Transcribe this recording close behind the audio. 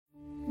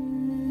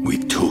We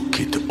took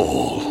it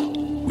all.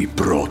 We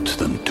brought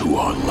them to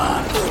our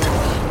land.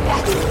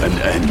 An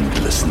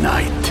endless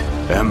night,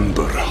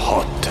 ember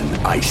hot and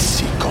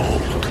icy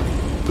cold.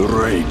 The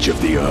rage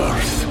of the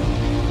earth.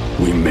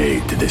 We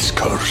made this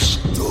curse.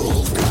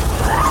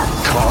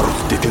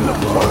 Carved it in the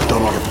blood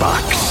on our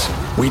backs.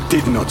 We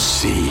did not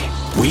see.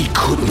 We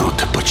could not,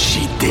 but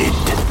she did.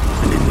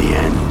 And in the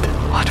end...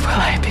 What will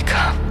I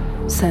become?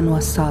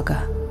 Senua's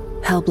Saga.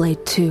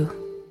 Hellblade 2.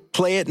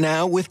 Play it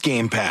now with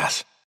Game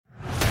Pass.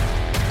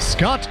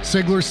 Scott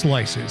Sigler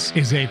Slices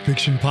is a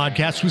fiction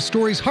podcast with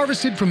stories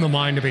harvested from the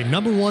mind of a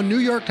 #1 New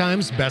York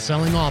Times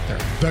bestselling author.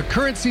 The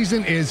current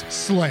season is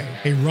Slay,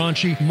 a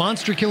raunchy,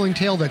 monster-killing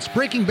tale that's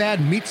Breaking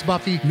Bad meets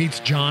Buffy meets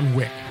John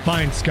Wick.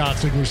 Find Scott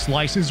Sigler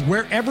Slices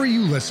wherever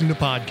you listen to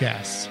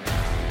podcasts.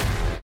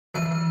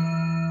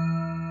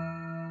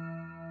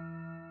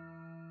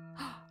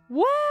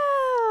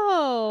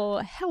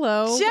 Well,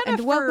 hello, Jennifer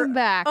and welcome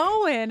back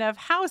Owen of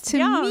House to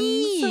Youngs.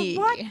 me.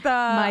 What the?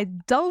 My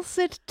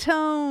dulcet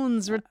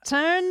tones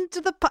return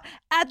to the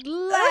at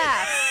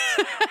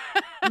last.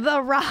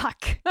 The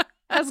Rock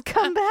has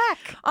come back.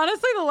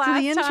 Honestly,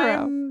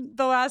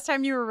 the last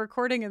time you were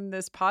recording in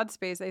this pod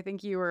space, I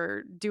think you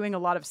were doing a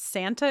lot of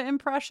Santa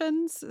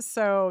impressions.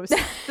 So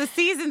the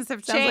seasons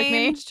have Sounds like me.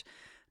 changed.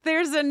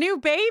 There's a new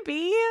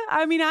baby.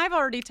 I mean, I've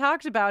already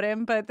talked about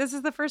him, but this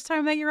is the first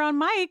time that you're on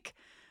mic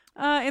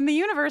in the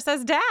universe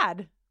as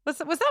Dad. What's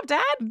up,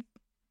 Dad?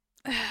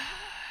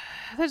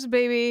 There's a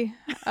baby.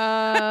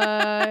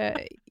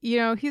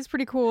 He's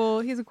pretty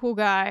cool. He's a cool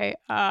guy.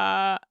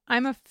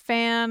 I'm a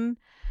fan.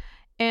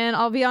 And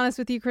I'll be honest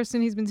with you,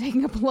 Kristen, he's been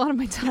taking up a lot of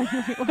my time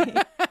lately.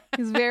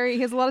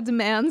 He has a lot of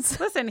demands.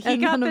 Listen, he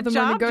got the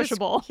job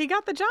negotiable. He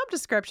got the job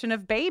description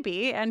of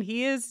baby, and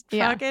he is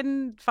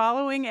fucking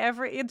following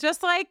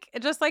just like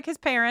his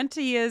parent.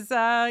 He is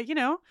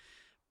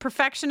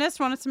perfectionist,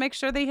 wants to make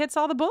sure that he hits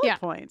all the bullet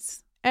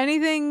points.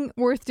 Anything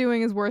worth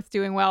doing is worth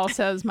doing well,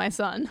 says my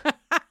son.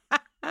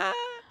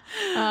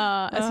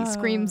 As he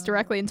screams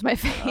directly into my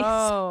face.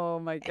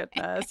 Oh my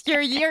goodness!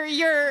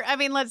 You're. I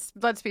mean, let's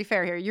be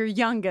fair here. Your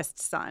youngest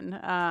son.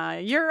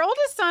 Your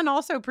oldest son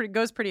also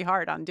goes pretty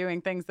hard on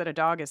doing things that a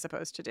dog is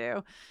supposed to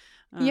do.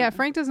 Yeah,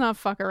 Frank does not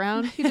fuck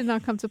around. He did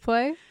not come to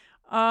play.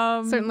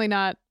 Certainly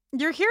not.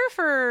 You're here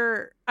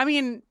for. I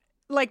mean,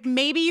 like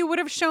maybe you would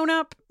have shown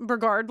up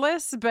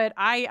regardless, but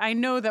I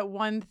know that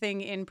one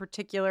thing in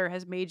particular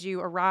has made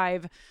you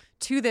arrive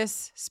to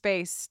this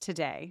space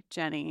today,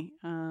 Jenny.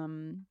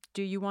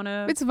 Do you want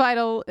to? It's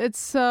vital.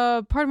 It's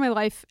part of my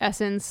life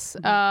essence.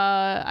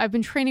 Mm-hmm. I've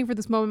been training for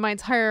this moment my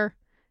entire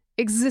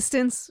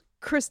existence.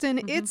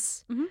 Kristen,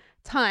 it's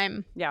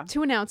time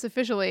to announce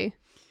officially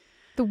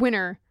the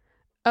winner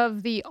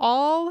of the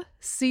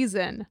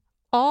all-season,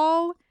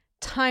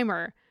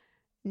 all-timer,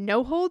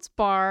 no holds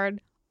barred,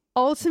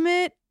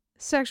 ultimate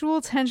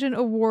sexual tension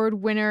award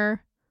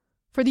winner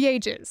for the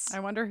ages. I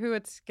wonder who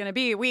it's going to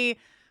be.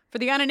 For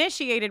the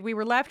uninitiated, we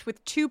were left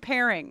with two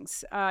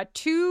pairings.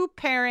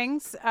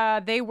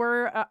 They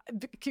were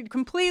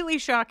completely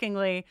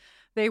shockingly,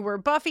 they were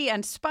Buffy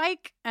and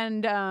Spike,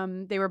 and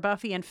they were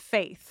Buffy and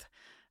Faith.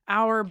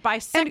 Our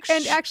bisexual.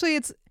 And actually,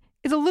 it's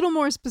a little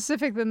more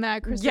specific than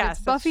that, Kristen. Yes,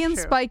 it's Buffy and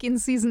true. Spike in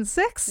season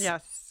 6.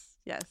 Yes.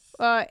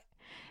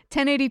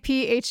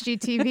 1080p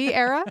HGTV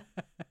era.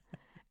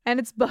 And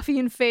it's Buffy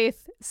and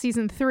Faith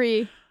season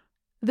 3,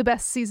 the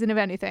best season of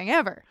anything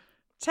ever.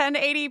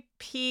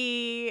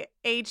 1080p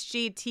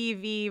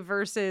HGTV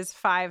versus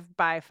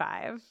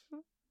 5x5.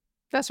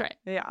 That's right.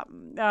 Yeah.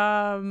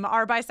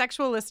 Our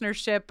bisexual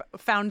listenership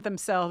found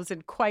themselves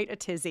in quite a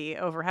tizzy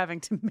over having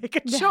to make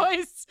a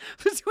choice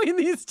between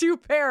these two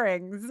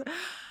pairings.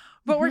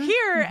 But we're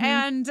here,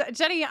 and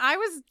Jenny, I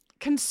was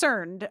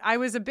concerned. I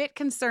was a bit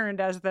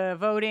concerned as the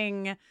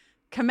voting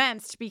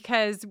commenced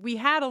because we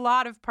had a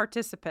lot of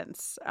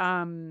participants,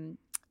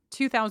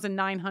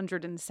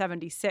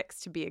 2,976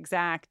 to be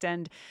exact.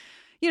 And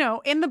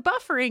in the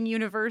buffering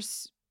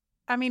universe,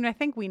 I mean, I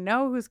think we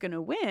know who's going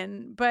to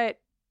win, but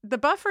the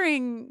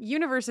buffering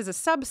universe is a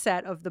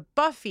subset of the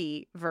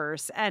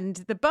Buffyverse, and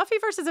the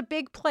Buffyverse is a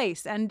big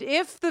place. And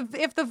if the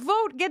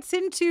vote gets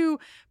into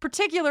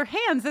particular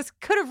hands, this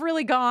could have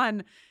really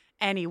gone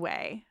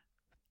anyway.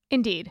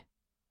 Indeed.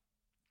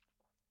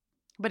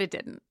 But it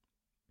didn't.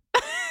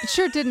 It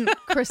sure didn't,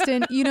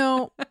 Kristen.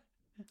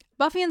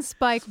 Buffy and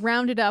Spike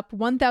rounded up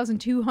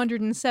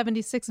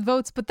 1,276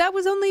 votes, but that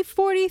was only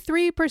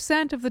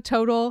 43% of the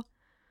total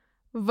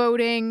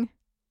voting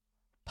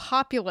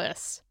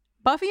populace.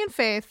 Buffy and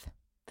Faith,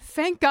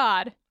 thank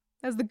God,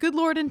 as the good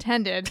Lord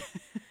intended,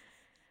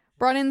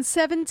 brought in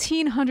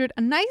 1,700,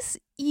 a nice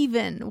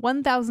even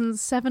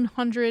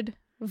 1,700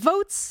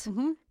 votes,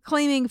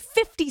 claiming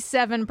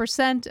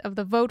 57% of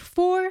the vote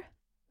for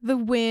the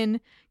win.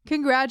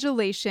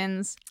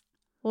 Congratulations,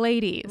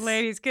 ladies.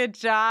 Ladies, good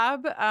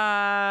job.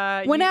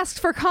 When asked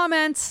for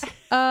comments,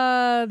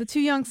 the two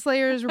young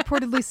Slayers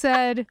reportedly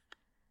said,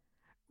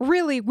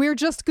 "Really, we're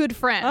just good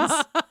friends."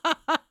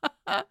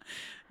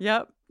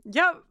 Yep.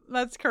 Yep,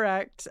 that's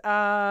correct.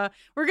 We're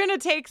going to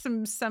take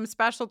some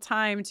special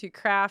time to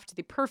craft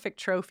the perfect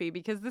trophy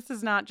because this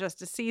is not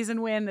just a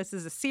season win. This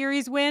is a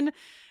series win.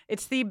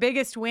 It's the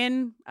biggest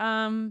win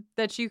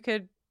that you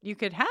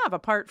could have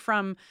apart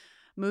from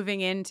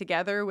moving in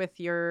together with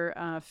your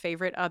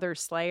favorite other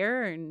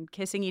Slayer and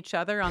kissing each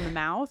other on the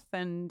mouth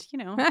and,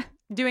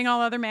 doing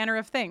all other manner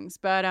of things.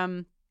 But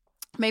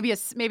maybe a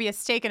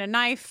steak and a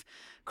knife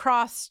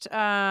crossed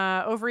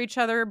over each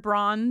other,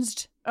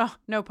 bronzed. Oh,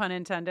 no pun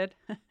intended.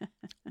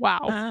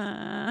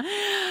 Wow.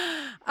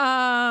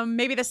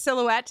 Maybe the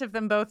silhouette of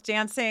them both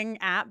dancing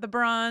at the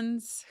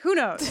bronze. Who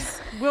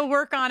knows? We'll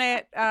work on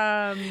it.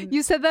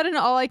 You said that and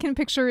all I can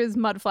picture is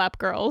Mudflap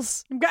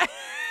Girls.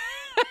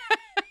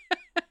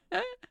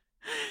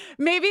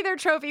 Maybe their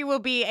trophy will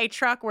be a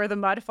truck where the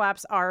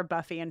Mudflaps are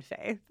Buffy and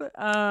Faith.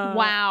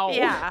 Wow.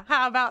 Yeah.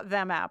 How about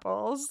them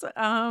apples?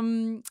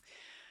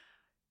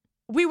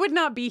 We would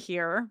not be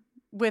here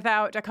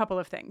without a couple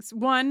of things.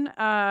 One,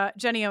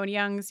 Jenny Owen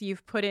Youngs,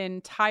 you've put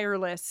in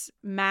tireless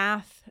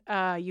math.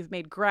 You've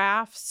made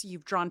graphs.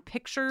 You've drawn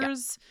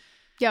pictures.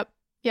 Yep.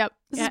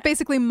 This is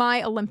basically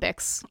my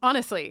Olympics.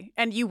 Honestly.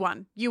 And you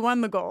won. You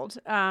won the gold.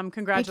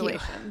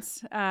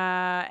 Congratulations.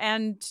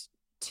 And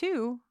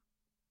two,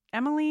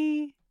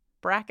 Emily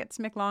brackets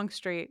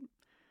McLongstreet.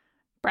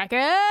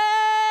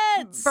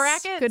 Brackets.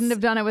 Couldn't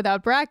have done it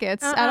without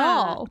brackets at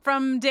all.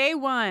 From day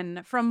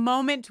one, from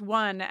moment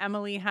one,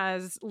 Emily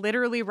has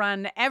literally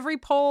run every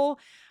poll,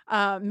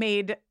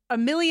 made a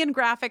million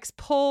graphics,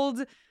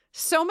 pulled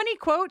so many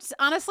quotes.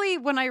 Honestly,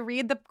 when I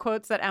read the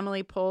quotes that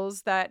Emily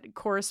pulls that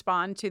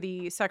correspond to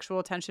the Sexual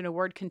Attention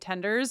Award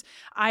contenders,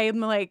 I am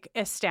like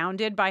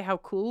astounded by how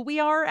cool we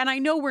are. And I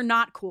know we're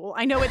not cool.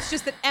 I know it's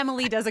just that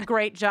Emily does a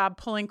great job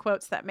pulling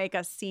quotes that make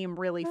us seem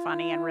really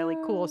funny and really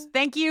cool. So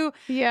thank you.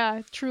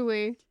 Yeah,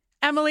 truly.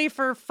 Emily,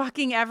 for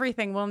fucking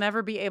everything. We'll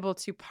never be able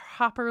to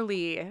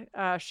properly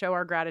show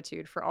our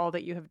gratitude for all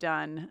that you have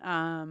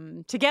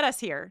done to get us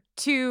here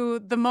to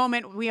the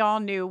moment we all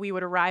knew we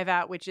would arrive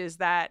at, which is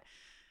that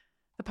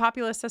the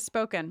populace has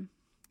spoken.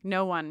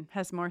 No one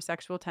has more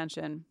sexual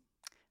tension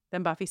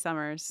than Buffy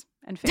Summers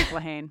and Faith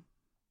Lehane.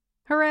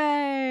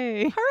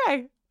 Hooray!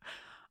 Hooray!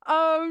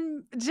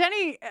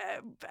 Jenny,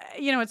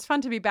 it's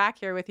fun to be back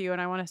here with you,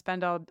 and I want to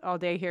spend all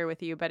day here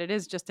with you, but it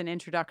is just an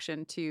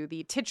introduction to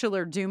the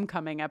titular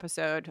Doomcoming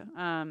episode.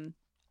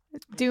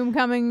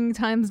 Doomcoming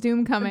times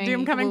Doomcoming.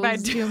 Doomcoming by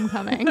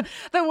Doomcoming.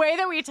 The way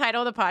that we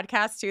title the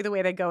podcast, too, the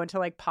way they go into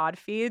like pod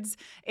feeds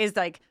is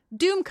like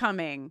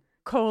Doomcoming,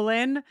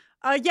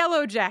 a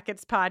Yellow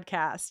Jackets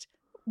podcast.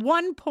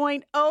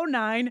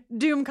 1.09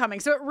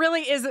 Doomcoming. So it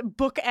really is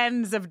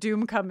bookends of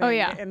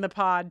Doomcoming in the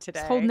pod today.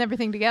 It's holding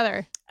everything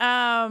together.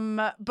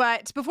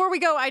 But before we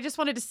go, I just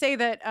wanted to say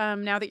that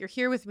now that you're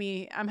here with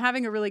me, I'm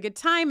having a really good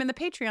time in the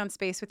Patreon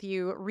space with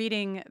you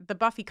reading the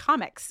Buffy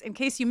comics. In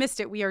case you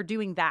missed it, we are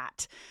doing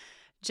that.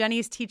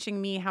 Jenny's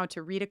teaching me how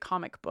to read a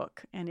comic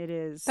book, and it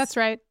is... That's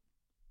right.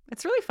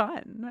 It's really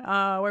fun.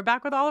 We're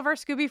back with all of our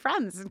Scooby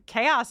friends.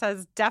 Chaos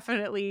has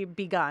definitely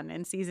begun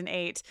in season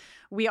 8.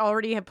 We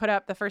already have put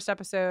up the first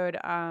episode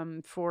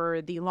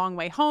for The Long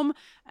Way Home.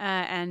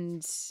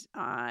 And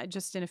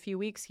just in a few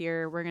weeks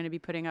here, we're going to be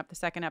putting up the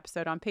second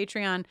episode on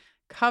Patreon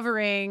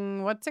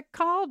covering, what's it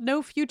called?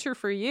 No Future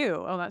for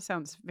You. Oh, that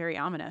sounds very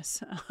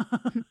ominous.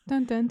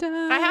 Dun, dun,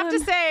 dun. I have to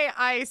say,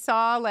 I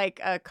saw like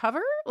a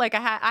cover. Like I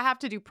have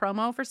to do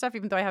promo for stuff,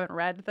 even though I haven't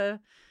read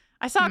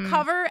I saw a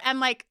cover and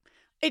like,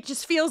 it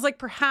just feels like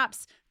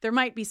perhaps there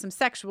might be some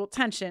sexual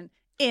tension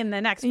in the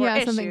next 4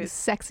 issues. Something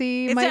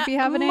sexy might be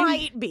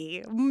happening.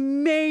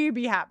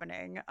 Maybe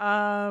happening.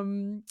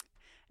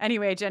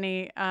 Anyway,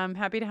 Jenny, I'm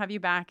happy to have you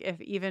back,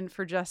 if even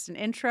for just an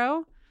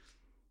intro.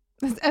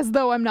 As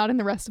though I'm not in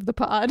the rest of the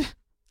pod.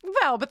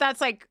 Well, but that's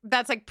like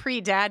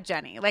pre-dad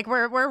Jenny. Like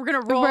we're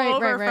gonna roll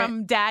over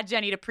from dad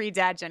Jenny to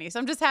pre-dad Jenny. So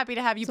I'm just happy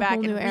to have you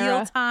back in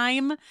real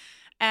time.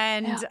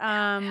 And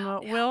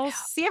we'll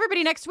see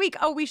everybody next week.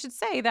 Oh, we should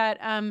say that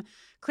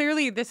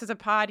clearly this is a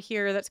pod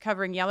here that's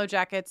covering Yellow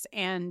Jackets.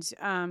 And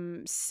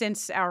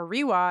since our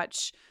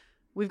rewatch,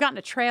 we've gotten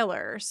a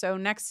trailer. So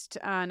next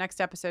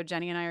episode,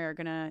 Jenny and I are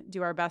going to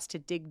do our best to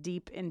dig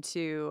deep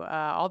into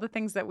all the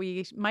things that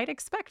we might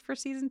expect for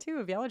season 2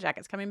 of Yellow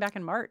Jackets coming back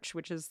in March,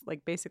 which is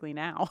like basically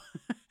now.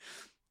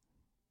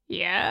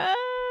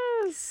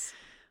 Yes.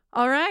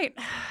 All right.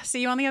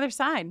 See you on the other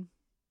side.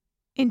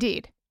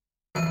 Indeed.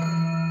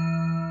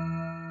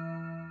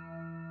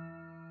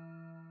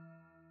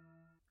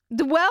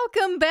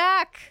 Welcome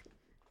back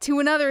to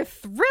another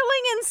thrilling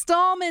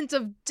installment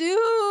of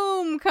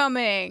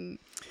Doomcoming.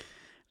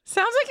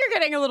 Sounds like you're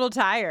getting a little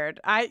tired.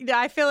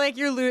 I feel like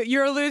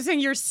you're losing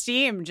your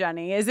steam,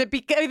 Jenny. Is it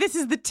because this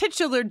is the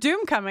titular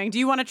Doomcoming? Do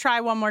you want to try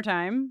one more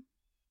time?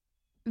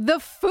 The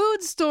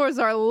food stores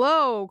are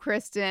low,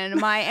 Kristen.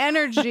 My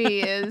energy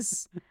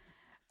is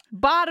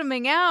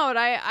bottoming out.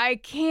 I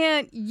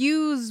can't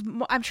use...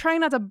 I'm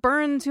trying not to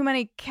burn too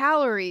many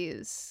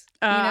calories.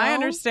 I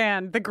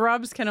understand. The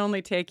grubs can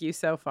only take you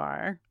so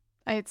far.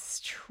 It's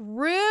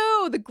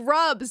true. The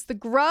grubs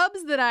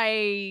that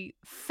I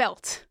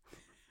felt.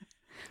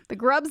 The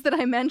grubs that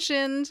I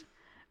mentioned,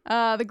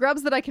 the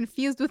grubs that I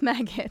confused with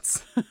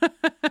maggots.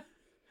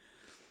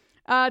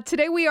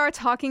 Today we are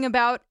talking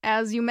about,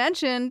 as you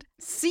mentioned,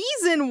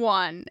 Season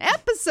 1,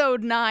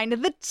 Episode 9,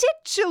 the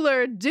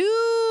titular Doomcoming,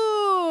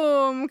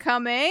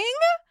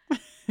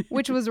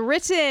 which was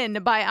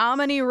written by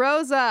Amani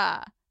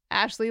Rosa,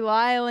 Ashley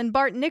Lyle, and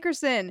Bart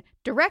Nickerson,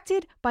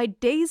 directed by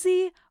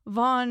Daisy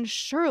Von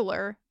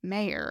Scherler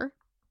Mayer,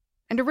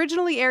 and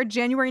originally aired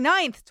January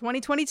 9th,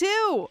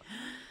 2022.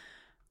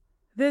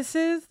 This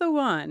is the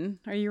one.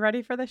 Are you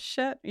ready for this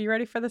shit? Are you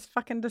ready for this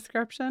fucking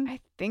description? I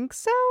think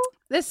so.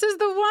 This is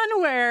the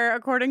one where,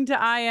 according to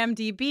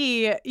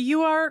IMDb,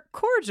 you are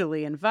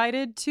cordially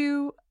invited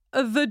to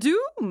the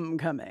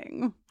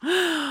Doomcoming.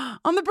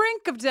 On the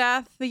brink of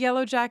death, the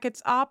Yellow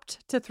Jackets opt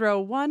to throw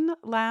one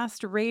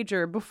last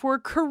rager before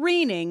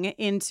careening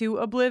into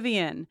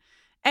oblivion.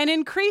 An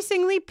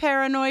increasingly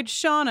paranoid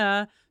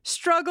Shauna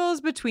struggles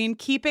between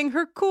keeping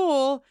her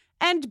cool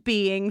and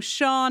being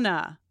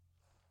Shauna.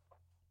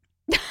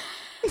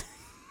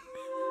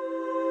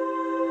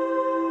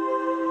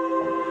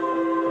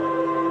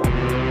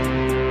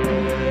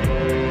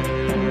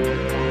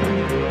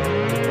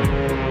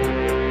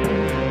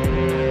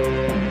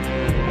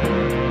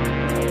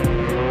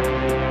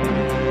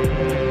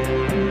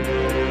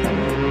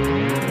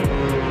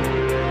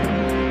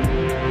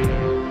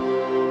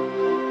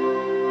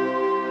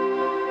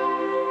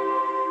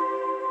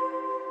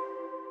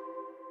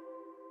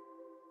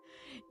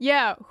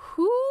 Yeah,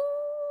 who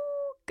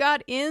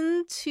got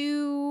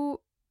into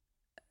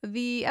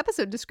the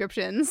episode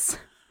descriptions?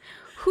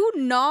 Who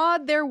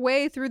gnawed their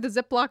way through the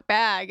Ziploc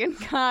bag and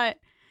got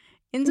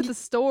into the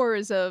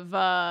stores of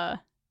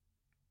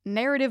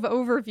narrative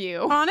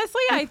overview?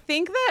 Honestly, I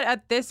think that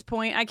at this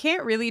point, I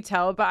can't really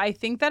tell, but I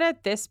think that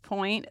at this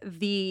point,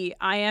 the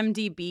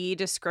IMDb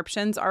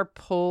descriptions are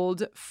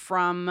pulled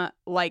from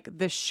like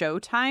the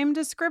Showtime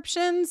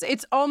descriptions.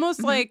 It's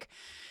almost like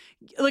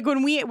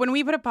when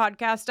we put a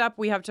podcast up,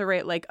 we have to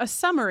write like a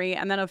summary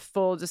and then a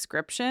full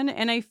description.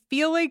 And I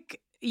feel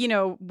like, you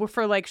know,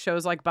 for like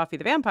shows like Buffy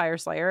the Vampire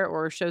Slayer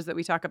or shows that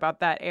we talk about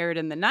that aired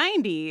in the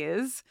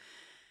 90s,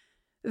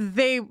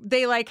 they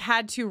like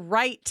had to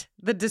write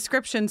the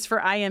descriptions for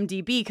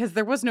IMDb because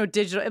there was no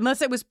digital,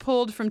 unless it was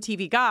pulled from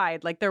TV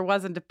Guide. Like there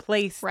wasn't a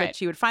place that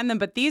you would find them.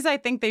 But these, I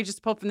think they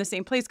just pulled from the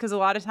same place because a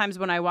lot of times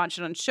when I watch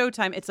it on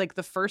Showtime, it's like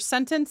the first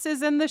sentence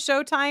is in the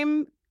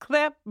Showtime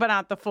clip, but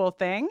not the full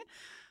thing.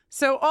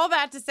 So all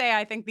that to say,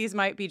 I think these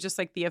might be just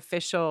like the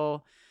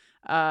official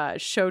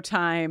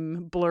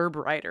Showtime blurb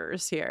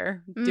writers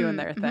here doing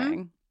their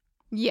thing.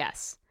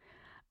 Yes.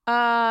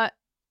 Speaking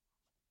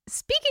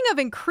of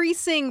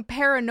increasing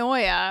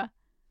paranoia,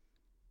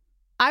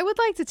 I would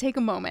like to take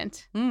a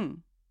moment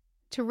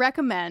to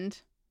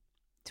recommend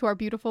to our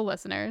beautiful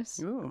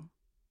listeners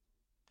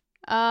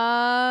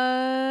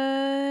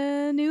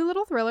a new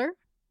little thriller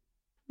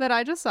that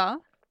I just saw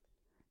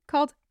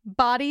called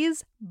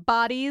Bodies,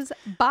 Bodies,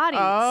 Bodies.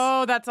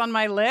 Oh, that's on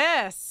my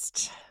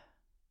list.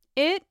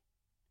 It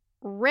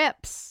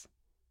rips.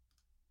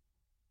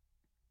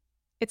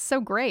 It's so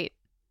great.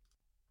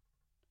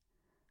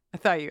 I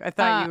thought you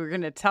were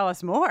going to tell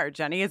us more,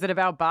 Jenny. Is it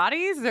about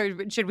bodies,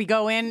 or should we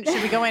go in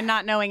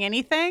not knowing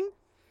anything?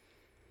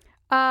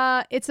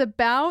 It's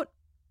about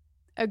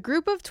a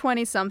group of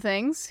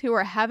 20-somethings who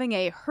are having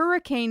a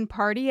hurricane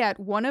party at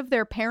one of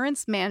their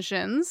parents'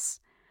 mansions.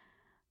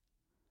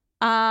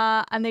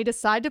 And they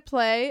decide to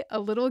play a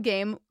little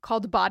game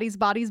called Bodies,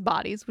 Bodies,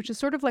 Bodies, which is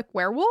sort of like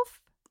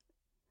Werewolf.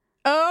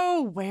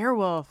 Oh,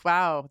 Werewolf.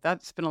 Wow.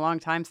 That's been a long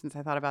time since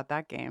I thought about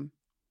that game.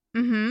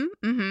 So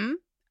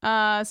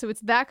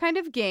it's that kind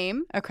of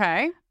game.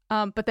 Okay.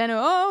 But then,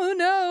 oh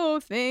no,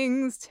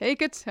 things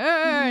take a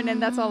turn.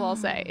 And that's all I'll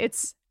say.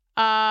 It's,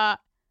 I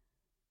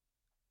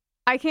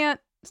can't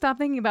stop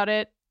thinking about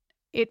it.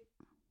 It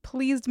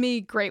pleased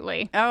me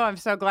greatly. Oh, I'm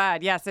so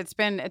glad. Yes, it's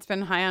been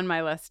high on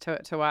my list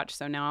to watch,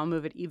 so now I'll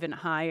move it even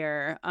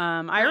higher.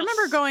 I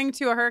remember going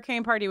to a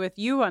hurricane party with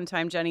you one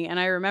time, Jenny, and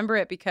I remember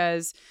it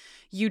because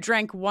you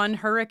drank one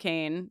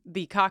hurricane,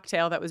 the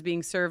cocktail that was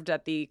being served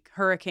at the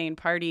hurricane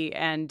party,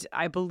 and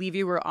I believe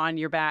you were on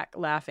your back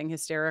laughing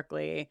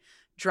hysterically,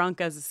 drunk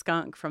as a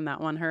skunk from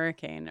that one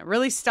hurricane. It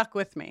really stuck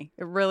with me.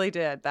 It really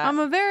did. I'm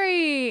a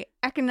very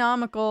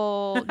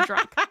economical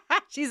drunk.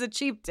 She's a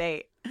cheap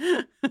date.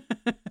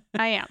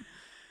 I am.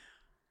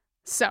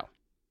 So,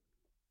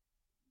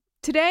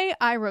 today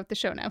I wrote the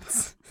show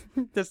notes.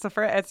 There's a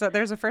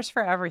first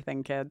for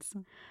everything, kids.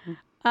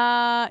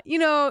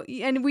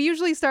 And we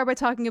usually start by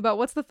talking about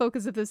what's the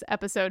focus of this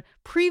episode.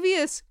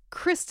 Previous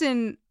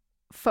Kristen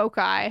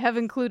foci have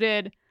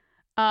included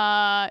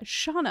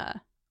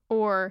Shauna,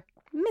 or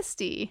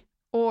Misty,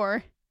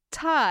 or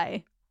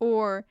Ty,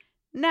 or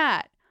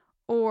Nat,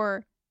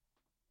 or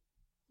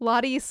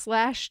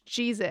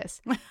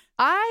Lottie/Jesus.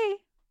 I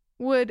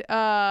would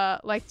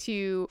like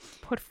to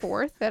put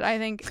forth that I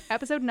think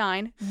episode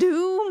 9,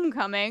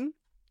 Doomcoming,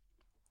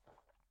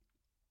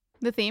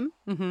 the theme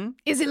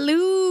is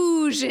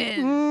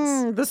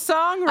illusions. The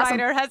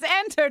songwriter has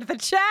entered the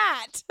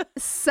chat.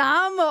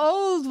 Some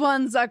old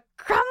ones are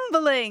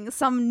crumbling.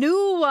 Some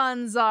new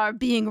ones are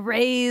being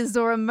raised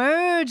or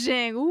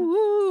emerging.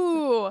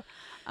 Ooh.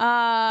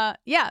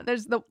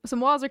 Some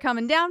walls are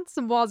coming down,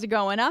 some walls are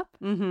going up.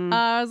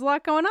 There's a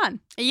lot going on.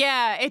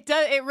 Yeah, it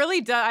does. It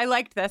really does. I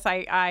liked this.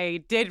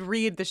 I did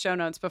read the show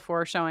notes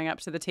before showing up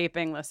to the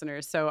taping,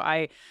 listeners. So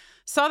I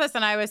saw this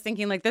and I was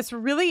thinking, like, this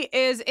really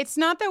is, it's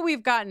not that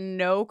we've got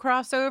no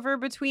crossover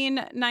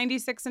between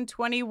 96 and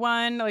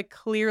 21. Like,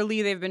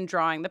 clearly they've been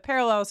drawing the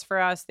parallels for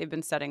us. They've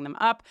been setting them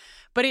up.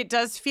 But it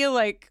does feel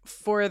like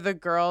for the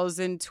girls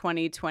in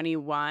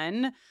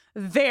 2021,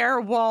 their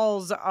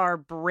walls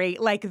are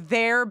like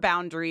their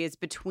boundaries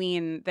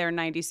between their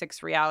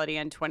 96 reality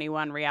and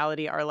 21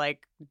 reality are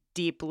like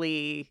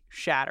deeply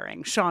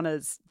shattering.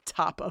 Shauna's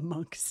top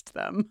amongst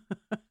them.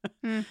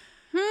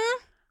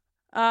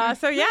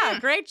 So yeah,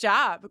 great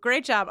job.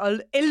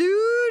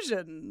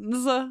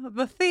 Illusions,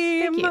 the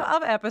theme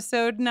of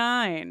episode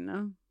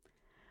 9.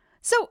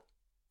 So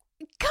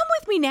come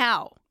with me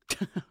now,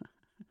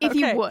 if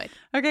you would.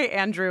 Okay,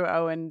 Andrew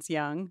Owens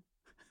Young.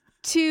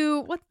 To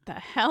what the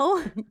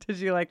hell? Did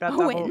you like that?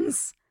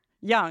 Owens.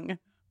 Young.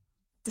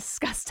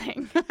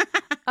 Disgusting.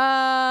 To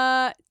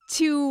a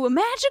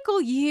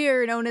magical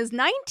year known as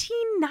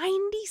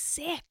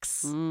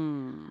 1996.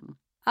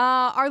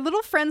 Our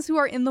little friends who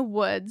are in the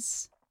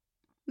woods,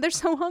 they're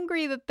so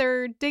hungry that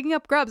they're digging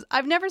up grubs.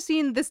 I've never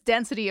seen this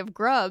density of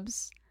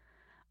grubs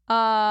in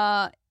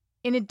a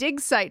dig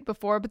site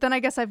before, but then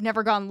I guess I've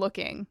never gone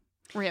looking,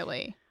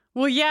 really.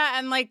 Well, yeah,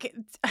 and like,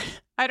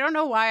 I don't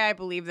know why I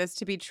believe this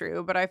to be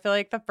true, but I feel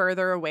like the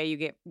further away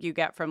you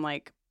get from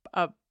like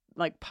a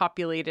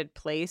populated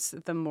place,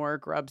 the more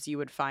grubs you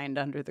would find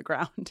under the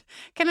ground.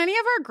 Can any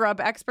of our grub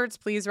experts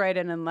please write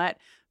in and let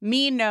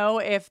me know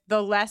if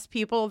the less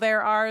people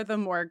there are, the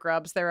more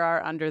grubs there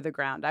are under the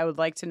ground? I would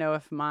like to know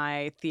if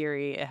my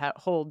theory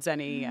holds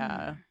any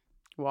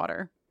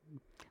water.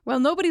 Well,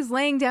 nobody's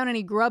laying down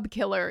any grub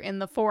killer in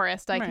the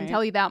forest, I can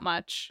tell you that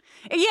much.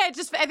 Yeah,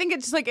 I think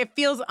it's just like it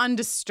feels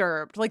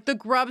undisturbed. Like the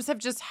grubs have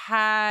just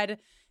had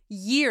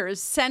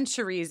years,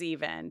 centuries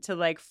even, to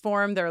like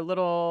form their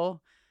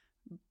little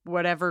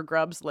whatever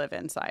grubs live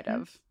inside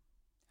of.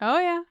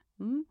 Oh,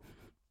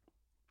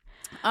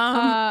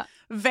 yeah.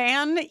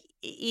 Van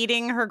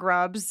eating her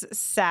grubs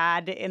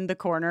sad in the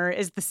corner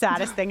is the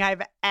saddest thing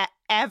I've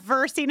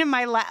ever seen in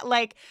my life.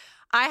 Like,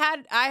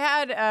 I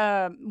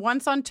had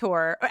once on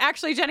tour.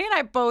 Actually, Jenny and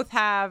I both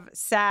have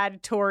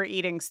sad tour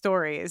eating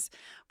stories.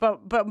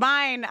 But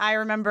mine, I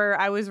remember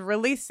I was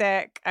really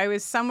sick. I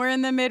was somewhere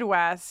in the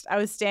Midwest. I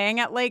was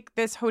staying at like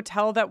this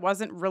hotel that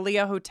wasn't really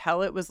a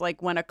hotel. It was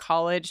like when a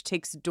college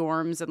takes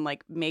dorms and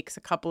like makes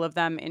a couple of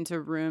them into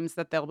rooms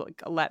that they'll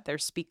like, let their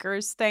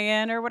speakers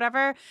stay in or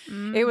whatever.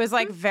 It was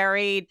like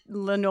very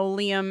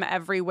linoleum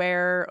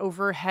everywhere,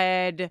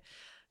 overhead,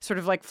 sort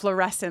of like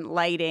fluorescent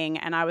lighting.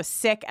 And I was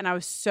sick and I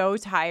was so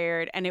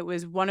tired. And it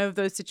was one of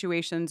those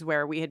situations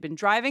where we had been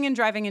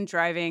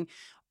driving.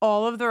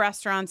 All of the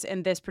restaurants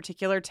in this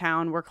particular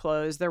town were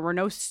closed. There were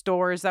no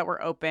stores that were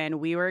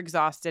open. We were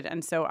exhausted.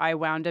 And so I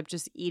wound up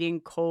just eating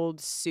cold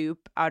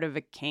soup out of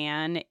a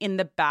can in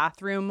the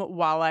bathroom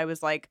while I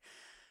was like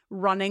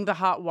running the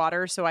hot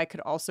water so I could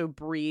also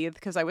breathe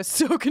because I was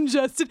so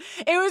congested.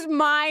 It was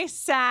my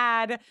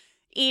sad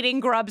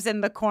eating grubs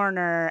in the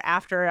corner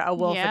after a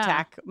wolf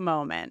attack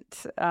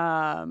moment.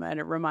 And Van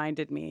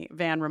reminded me of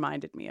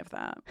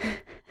that.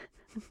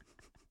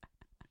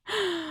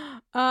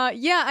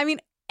 I mean,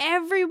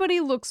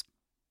 everybody looks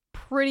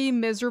pretty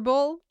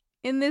miserable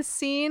in this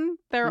scene.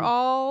 They're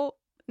all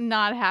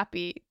not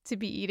happy to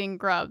be eating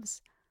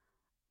grubs.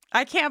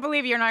 I can't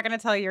believe you're not going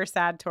to tell your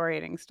sad tour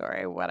eating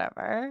story.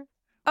 Whatever.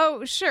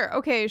 Oh, sure.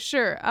 Okay,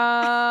 sure.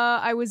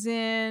 I was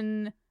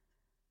in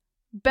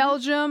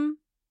Belgium.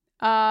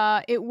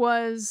 It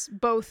was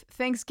both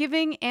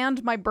Thanksgiving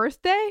and my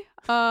birthday.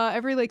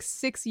 Every like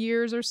 6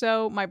 years or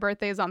so, my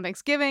birthday is on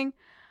Thanksgiving.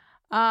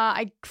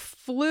 I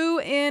flew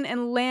in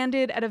and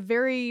landed at a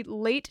very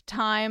late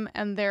time,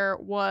 and there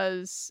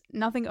was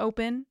nothing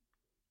open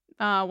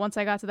once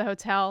I got to the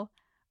hotel.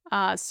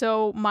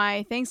 So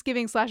my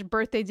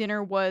Thanksgiving/birthday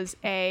dinner was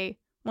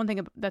one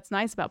thing that's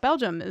nice about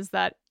Belgium is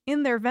that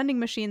in their vending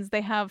machines,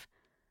 they have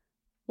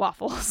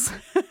waffles.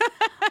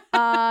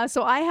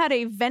 So I had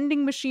a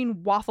vending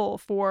machine waffle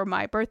for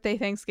my birthday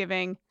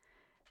Thanksgiving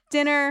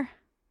dinner.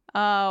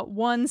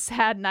 One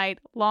sad night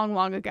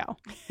long ago.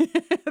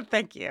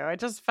 Thank you. I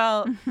just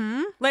felt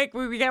like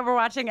we were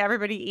watching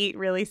everybody eat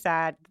really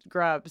sad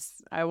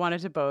grubs. I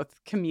wanted to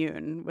both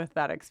commune with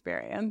that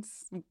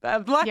experience.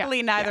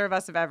 Luckily, neither of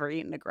us have ever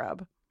eaten a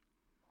grub.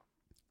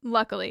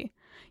 Luckily.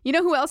 You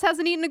know who else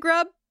hasn't eaten a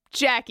grub?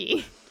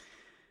 Jackie.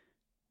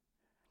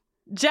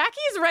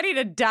 Jackie's ready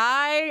to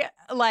die,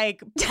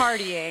 like,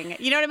 partying.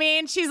 You know what I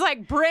mean? She's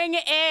like, bring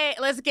it.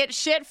 Let's get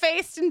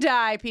shit-faced and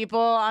die, people.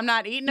 I'm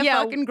not eating a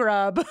fucking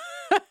grub.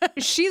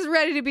 She's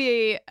ready to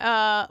be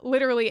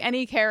literally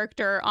any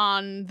character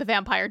on The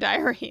Vampire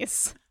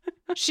Diaries.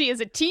 She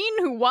is a teen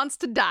who wants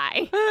to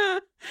die.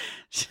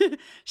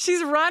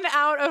 She's run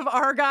out of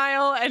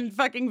Argyle and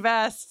fucking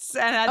vests,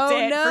 and that's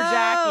it for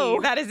Jackie.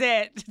 That is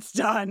it. It's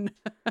done.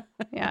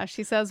 Yeah,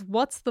 she says,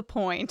 what's the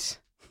point?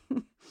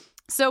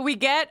 So we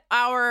get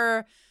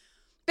our...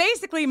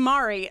 Basically,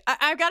 Mari,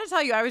 I've got to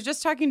tell you, I was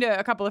just talking to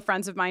a couple of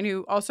friends of mine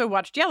who also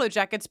watched Yellow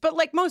Jackets, but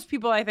like most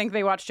people, I think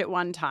they watched it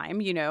one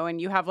time, you know, and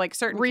you have like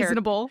certain...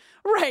 Reasonable.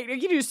 Right.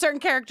 You do certain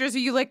characters who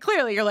you like,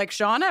 clearly you're like,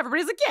 Shauna.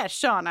 Everybody's like, yes,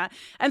 Shauna.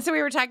 And so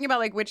we were talking about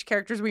like which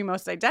characters we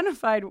most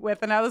identified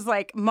with, and I was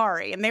like,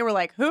 Mari. And they were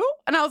like, who?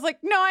 And I was like,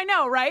 no, I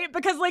know, right?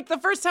 Because like the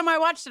first time I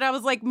watched it, I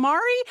was like, Mari?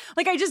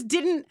 Like I just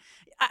didn't...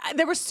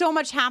 there was so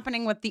much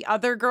happening with the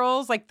other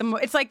girls. Like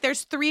it's like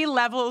there's 3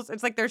 levels.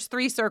 It's like there's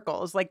 3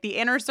 circles. Like the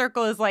inner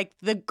circle is like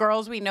the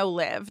girls we know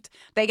lived.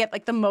 They get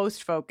like the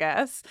most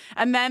focus.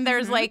 And then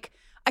there's like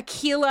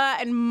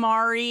Akila and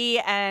Mari.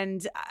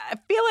 And I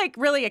feel like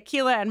really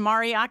Akila and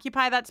Mari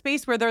occupy that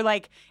space where they're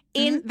like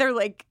they're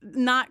like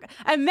not.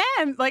 And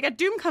then like at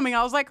Doomcoming,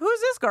 I was like, who's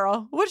this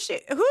girl? Who are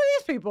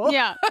these people?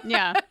 Yeah.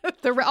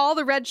 All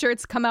the red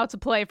shirts come out to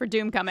play for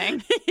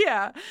Doomcoming.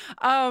 Yeah.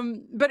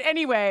 But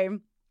anyway,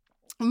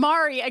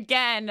 Mari,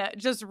 again,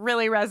 just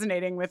really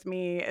resonating with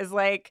me, is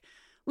like,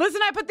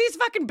 listen, I put these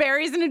fucking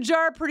berries in a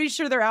jar. Pretty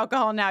sure they're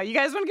alcohol now. You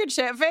guys want to get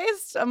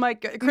shit-faced? I'm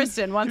like,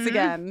 Kristen, once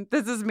again,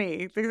 this is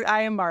me.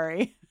 I am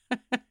Mari.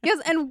 Yes,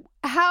 and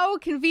how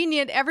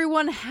convenient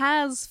everyone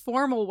has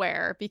formal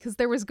wear because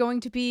there was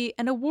going to be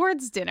an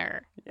awards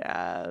dinner.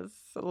 Yes,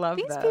 love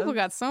These that. people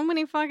got so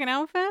many fucking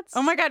outfits.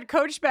 Oh my God,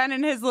 Coach Ben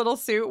in his little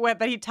suit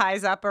that he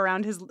ties up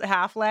around his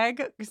half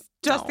leg.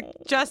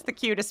 Just the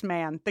cutest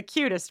man. The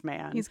cutest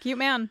man. He's a cute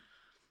man.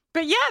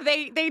 But yeah,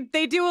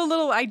 they do a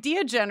little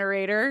idea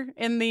generator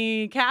in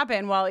the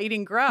cabin while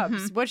eating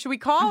grubs. What should we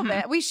call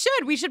that? We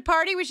should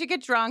party. We should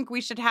get drunk. We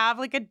should have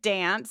like a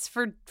dance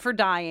for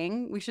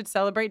dying. We should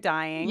celebrate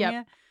dying.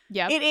 Yep.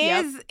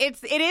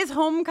 It is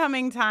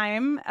homecoming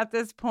time at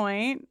this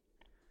point.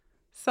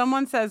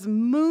 Someone says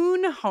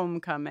moon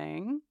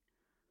homecoming.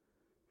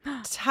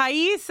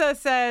 Thaisa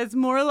says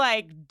more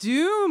like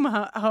doom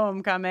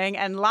homecoming.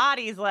 And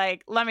Lottie's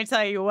like, let me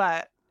tell you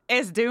what,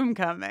 it's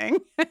Doomcoming.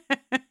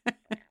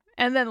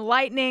 And then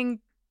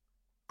lightning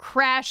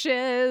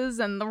crashes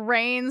and the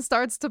rain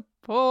starts to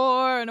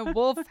pour and a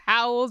wolf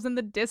howls in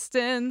the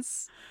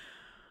distance.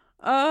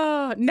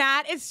 Oh,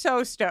 Nat is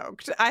so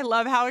stoked. I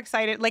love how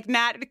excited. Like,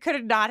 Nat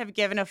could not have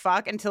given a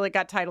fuck until it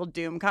got titled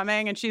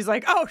Doomcoming. And she's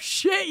like, oh,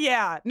 shit,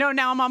 yeah. No,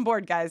 now I'm on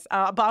board, guys.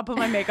 I'll put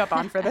my makeup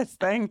on for this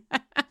thing.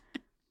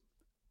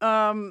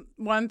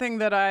 One thing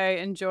that I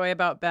enjoy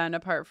about Ben,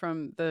 apart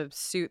from the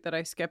suit that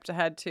I skipped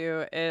ahead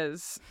to,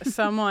 is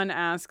someone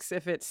asks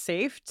if it's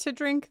safe to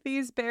drink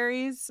these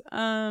berries.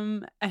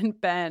 And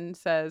Ben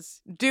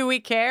says, do we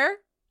care?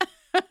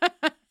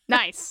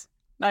 Nice.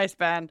 Nice,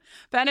 Ben.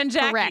 Ben and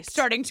Jackie Correct.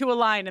 starting to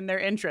align in their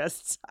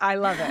interests. I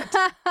love it.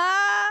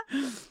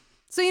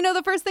 So, you know,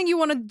 the first thing you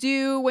want to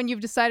do when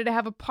you've decided to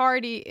have a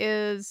party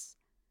is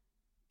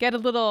get a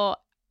little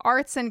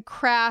arts and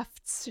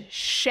crafts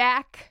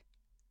shack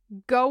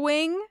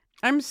going.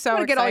 I'm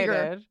so excited.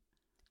 Get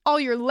all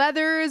your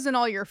leathers and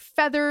all your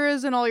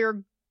feathers and all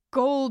your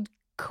gold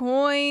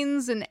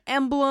coins and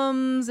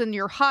emblems and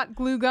your hot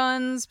glue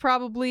guns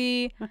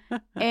probably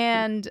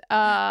and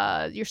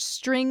your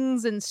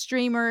strings and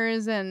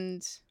streamers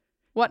and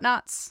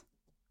whatnots.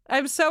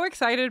 I'm so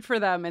excited for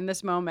them in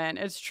this moment.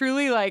 It's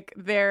truly like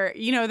they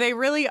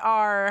really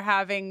are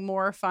having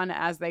more fun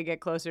as they get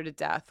closer to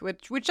death,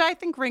 which I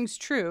think rings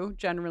true,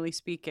 generally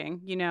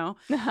speaking, you know.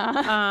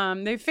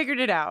 They figured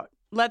it out.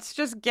 Let's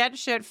just get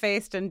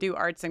shit-faced and do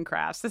arts and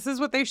crafts. This is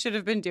what they should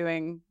have been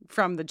doing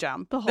from the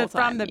jump. The whole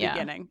time, from the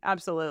beginning.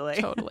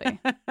 Absolutely. Totally.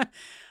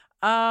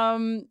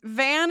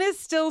 Van is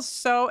still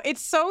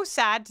it's so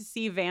sad to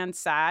see Van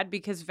sad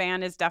because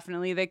Van is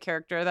definitely the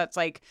character that's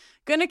like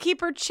gonna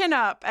keep her chin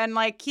up and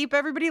like keep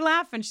everybody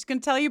laughing. She's gonna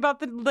tell you about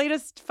the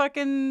latest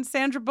fucking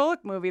Sandra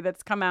Bullock movie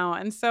that's come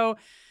out. And so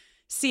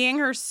seeing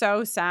her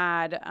so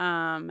sad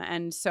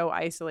and so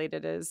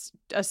isolated is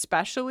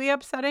especially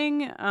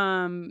upsetting.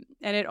 And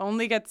it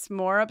only gets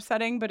more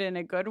upsetting, but in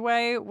a good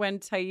way, when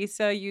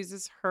Thaisa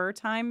uses her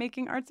time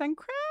making arts and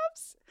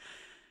crafts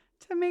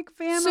to make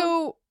Van.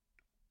 So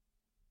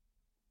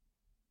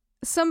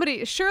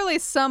surely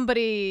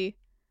somebody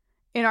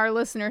in our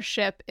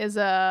listenership is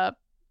a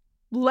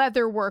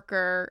leather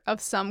worker of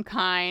some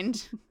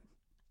kind.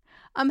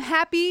 I'm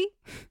happy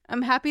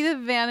that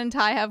Van and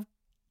Ty have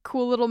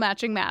cool little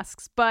matching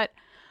masks, but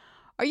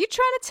are you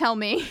trying to tell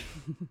me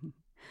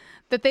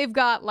that they've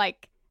got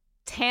like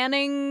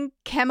tanning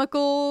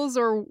chemicals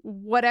or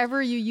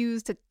whatever you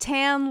use to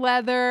tan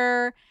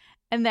leather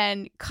and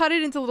then cut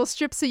it into little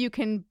strips so you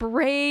can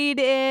braid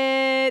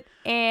it?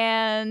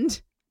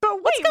 And but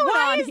wait, what's going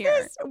why on is here?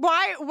 This?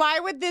 Why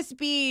would this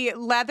be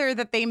leather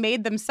that they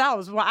made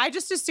themselves? Well, I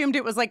just assumed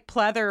it was like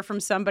pleather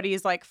from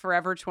somebody's like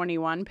Forever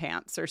 21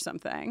 pants or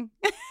something.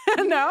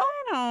 No,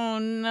 I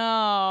don't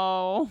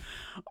know.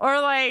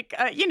 Or like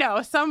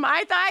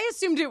I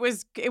assumed it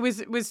was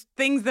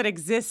things that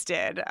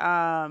existed.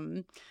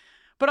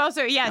 But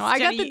also, yes, no, I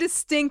got the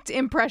distinct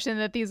impression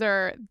that these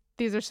are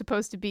these are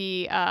supposed to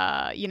be,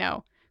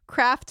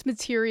 craft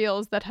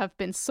materials that have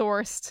been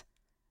sourced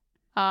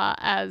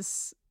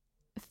as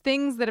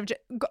things that have...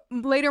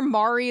 Later,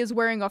 Mari is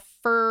wearing a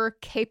fur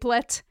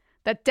capelet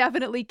that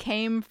definitely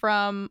came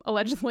from,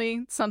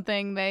 allegedly,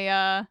 something they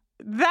ate.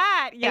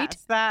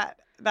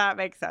 That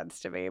makes sense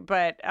to me.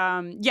 But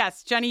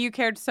yes, Jenny, you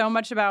cared so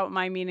much about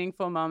my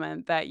meaningful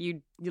moment that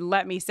you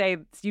let me say,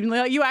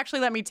 you actually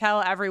let me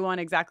tell everyone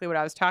exactly what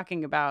I was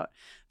talking about.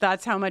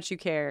 That's how much you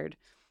cared.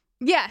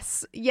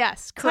 Yes,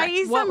 correct.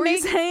 What were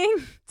you saying?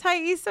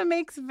 Taissa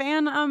makes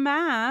Van a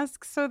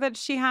mask so that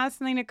she has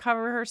something to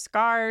cover her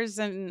scars.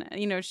 And,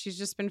 she's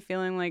just been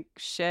feeling like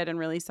shit and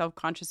really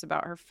self-conscious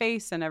about her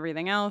face and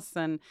everything else.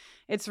 And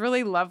it's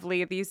really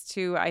lovely. These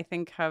two, I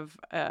think, have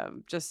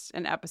just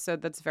an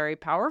episode that's very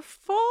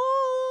powerful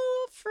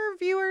for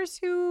viewers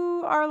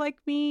who are like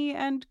me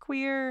and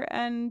queer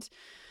and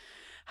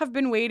have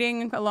been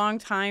waiting a long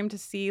time to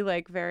see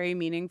like very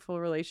meaningful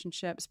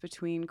relationships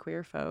between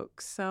queer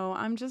folks. So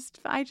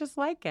I just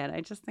like it.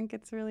 I just think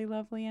it's really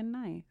lovely and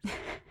nice.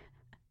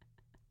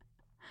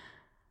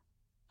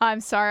 I'm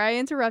sorry I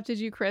interrupted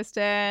you,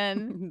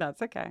 Kristen.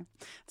 That's okay.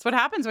 That's what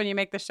happens when you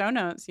make the show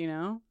notes,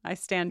 I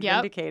stand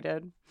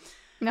vindicated.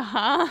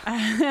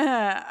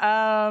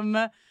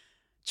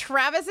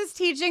 Travis is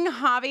teaching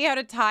Javi how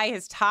to tie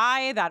his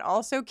tie. That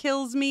also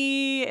kills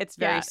me. It's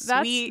very sweet.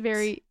 That's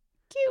very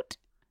cute.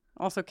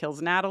 Also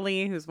kills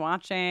Natalie, who's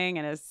watching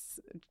and is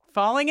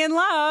falling in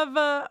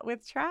love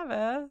with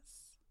Travis.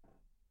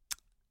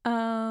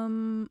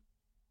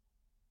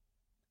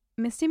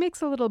 Misty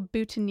makes a little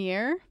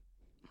boutonniere.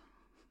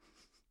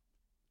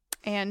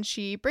 And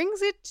she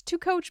brings it to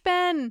Coach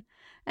Ben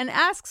and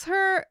asks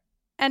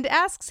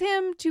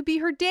him to be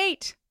her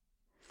date.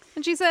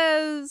 And she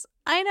says,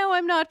 I know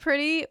I'm not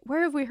pretty.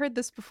 Where have we heard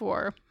this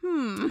before?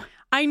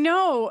 I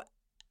know.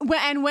 When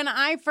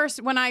I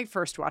first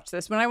watched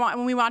this,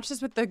 when we watched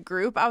this with the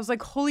group, I was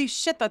like, holy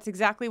shit, that's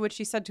exactly what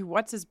she said to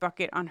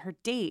What's-His-Bucket on her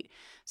date.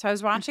 So I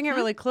was watching it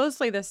really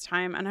closely this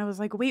time, and I was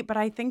like, wait, but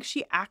I think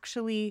she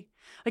actually,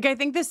 I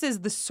think this is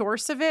the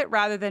source of it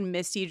rather than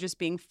Misty just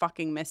being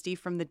fucking Misty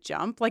from the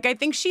jump. I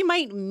think she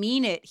might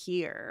mean it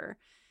here.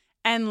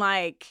 And you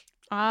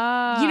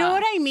know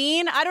what I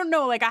mean? I don't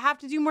know. I have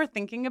to do more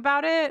thinking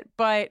about it,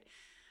 but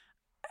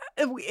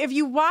if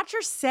you watch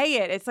her say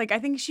it, it's I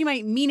think she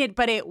might mean it,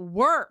 but it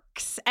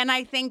works. And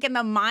I think in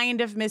the mind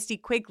of Misty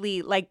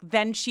Quigley,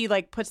 then she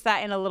puts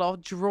that in a little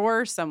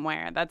drawer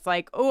somewhere. That's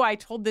oh, I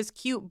told this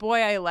cute boy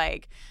I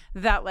like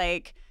that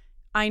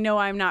I know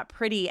I'm not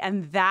pretty,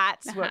 and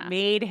that's what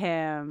made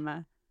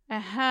him.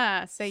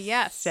 Say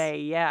yes. Say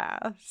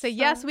yes. Say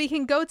yes, we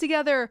can go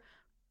together,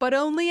 but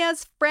only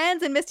as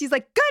friends. And Misty's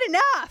like, good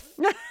enough.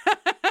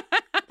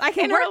 I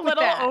can in work her with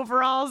little that.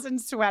 overalls and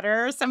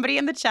sweater. Somebody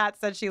in the chat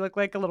said she looked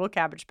like a little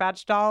Cabbage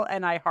Patch doll,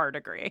 and I hard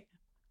agree.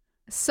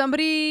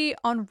 Somebody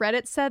on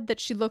Reddit said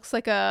that she looks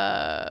like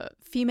a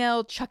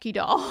female Chucky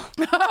doll,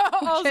 which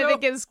I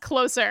think is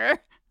closer.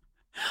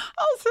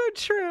 Also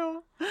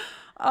true.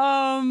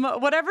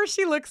 Whatever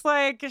she looks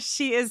like,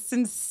 she is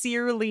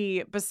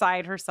sincerely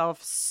beside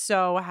herself,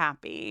 so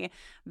happy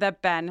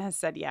that Ben has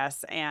said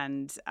yes.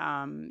 And,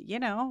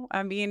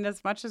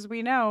 as much as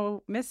we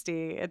know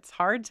Misty, it's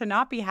hard to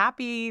not be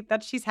happy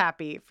that she's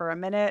happy. For a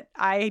minute,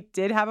 I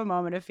did have a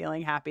moment of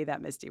feeling happy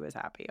that Misty was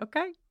happy.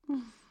 Okay.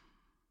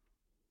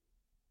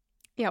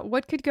 Yeah,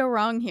 what could go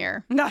wrong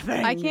here?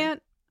 Nothing. I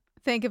can't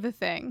think of a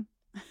thing.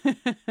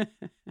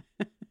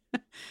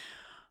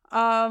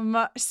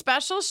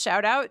 Special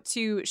shout out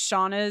to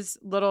Shauna's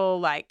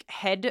little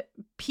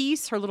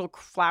headpiece, her little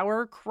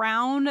flower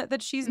crown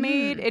that she's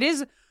made. It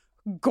is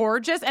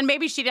gorgeous. And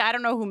maybe I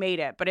don't know who made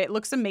it, but it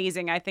looks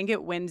amazing. I think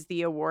it wins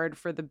the award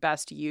for the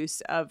best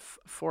use of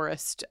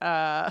forest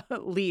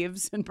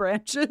leaves and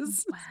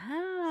branches.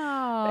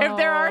 Wow. If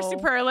there are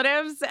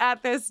superlatives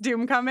at this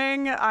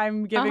Doomcoming,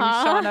 I'm giving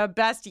Shauna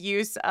best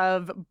use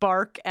of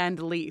bark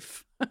and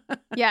leaf.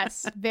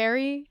 Yes,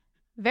 very,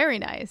 very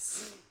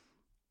nice.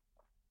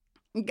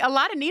 A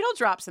lot of needle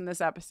drops in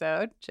this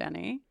episode,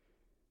 Jenny.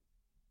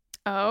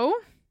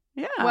 Oh?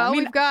 Yeah. Well,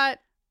 we've got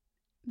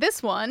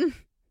this one.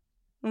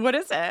 What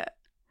is it?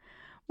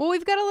 Well,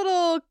 we've got a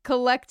little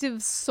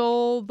collective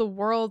soul, the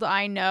world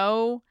I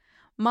know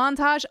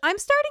montage. I'm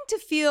starting to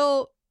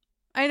feel,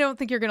 I don't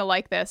think you're going to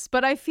like this,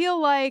 but I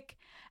feel like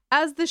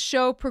as the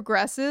show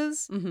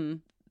progresses,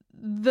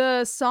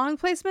 the song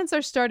placements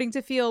are starting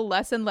to feel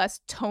less and less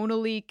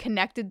tonally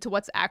connected to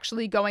what's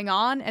actually going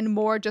on and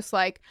more just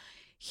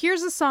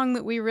here's a song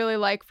that we really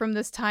like from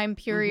this time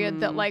period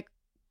that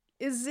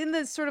is in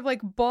this sort of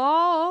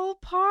ballpark,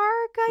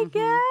 I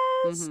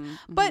guess.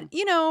 But,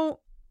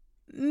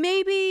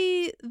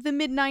 maybe the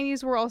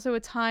mid-90s were also a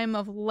time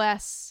of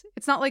less.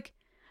 It's not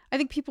I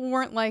think people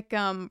weren't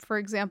for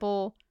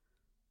example,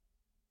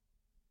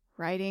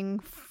 writing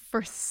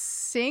for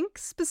sync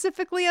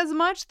specifically as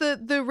much.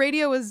 The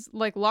radio was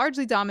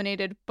largely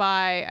dominated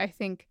by, I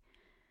think,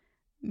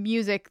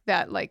 music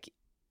that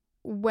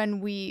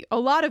a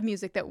lot of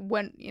music that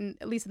went in,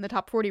 at least in the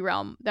top 40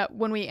 realm, that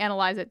when we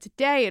analyze it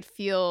today, it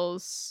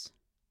feels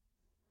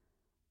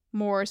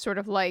more sort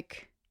of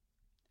like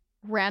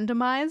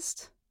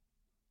randomized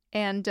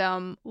and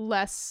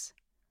less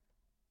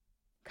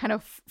kind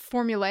of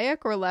formulaic,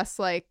 or less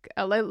like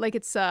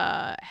it's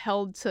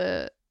held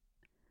to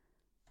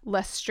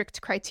less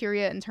strict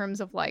criteria in terms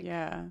of like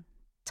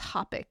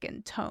topic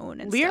and tone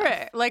and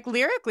stuff. Like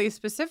lyrically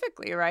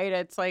specifically, right?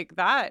 It's like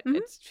that.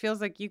 It feels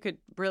like you could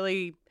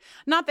really,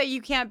 not that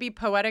you can't be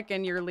poetic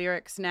in your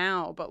lyrics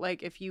now, but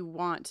like if you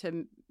want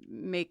to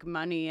make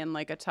money in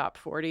like a top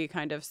 40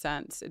 kind of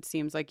sense, it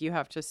seems like you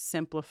have to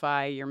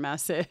simplify your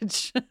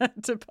message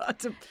to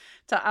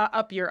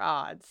up your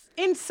odds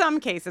in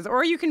some cases.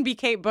 Or you can be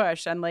Kate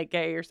Bush and like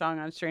get your song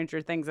on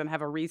Stranger Things and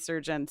have a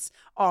resurgence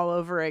all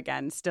over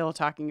again, still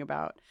talking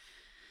about.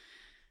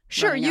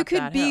 Sure, you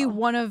could be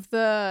one of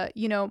the,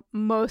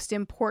 most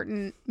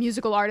important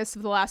musical artists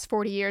of the last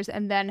 40 years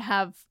and then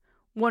have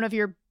one of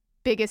your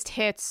biggest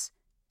hits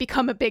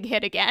become a big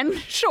hit again.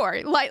 Sure,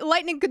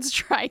 lightning could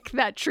strike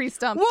that tree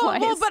stump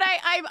twice. Well, but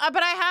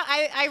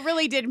I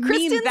really did mean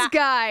Kristen's that.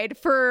 Guide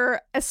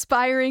for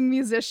aspiring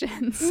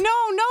musicians.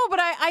 No, but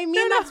I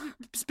mean that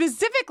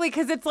specifically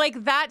because it's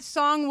like that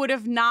song would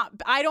have not.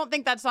 I don't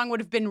think that song would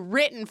have been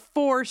written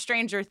for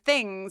Stranger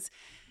Things,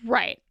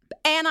 right?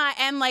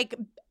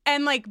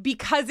 And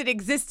because it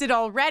existed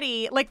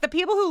already, like the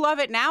people who love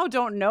it now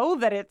don't know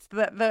that it's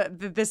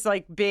this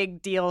like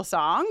big deal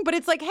song, but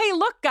it's like, hey,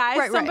 look,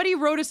 guys, somebody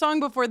wrote a song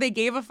before they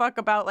gave a fuck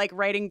about like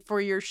writing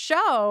for your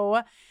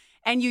show,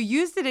 and you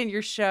used it in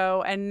your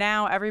show, and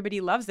now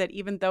everybody loves it,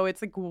 even though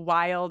it's like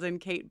wild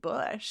and Kate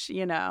Bush,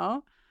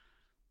 Yeah.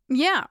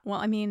 Well,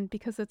 I mean,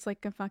 because it's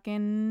like a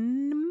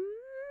fucking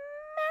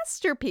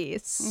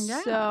masterpiece.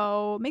 Yeah.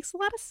 So it makes a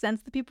lot of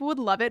sense that people would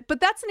love it. But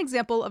that's an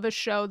example of a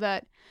show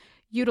that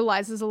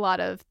utilizes a lot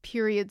of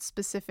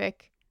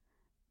period-specific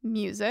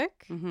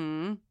music.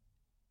 Mm-hmm.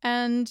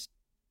 And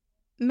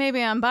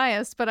maybe I'm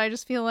biased, but I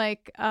just feel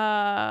like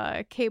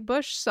a Kate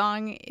Bush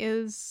song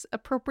is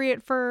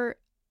appropriate for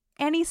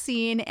any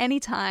scene,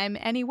 anytime,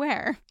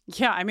 anywhere.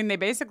 Yeah, I mean,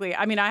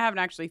 I haven't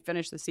actually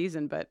finished the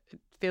season, but it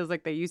feels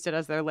like they used it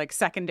as their like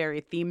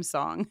secondary theme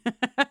song.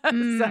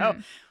 So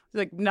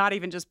like not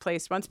even just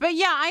placed once. But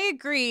yeah, I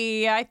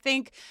agree. I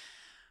think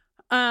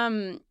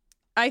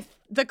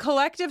the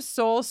collective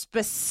soul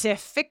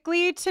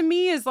specifically to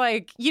me is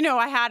like,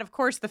 I had, of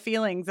course, the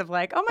feelings of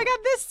like, oh my God,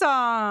 this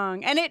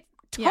song. And it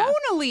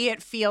tonally,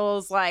 it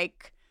feels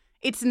like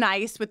it's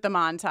nice with the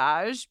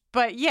montage.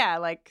 But yeah,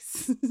 like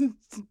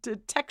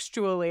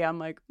textually, I'm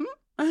like,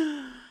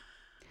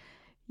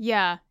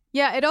 Yeah.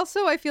 Yeah. It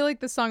also, I feel like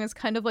the song is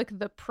kind of like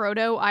the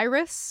proto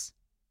Iris.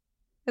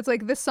 It's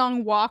like this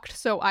song walked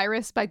so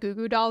Iris by Goo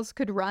Goo Dolls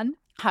could run.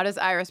 How does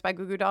Iris by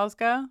Goo Goo Dolls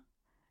go?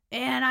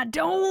 And I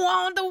don't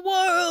want the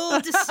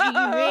world to see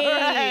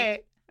me.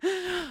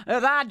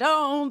 I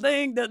don't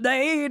think that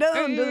they'd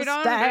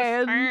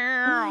understand.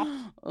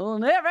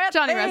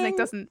 Johnny Resnick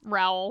doesn't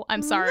growl.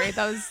 I'm sorry.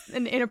 That was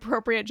an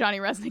inappropriate Johnny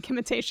Resnick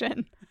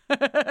imitation.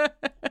 I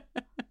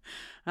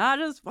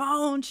just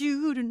want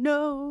you to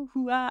know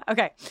who I...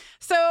 Okay,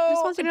 so...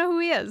 Just want you to know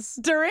who he is.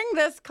 During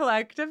this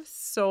collective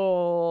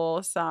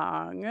soul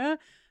song,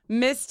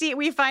 Misty,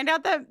 we find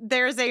out that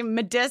there's a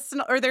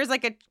medicinal... Or there's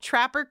like a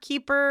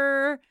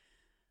trapper-keeper...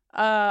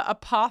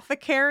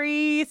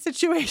 apothecary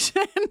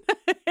situation.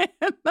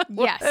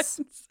 Yes.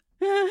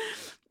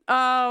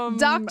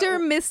 Dr.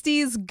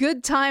 Misty's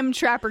good time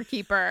trapper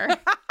keeper.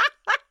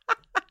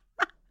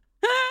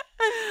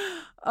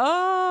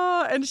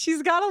 Oh, and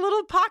she's got a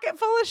little pocket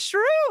full of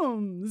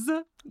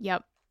shrooms.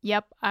 Yep.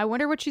 I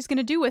wonder what she's going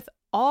to do with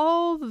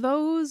all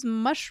those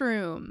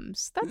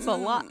mushrooms. That's a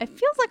lot. It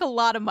feels like a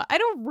lot of I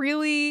don't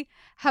really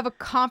have a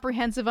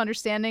comprehensive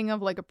understanding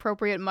of like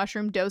appropriate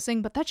mushroom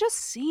dosing, but that just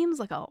seems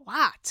like a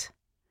lot.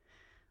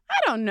 I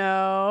don't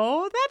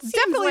know. That's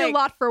definitely a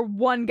lot for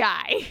one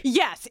guy.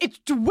 Yes, it's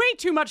way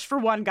too much for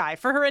one guy.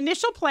 For her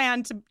initial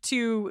plan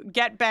to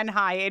get Ben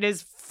high, it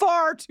is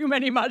far too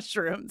many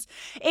mushrooms.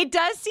 It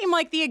does seem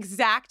like the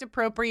exact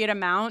appropriate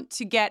amount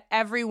to get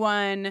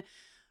everyone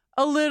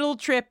a little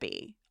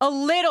trippy. A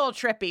little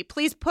trippy.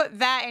 Please put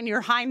that in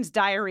your Heinz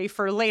diary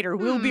for later.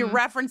 We'll be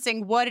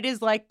referencing what it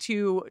is like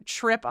to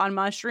trip on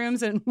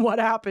mushrooms and what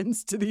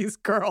happens to these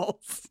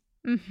girls.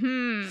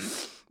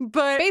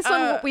 But based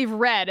on what we've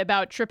read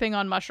about tripping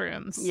on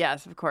mushrooms.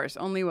 Yes, of course.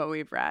 Only what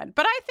we've read.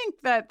 But I think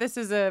that this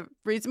is a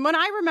reason. When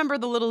I remember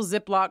the little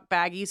Ziploc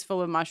baggies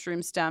full of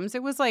mushroom stems,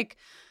 it was like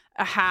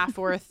a half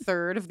or a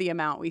third of the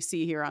amount we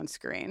see here on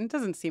screen. It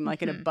doesn't seem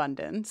like an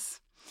abundance.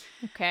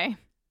 Okay.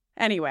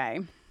 Anyway,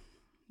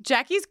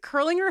 Jackie's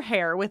curling her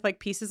hair with like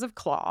pieces of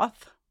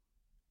cloth.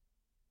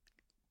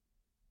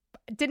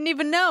 Didn't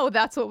even know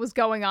that's what was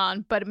going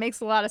on, but it makes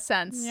a lot of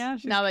sense now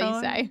that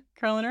you say.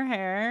 Curling her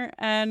hair.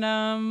 And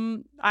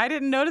I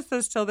didn't notice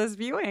this till this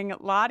viewing.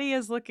 Lottie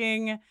is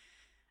looking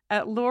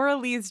at Laura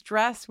Lee's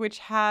dress, which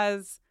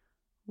has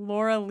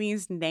Laura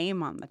Lee's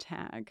name on the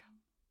tag.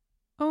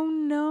 Oh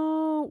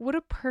no, what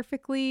a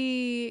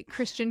perfectly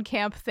Christian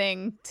camp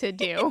thing to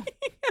do.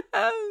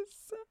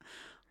 Yes.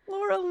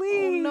 Laura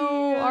Lee. Oh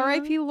no,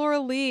 R.I.P. Laura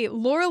Lee.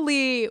 Laura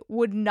Lee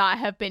would not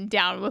have been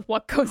down with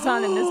what goes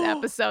on in this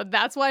episode.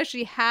 That's why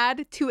she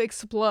had to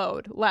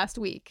explode last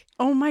week.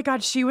 Oh my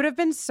God, she would have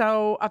been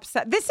so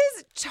upset. This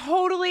is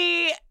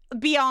totally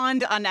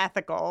beyond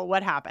unethical,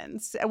 what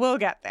happens. We'll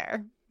get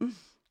there.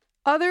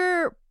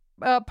 Other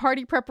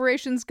party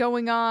preparations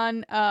going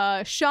on.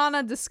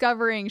 Shauna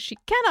discovering she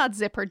cannot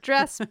zip her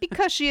dress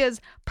because she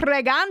is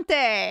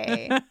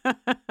pregante.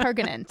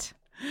 Pregnant.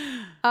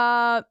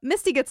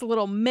 Misty gets a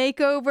little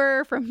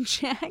makeover from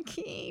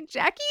Jackie.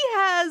 Jackie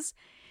has,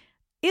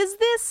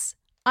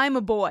 I'm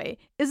a boy.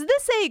 Is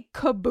this a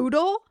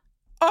caboodle?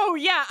 Oh,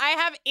 yeah, I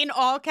have in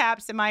all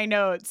caps in my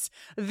notes,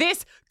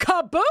 this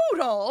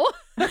caboodle.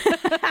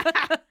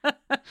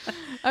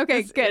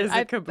 Okay, This good. is a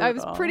I caboodle.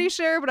 was pretty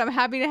sure, but I'm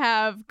happy to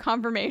have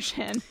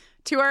confirmation.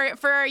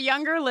 For our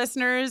younger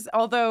listeners,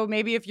 although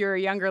maybe if you're a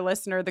younger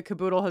listener, the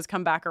caboodle has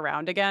come back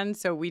around again,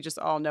 so we just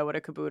all know what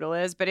a caboodle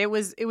is. But it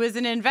was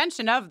an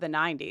invention of the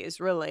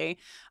 90s, really,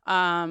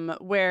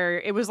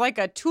 where it was like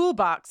a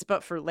toolbox,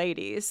 but for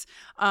ladies.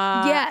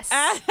 Yes,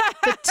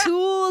 the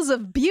tools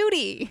of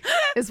beauty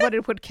is what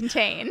it would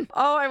contain.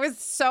 Oh,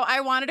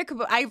 I wanted a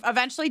caboodle. I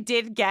eventually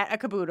did get a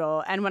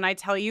caboodle. And when I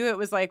tell you, it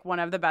was like one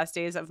of the best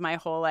days of my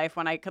whole life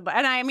when I could,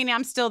 and I mean,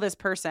 I'm still this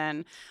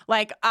person.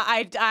 Like,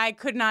 I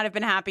could not have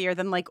been happier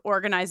than like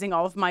organizing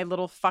all of my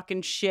little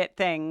fucking shit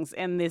things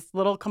in these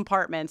little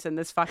compartments in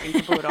this fucking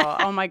caboodle.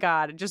 Oh my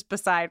God, just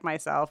beside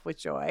myself with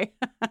joy.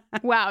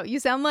 Wow,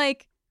 you sound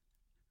like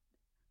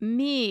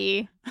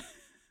me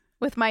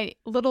with my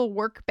little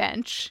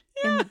workbench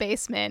in the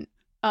basement,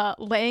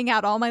 laying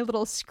out all my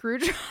little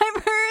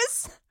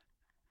screwdrivers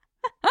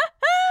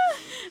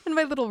and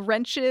my little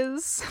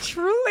wrenches.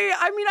 Truly,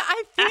 I mean,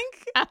 I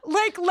think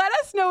like let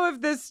us know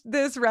if this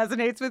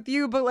resonates with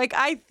you, but like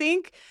I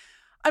think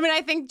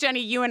Jenny,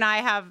 you and I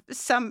have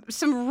some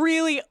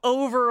really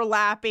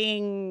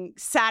overlapping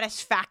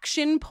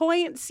satisfaction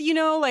points, you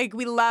know, like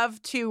we love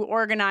to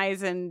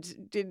organize and,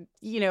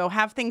 you know,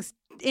 have things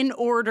in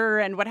order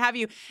and what have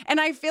you.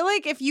 And I feel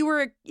like if you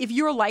were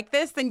like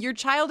this, then your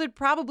childhood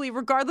probably,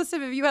 regardless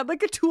of if you had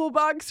like a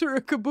toolbox or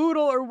a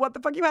caboodle or what the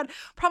fuck you had,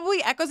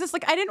 probably echoes this.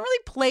 Like I didn't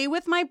really play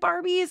with my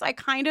Barbies. I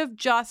kind of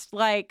just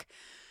like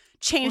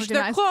changed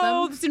their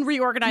clothes and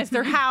reorganized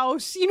their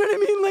house. You know what I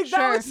mean? Like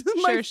that was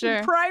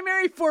my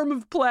primary form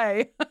of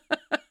play.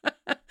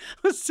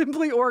 Was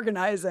simply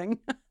organizing.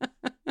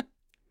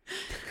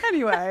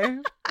 Anyway.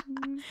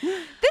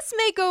 This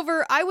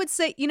makeover, I would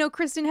say, you know,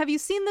 Kristen, have you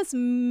seen this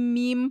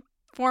meme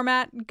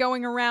format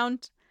going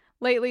around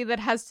lately that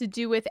has to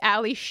do with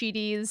Ali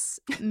Sheedy's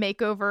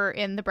makeover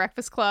in The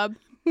Breakfast Club?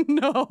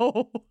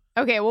 No.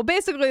 Okay, well,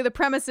 basically the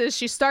premise is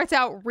she starts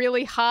out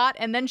really hot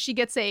and then she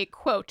gets a,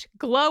 quote,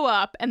 glow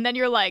up, and then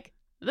you're like,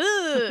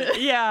 ugh.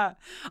 Yeah,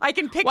 I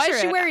can picture it. Why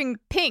is she wearing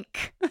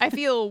pink? I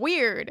feel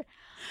weird.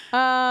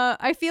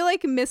 I feel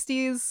like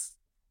Misty's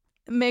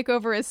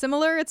makeover is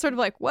similar. It's sort of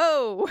like,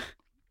 whoa.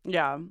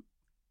 Yeah.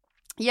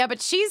 Yeah,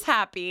 but she's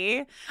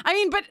happy. I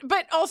mean,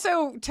 but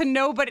also to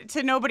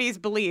nobody's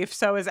belief,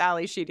 so is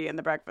Ali Sheedy in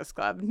The Breakfast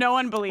Club. No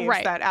one believes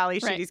that Ali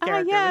Sheedy's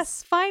character.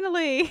 Yes,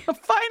 finally.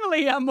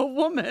 Finally, I'm a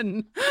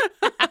woman.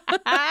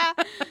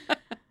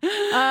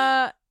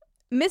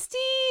 Misty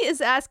is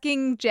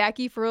asking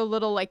Jackie for a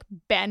little like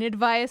Ben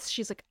advice.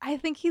 She's like, I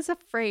think he's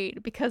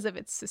afraid because of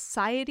its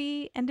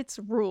society and its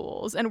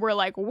rules. And we're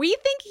like, we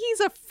think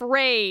he's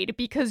afraid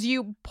because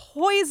you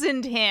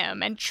poisoned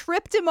him and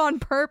tripped him on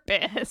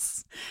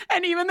purpose.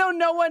 And even though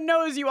no one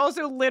knows, you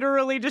also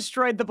literally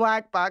destroyed the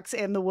black box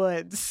in the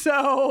woods.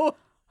 So,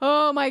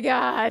 oh my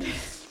God.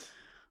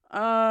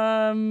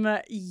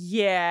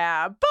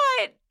 Yeah,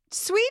 but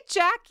sweet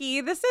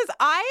Jackie,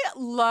 I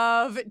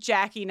love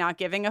Jackie not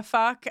giving a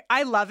fuck.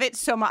 I love it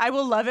so much. I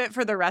will love it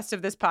for the rest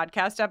of this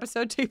podcast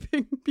episode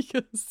taping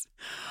because,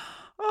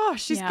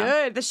 she's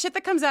good. The shit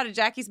that comes out of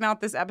Jackie's mouth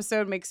this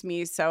episode makes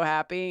me so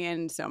happy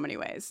in so many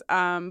ways.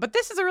 But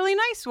this is a really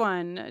nice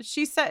one.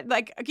 She said,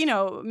 like, you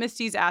know,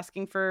 Misty's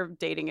asking for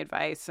dating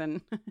advice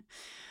and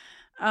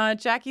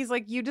Jackie's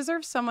like, you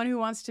deserve someone who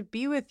wants to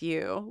be with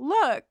you.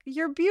 Look,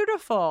 you're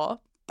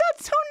beautiful.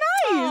 That's so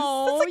nice.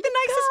 Oh, that's like the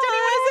nicest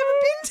anyone has ever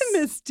been to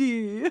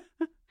Misty.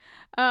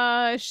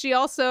 She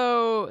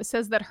also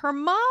says that her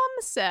mom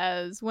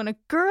says when a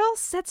girl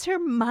sets her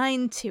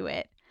mind to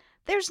it,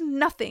 there's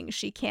nothing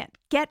she can't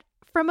get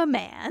from a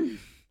man.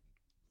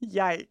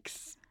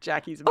 Yikes.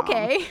 Jackie's mom.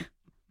 Okay.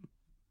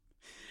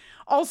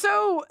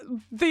 Also,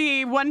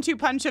 the 1-2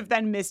 punch of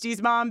then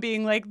Misty's mom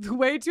being like, the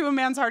way to a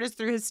man's heart is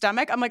through his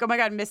stomach. I'm like, oh my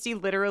God, Misty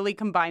literally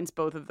combines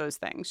both of those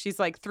things. She's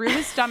like, through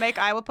his stomach,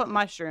 I will put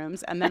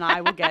mushrooms, and then I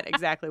will get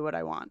exactly what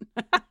I want.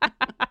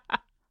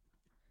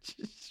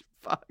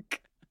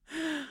 Fuck.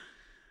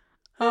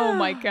 Oh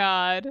my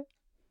God.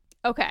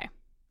 Okay.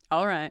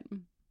 All right.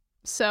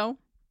 So,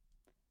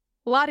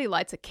 Lottie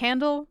lights a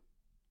candle.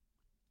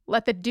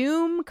 Let the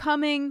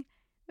Doomcoming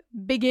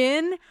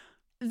begin.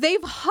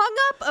 They've hung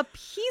up a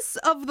piece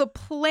of the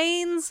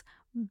plane's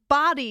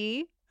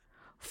body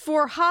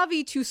for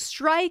Javi to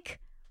strike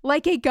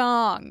like a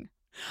gong.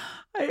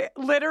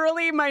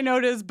 Literally, my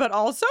note is, but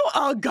also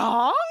a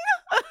gong?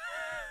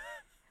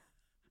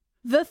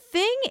 The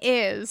thing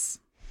is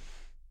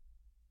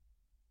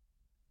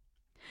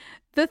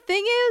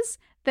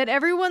that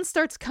everyone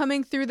starts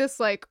coming through this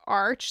like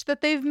arch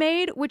that they've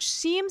made, which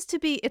seems to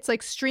be, it's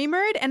like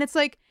streamered, and it's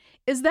like,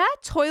 is that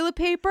toilet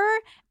paper?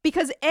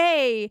 Because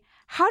A,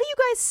 how do you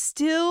guys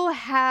still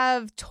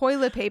have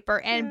toilet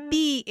paper? And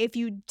B, if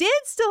you did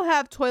still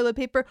have toilet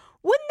paper,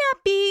 wouldn't that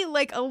be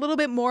like a little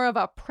bit more of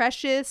a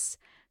precious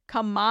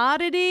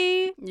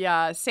commodity?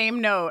 Yeah, same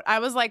note. I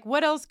was like,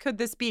 what else could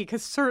this be?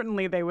 Because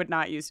certainly they would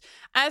not use.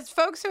 As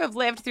folks who have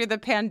lived through the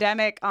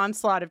pandemic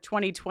onslaught of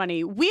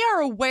 2020, we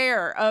are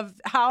aware of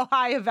how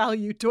high a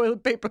value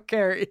toilet paper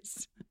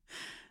carries.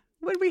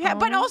 What do we have?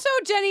 But also,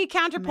 Jenny,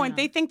 counterpoint,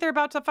 they think they're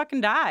about to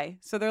fucking die.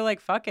 So they're like,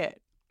 fuck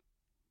it.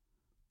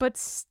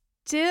 But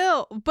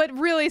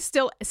really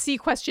still, see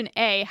question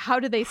A, how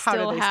do they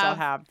still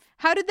have?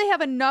 How did they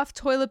have enough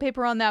toilet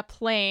paper on that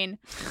plane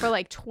for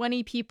like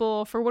 20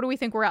 people for, what do we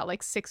think we're at,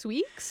 like 6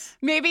 weeks?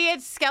 Maybe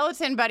it's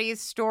Skeleton Buddy's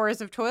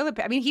stores of toilet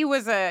paper. I mean, he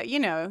was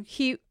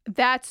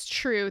that's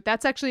true.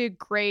 That's actually a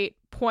great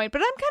point.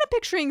 But I'm kind of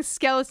picturing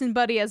Skeleton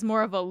Buddy as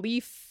more of a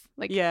leaf.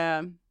 Like,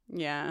 yeah.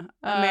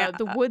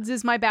 The woods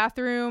is my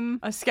bathroom.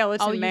 A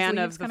skeleton man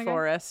of the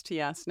forest.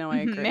 Yes. No, I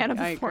agree. Man of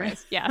the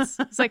forest. Yes.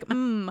 It's like,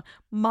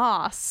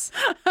 moss.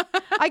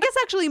 I guess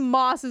actually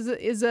moss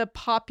is a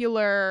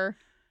popular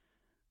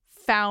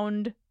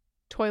found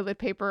toilet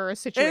paper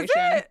situation. Is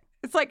it?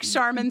 It's like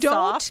Charmin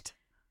Soft.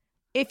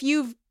 If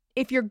you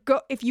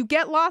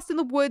get lost in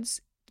the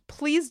woods,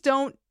 please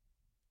don't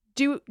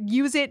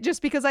use it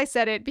just because I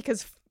said it,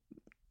 because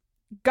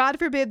God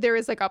forbid there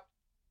is like a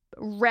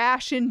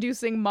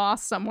rash-inducing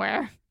moss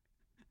somewhere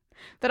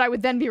that I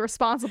would then be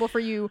responsible for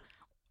you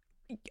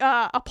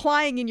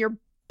applying in your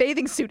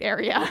bathing suit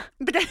area.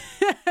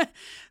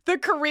 The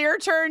career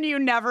turn you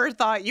never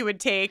thought you would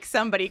take,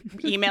 somebody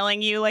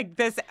emailing you like,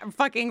 this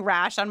fucking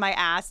rash on my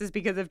ass is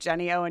because of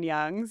Jenny Owen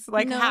Young's.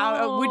 Like, no.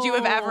 How would you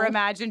have ever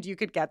imagined you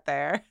could get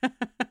there?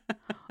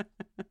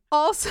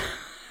 Also,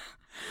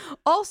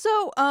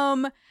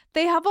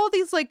 they have all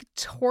these like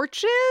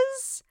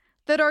torches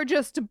that are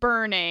just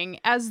burning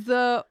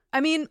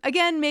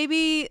again,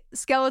 maybe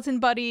Skeleton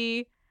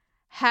Buddy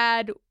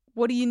had,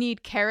 what do you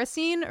need,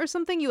 kerosene or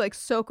something? You like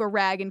soak a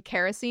rag in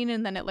kerosene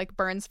and then it like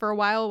burns for a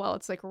while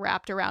it's like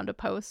wrapped around a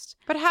post.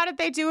 But how did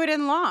they do it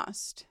in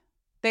Lost?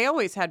 They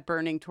always had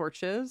burning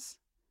torches.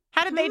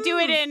 How did they do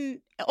it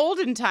in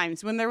olden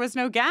times when there was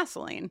no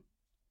gasoline?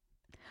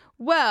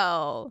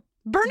 Well,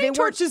 burning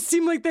torches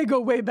seem like they go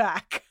way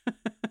back.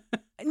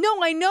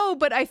 No, I know,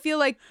 but I feel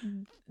like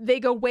they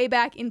go way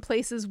back in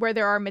places where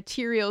there are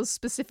materials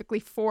specifically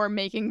for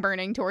making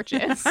burning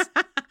torches.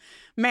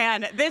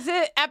 Man, this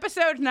is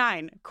episode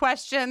 9.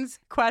 Questions.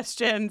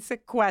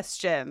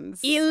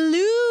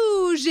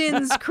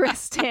 Illusions,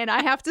 Kristen.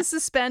 I have to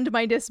suspend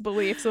my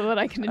disbelief so that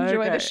I can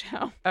enjoy the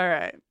show. All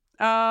right.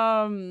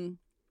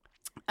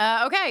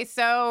 Okay,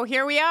 so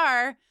here we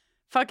are.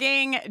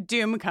 Fucking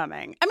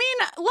Doomcoming. I mean,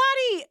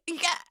 Lottie...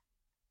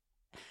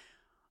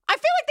 I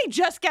feel like they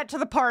just get to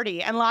the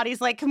party and Lottie's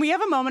like, can we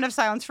have a moment of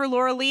silence for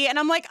Laura Lee? And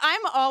I'm like,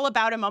 I'm all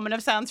about a moment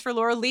of silence for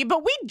Laura Lee,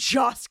 but we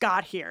just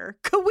got here.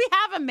 Could we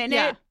have a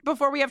minute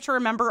before we have to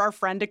remember our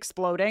friend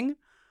exploding?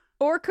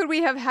 Or could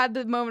we have had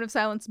the moment of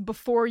silence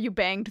before you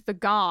banged the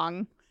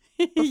gong?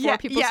 Before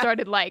people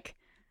started like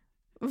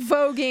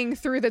voguing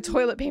through the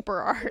toilet paper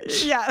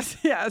arch.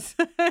 Yes.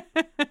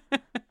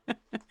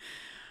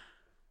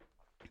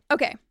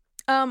 Okay.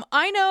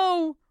 I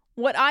know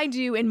what I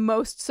do in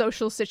most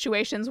social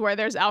situations where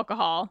there's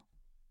alcohol.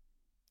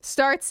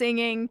 Start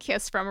singing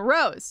Kiss from a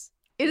Rose.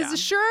 It is a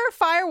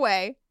surefire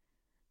way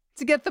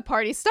to get the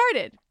party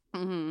started.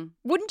 Mm-hmm.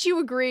 Wouldn't you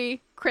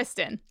agree,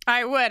 Kristen?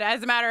 I would.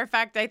 As a matter of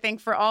fact, I think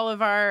for all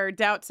of our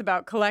doubts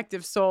about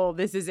collective soul,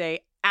 this is a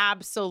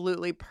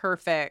absolutely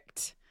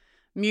perfect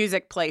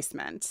music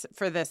placement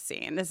for this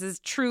scene. This is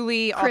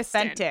truly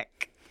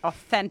authentic.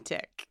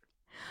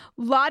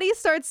 Lottie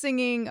starts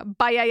singing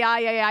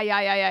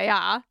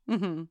Ba-ya-ya-ya-ya-ya-ya-ya.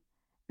 Mm-hmm.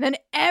 Then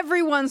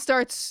everyone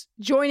starts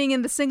joining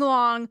in the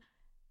sing-along,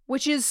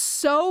 which is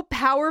so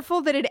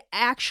powerful that it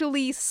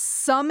actually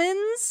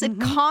summons, it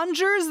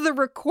conjures the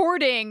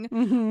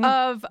recording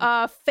of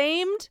a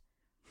famed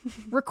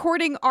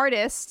recording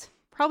artist,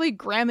 probably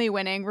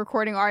Grammy-winning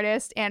recording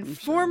artist, and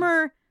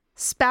former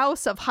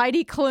spouse of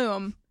Heidi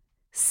Klum,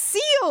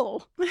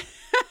 Seal.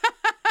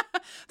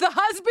 The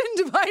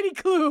husband of Heidi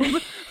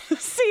Klum,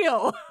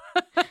 Seal.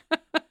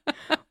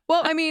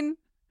 Well, I mean,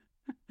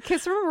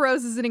 Kiss from a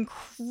Rose is an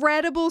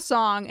incredible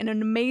song and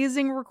an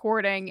amazing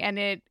recording, and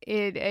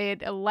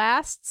it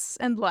lasts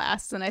and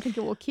lasts, and I think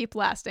it will keep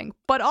lasting.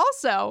 But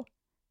also,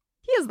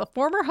 he is the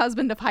former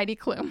husband of Heidi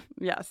Klum.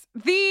 Yes.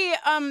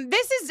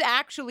 This is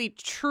actually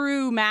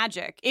true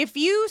magic. If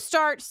you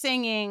start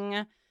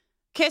singing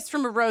Kiss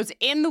from a Rose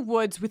in the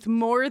woods with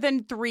more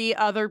than 3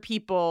 other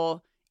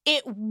people,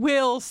 it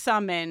will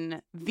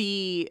summon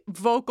the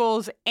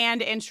vocals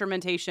and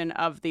instrumentation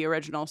of the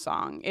original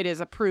song. It is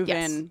a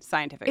proven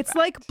scientific fact.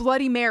 Like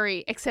Bloody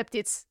Mary, except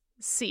it's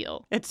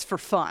seal. It's for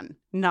fun,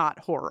 not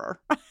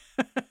horror.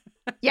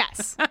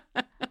 Yes.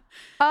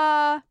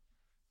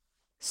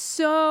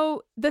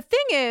 So the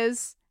thing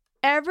is,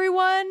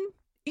 everyone,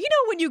 you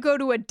know, when you go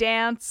to a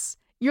dance,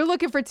 you're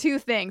looking for two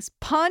things: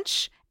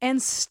 punch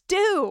and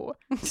stew.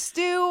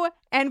 Stew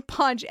and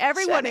punch.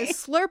 Everyone Jenny. is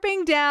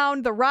slurping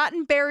down the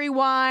rotten berry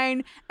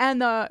wine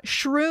and the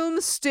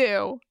shroom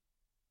stew.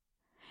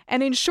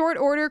 And in short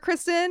order,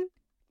 Kristen,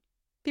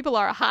 people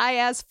are high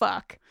as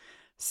fuck.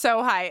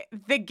 So high.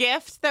 The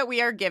gift that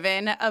we are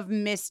given of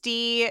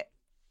Misty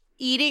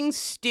eating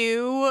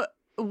stew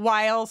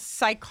while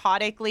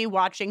psychotically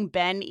watching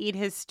Ben eat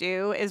his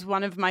stew is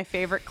one of my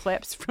favorite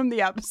clips from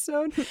the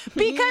episode. Because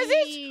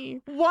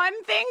it's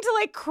one thing to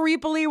like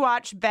creepily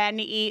watch Ben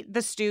eat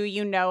the stew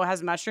you know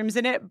has mushrooms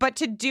in it, but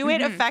to do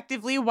it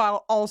effectively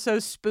while also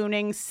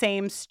spooning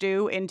same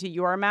stew into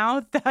your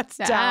mouth, that's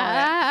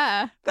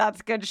talent.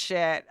 That's good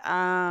shit.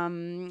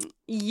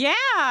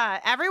 Yeah,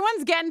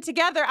 everyone's getting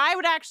together. I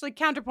would actually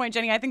counterpoint,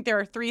 Jenny. I think there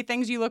are three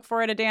things you look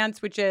for at a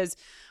dance, which is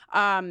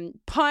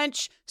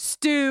punch,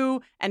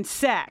 stew, and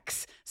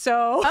sex.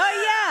 So,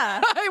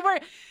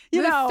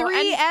 the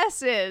three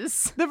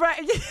S's.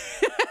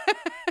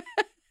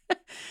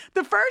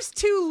 The first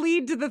two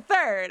lead to the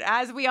third,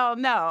 as we all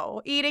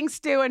know. Eating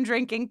stew and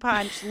drinking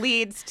punch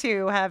leads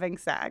to having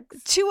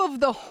sex. Two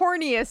of the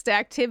horniest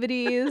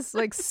activities,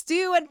 like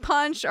stew and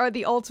punch, are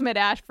the ultimate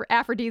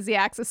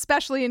aphrodisiacs,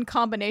 especially in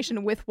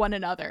combination with one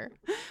another.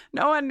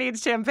 No one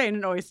needs champagne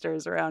and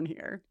oysters around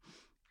here.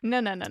 No.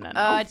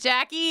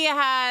 Jackie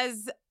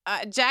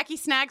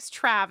snags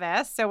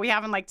Travis, so we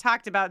haven't like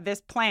talked about this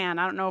plan.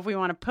 I don't know if we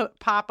want to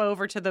pop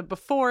over to the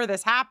before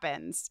this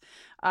happens.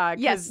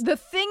 Yes, the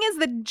thing is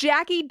that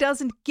Jackie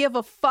doesn't give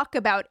a fuck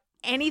about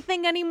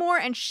anything anymore,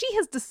 and she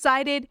has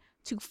decided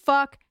to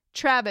fuck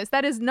Travis.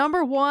 That is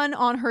number one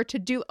on her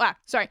to-do.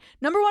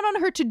 Number one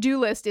on her to-do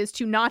list is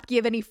to not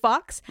give any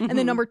fucks, and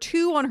then number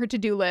two on her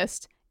to-do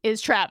list is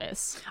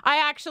Travis.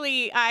 I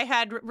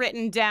had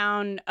written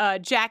down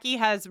Jackie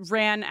has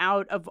ran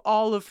out of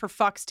all of her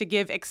fucks to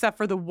give except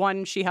for the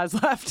one she has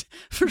left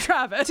for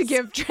Travis. To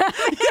give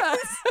Travis.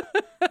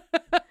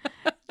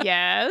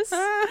 Yes.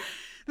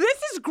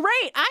 This is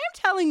great. I am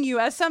telling you,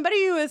 as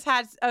somebody who has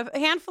had a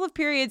handful of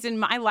periods in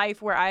my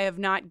life where I have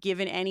not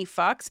given any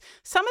fucks,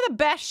 some of the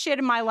best shit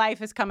in my life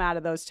has come out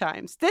of those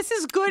times. This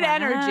is good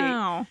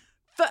energy.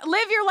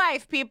 Live your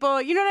life,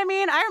 people. You know what I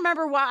mean? I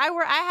remember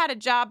I had a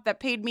job that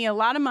paid me a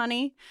lot of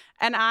money,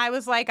 and I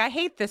was like, I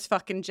hate this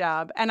fucking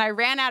job. And I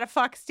ran out of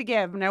fucks to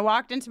give. And I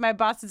walked into my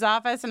boss's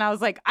office, and I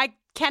was like, I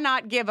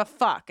cannot give a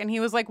fuck. And he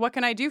was like, what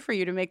can I do for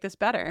you to make this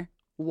better?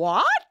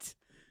 What?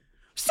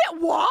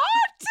 What?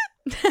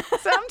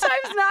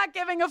 Sometimes not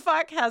giving a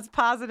fuck has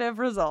positive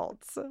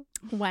results.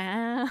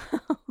 Wow.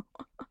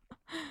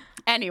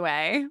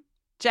 Anyway,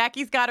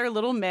 Jackie's got her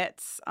little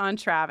mitts on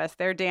Travis.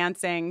 They're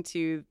dancing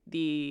to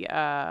the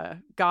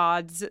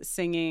gods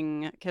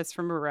singing Kiss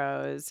from a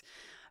Rose.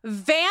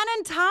 Van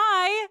and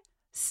Ty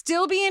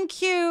still being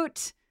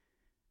cute.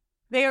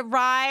 They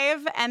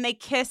arrive and they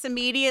kiss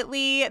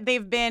immediately.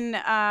 They've been,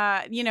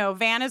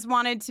 Van has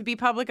wanted to be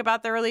public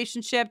about their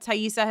relationship.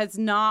 Thaisa has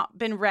not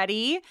been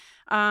ready.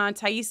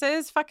 Thaisa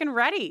is fucking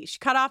ready. She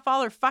cut off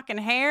all her fucking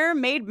hair,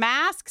 made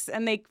masks,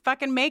 and they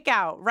fucking make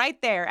out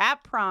right there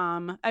at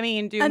prom. I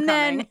mean, Doomcoming. And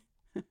then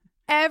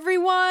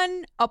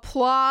everyone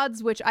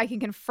applauds, which I can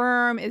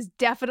confirm is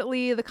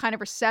definitely the kind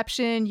of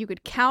reception you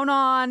could count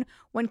on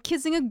when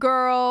kissing a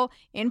girl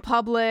in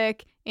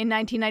public in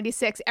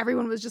 1996.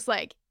 Everyone was just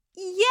like,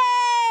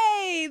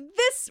 yay!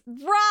 This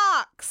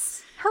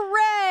rocks!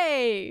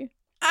 Hooray!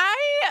 I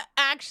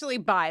actually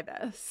buy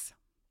this.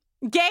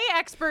 Gay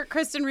expert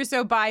Kristen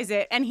Russo buys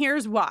it, and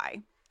here's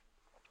why.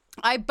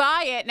 I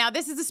buy it. Now,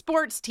 this is a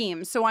sports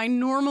team, so I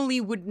normally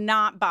would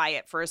not buy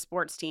it for a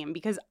sports team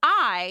because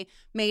I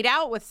made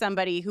out with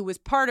somebody who was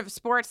part of a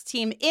sports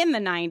team in the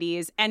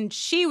 90s, and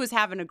she was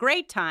having a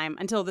great time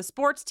until the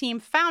sports team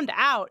found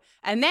out,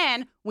 and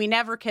then we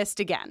never kissed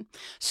again.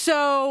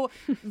 So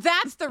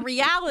that's the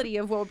reality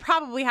of what would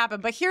probably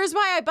happen. But here's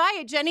why I buy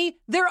it, Jenny.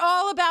 They're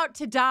all about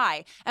to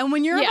die. And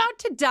when you're about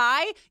to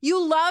die, you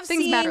love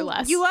Things matter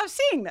less. You love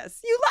seeing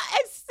this.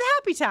 It's a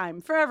happy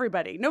time for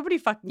everybody. Nobody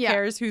fucking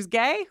cares who's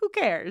gay. Who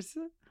cares?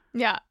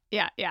 Yeah.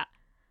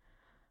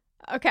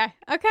 Okay.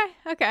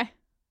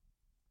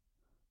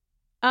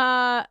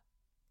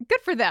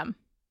 Good for them.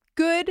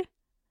 Good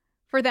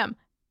for them.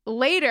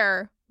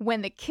 Later,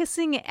 when the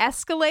kissing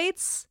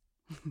escalates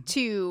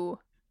to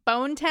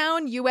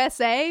Bonetown,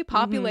 USA,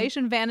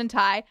 population Van and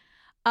Ty,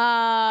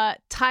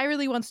 Ty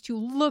really wants to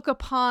look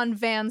upon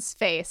Van's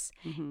face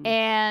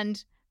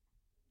and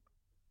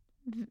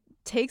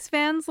takes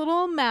Van's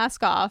little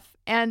mask off.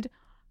 And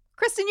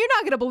Kristen, you're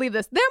not going to believe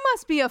this. There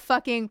must be a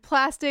fucking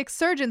plastic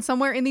surgeon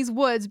somewhere in these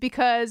woods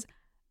because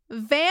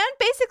Van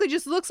basically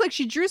just looks like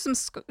she drew some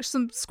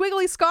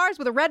squiggly scars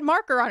with a red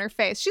marker on her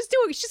face. She's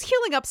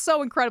healing up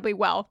so incredibly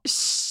well.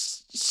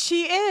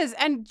 She is.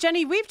 And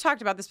Jenny, we've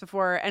talked about this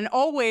before, and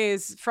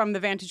always from the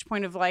vantage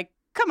point of like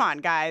come on,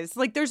 guys.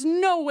 Like, there's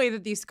no way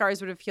that these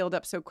scars would have healed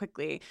up so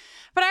quickly.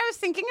 But I was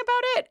thinking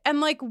about it,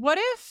 and like, what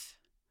if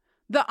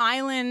the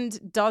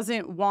island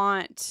doesn't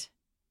want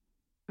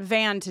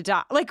Van to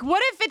die? Like,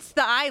 what if it's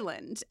the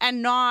island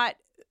and not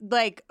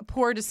like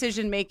poor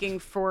decision making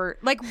for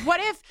like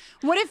what if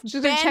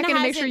Just Ben checking to make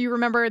hasn't- sure you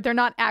remember they're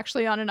not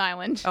actually on an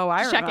island. Oh,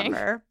 I Checking.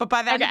 remember. But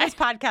by the end of Okay. this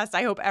podcast,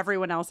 I hope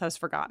everyone else has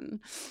forgotten.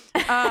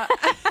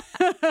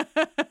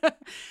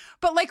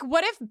 But like,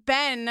 what if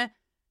Ben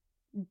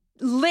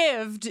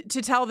lived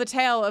to tell the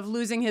tale of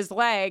losing his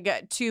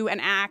leg to an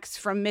axe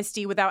from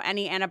Misty without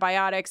any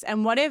antibiotics?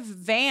 And what if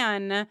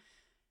Van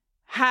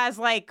has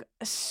like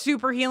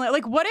super healing?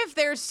 Like, what if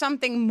there's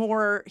something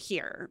more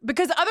here?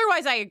 Because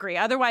otherwise, I agree.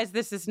 Otherwise,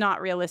 this is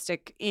not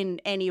realistic in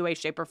any way,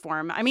 shape, or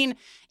form. I mean,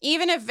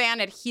 even if Van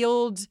had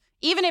healed,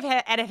 even if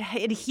it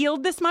had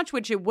healed this much,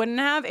 which it wouldn't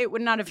have, it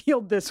would not have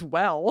healed this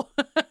well.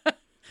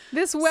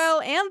 This well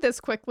and this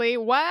quickly.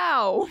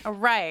 Wow.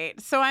 Right.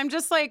 So I'm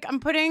just like, I'm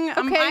Okay,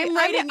 I'm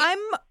writing, I'm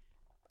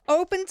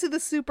open to the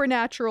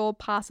supernatural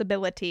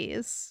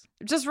possibilities.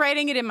 just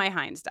writing it in my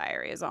Heinz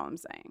diary is all I'm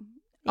saying.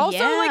 Also,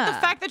 like the Yeah.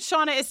 fact that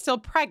Shauna is still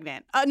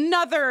pregnant.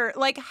 Another,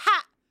 like,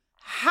 how?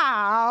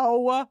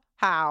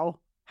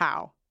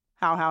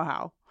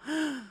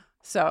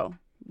 So,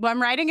 well,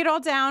 I'm writing it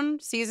all down.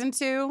 Season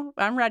 2,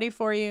 I'm ready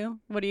for you.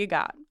 What do you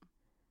got?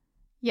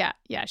 Yeah.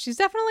 She's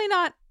definitely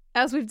not,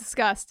 as we've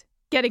discussed,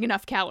 getting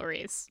enough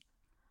calories.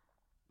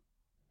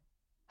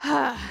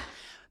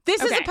 This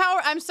is a Okay.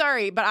 power. I'm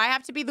sorry, but I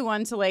have to be the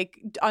one to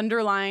like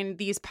underline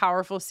these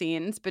powerful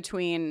scenes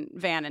between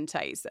Van and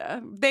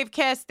Thaisa. They've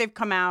kissed, they've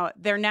come out,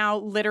 they're now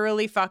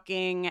literally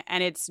fucking,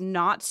 and it's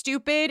not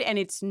stupid, and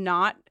it's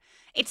not.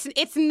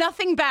 It's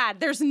nothing bad.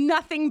 There's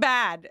nothing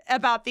bad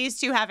about these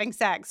two having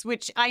sex,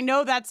 which I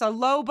know that's a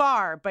low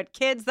bar, but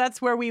kids,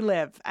 that's where we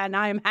live, and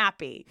I'm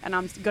happy, and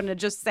I'm gonna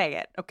just say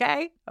it.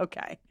 Okay.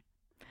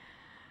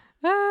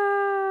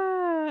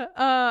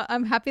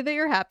 I'm happy that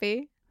you're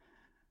happy.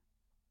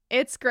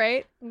 It's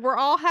great. We're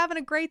all having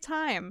a great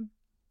time.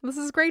 This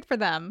is great for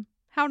them.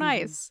 How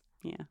nice.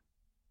 Yeah.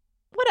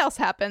 What else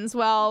happens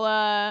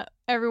while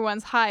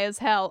everyone's high as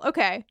hell?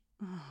 Okay.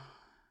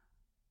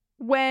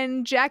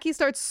 When Jackie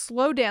starts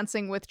slow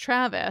dancing with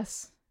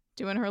Travis,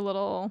 doing her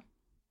little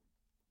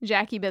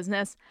Jackie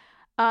business,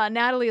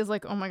 Natalie is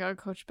like, oh my God,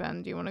 Coach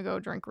Ben, do you want to go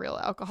drink real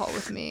alcohol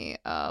with me?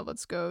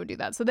 Let's go do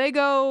that. So they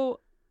go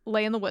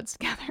lay in the woods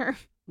together.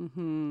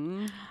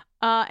 Mm-hmm.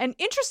 And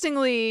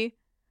interestingly,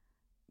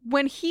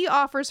 when he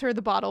offers her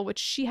the bottle, which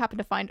she happened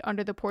to find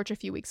under the porch a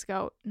few weeks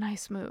ago,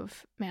 nice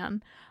move,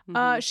 man.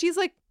 She's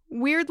like,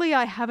 weirdly,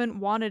 I haven't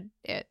wanted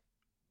it.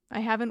 I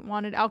haven't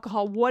wanted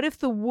alcohol. What if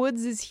the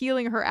woods is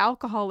healing her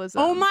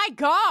alcoholism? Oh my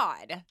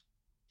God.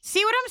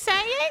 See what I'm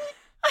saying?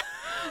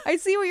 I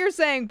see what you're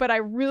saying, but I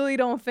really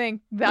don't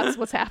think that's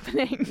what's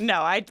happening.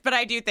 No, but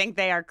I do think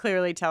they are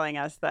clearly telling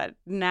us that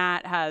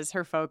Nat has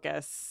her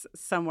focus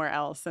somewhere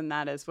else, and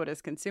that is what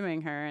is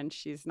consuming her, and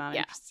she's not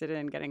interested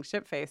in getting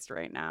shit-faced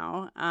right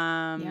now.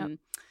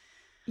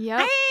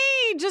 Yep.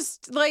 Hey,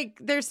 just like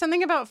there's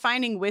something about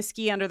finding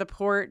whiskey under the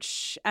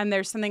porch, and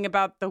there's something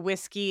about the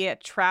whiskey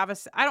at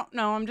Travis. I don't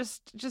know. I'm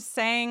just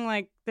saying,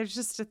 like, there's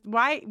just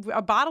why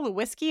a bottle of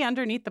whiskey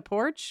underneath the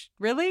porch?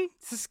 Really?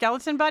 It's a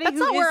skeleton buddy. That's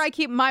not where I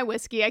keep my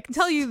whiskey. I can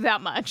tell you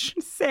that much.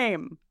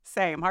 Same,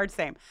 hard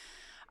same.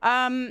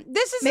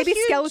 This is Maybe a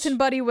huge... Skeleton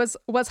Buddy was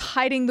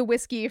hiding the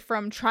whiskey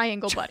from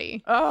Triangle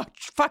Buddy. Oh,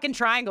 fucking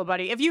Triangle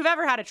Buddy. If you've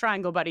ever had a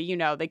Triangle Buddy, you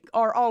know they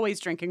are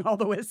always drinking all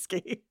the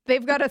whiskey.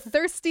 They've got a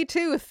thirsty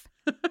tooth.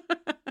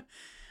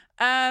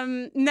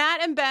 Nat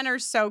and Ben are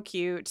so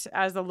cute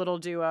as a little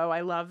duo.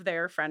 I love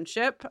their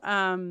friendship.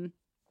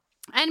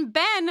 And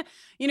Ben,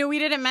 you know, we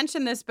didn't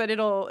mention this, but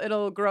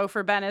it'll grow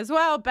for Ben as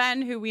well.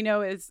 Ben, who we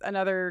know is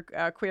another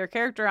queer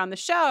character on the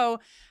show,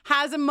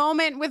 has a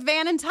moment with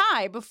Van and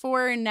Ty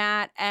before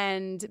Nat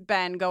and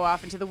Ben go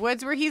off into the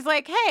woods where he's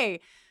like,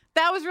 hey,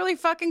 that was really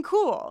fucking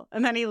cool.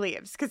 And then he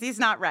leaves because he's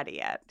not ready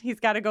yet. He's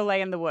got to go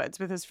lay in the woods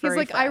with his furry He's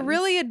like, friends. I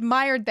really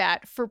admired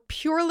that for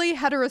purely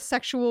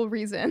heterosexual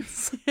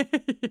reasons.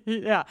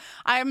 Yeah.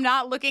 I am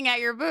not looking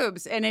at your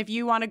boobs. And if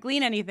you want to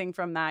glean anything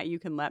from that, you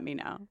can let me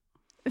know.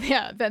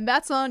 Yeah, then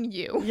that's on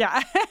you.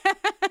 Yeah.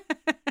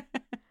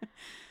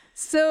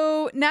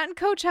 So Nat and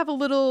Coach have a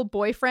little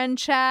boyfriend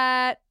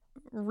chat,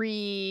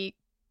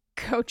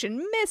 Coach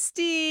and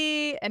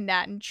Misty, and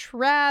Nat and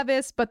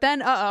Travis. But then,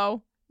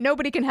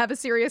 nobody can have a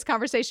serious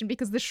conversation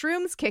because the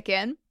shrooms kick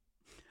in.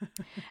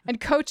 And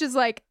Coach is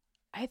like,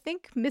 I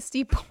think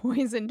Misty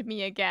poisoned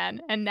me again.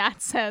 And Nat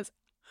says,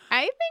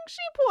 I think she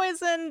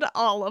poisoned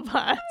all of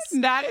us.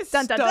 Nat is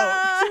Dun, dun, stoked.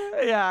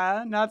 dun.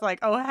 Yeah. Nat's like,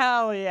 oh,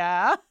 hell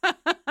yeah.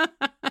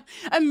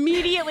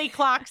 Immediately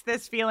clocks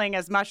this feeling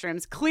as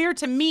mushrooms. Clear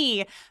to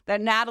me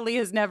that Natalie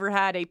has never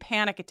had a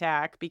panic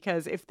attack,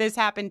 because if this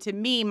happened to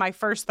me, my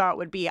first thought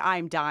would be,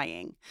 I'm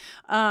dying.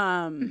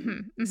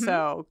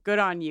 So good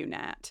on you,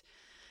 Nat.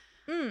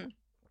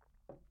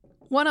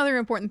 One other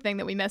important thing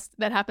that we missed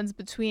that happens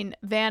between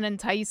Van and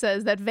Thaisa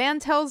is that Van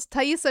tells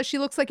Thaisa she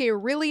looks like a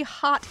really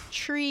hot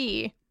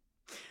tree.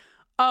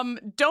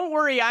 Don't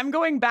worry, I'm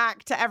going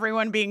back to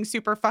everyone being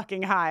super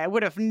fucking high. I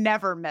would have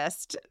never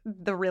missed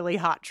the really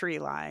hot tree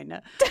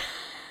line.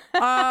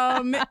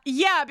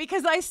 Yeah,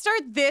 because I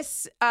start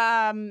this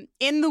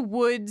in the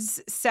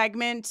woods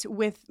segment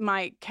with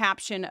my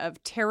caption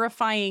of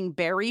terrifying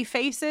berry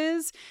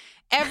faces.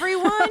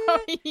 Everyone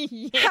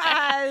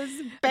has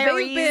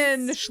berries. They've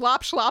been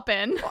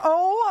slopping.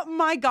 Oh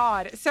my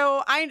God.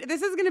 So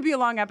this is going to be a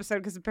long episode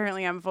because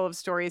apparently I'm full of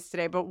stories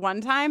today. But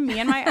one time, me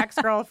and my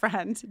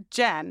ex-girlfriend,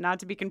 Jen, not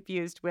to be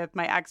confused with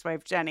my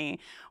ex-wife, Jenny,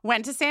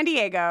 went to San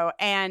Diego,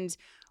 and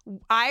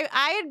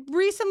I had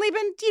recently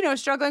been,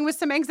 struggling with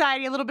some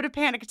anxiety, a little bit of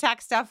panic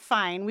attack stuff.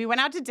 Fine. We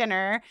went out to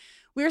dinner.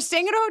 We were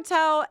staying at a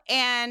hotel,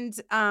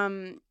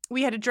 and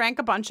we had drank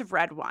a bunch of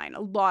red wine,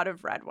 a lot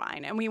of red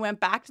wine. And we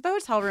went back to the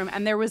hotel room,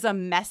 and there was a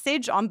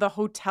message on the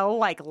hotel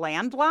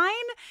landline.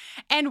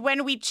 And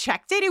when we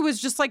checked it, it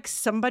was just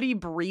somebody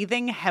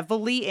breathing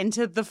heavily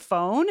into the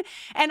phone.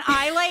 And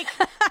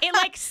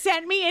it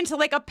sent me into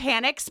a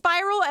panic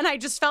spiral. And I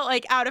just felt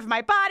out of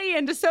my body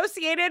and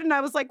dissociated. And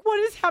I was like, what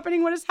is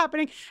happening? What is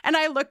happening? And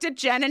I looked at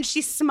Jen, and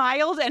she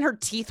smiled, and her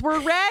teeth were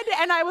red.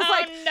 And I was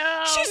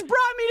no. She's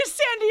brought me to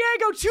San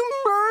Diego to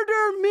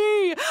murder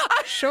me.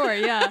 Sure,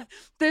 yeah.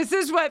 This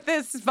is what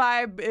this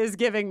vibe is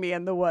giving me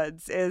in the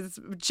woods, is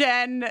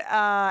Jen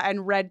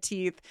and red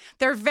teeth.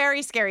 They're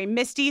very scary.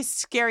 Misty's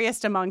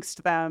scariest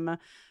amongst them,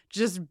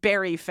 just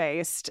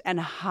berry-faced and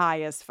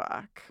high as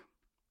fuck.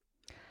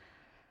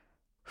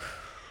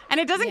 And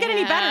it doesn't get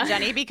any better,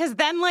 Jenny, because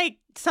then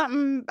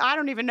something, I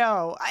don't even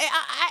know.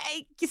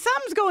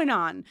 Something's going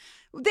on.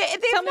 They've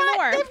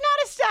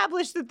not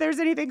established that there's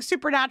anything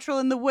supernatural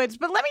in the woods,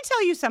 but let me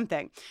tell you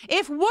something.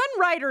 If one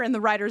writer in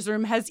the writer's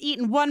room has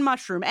eaten one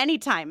mushroom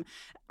anytime,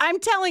 I'm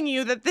telling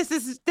you that this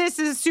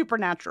is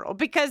supernatural,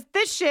 because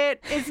this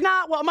shit is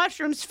not what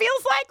mushrooms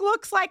feels like,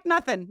 looks like,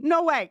 nothing.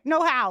 No way.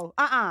 No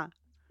how.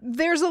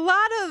 There's a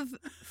lot of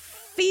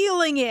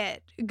feeling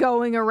it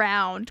going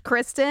around,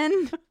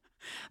 Kristen.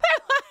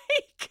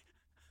 They're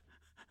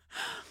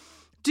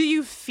do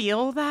you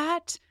feel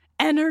that?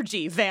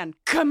 Energy van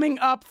coming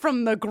up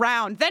from the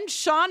ground. Then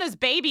Shauna's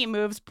baby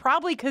moves,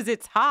 probably because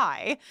it's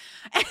high.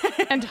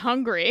 And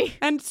hungry.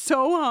 And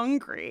so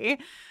hungry.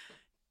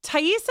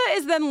 Thaisa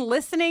is then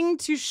listening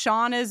to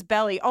Shauna's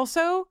belly.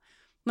 Also,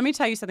 let me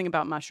tell you something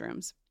about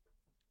mushrooms.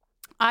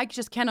 I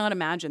just cannot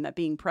imagine that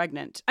being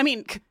pregnant. I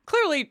mean,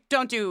 clearly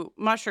don't do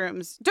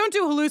mushrooms. Don't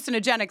do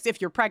hallucinogenics if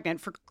you're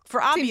pregnant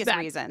for obvious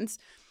reasons.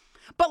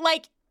 But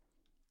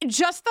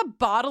just the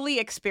bodily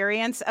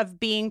experience of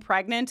being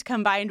pregnant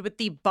combined with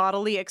the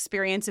bodily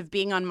experience of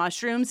being on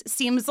mushrooms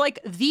seems like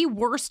the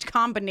worst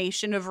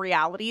combination of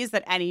realities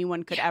that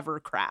anyone could ever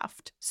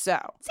craft. So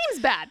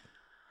seems bad.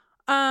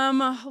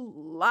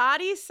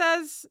 Lottie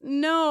says,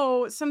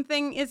 no,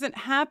 something isn't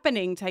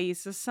happening,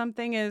 Thaisa.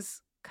 Something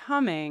is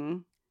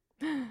coming.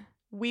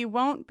 We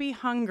won't be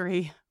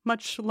hungry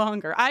much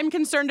longer. I'm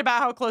concerned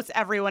about how close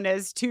everyone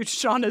is to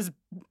Shauna's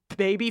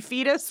baby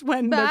fetus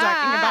when they're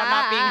talking about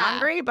not being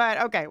hungry,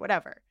 but okay,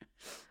 whatever.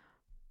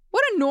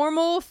 What a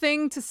normal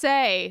thing to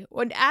say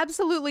when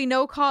absolutely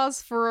no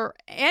cause for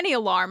any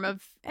alarm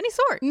of any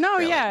sort. No,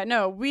 really. Yeah,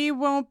 no, we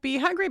won't be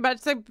hungry,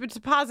 but it's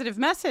a positive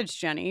message,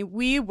 Jenny.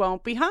 We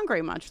won't be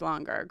hungry much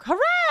longer.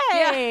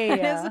 Hooray!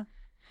 Yeah.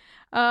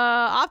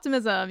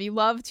 Optimism. You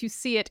love to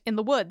see it in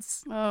the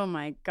woods. Oh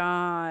my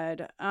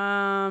God.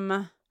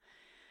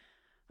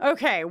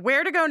 Okay,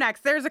 where to go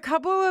next? There's a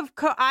couple of,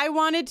 I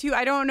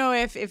don't know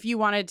if you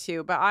wanted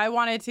to, but I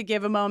wanted to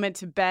give a moment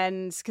to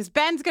Ben's, because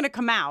Ben's going to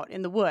come out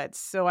in the woods.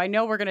 So I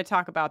know we're going to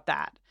talk about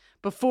that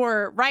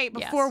before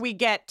we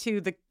get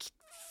to the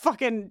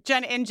fucking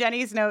in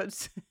Jenny's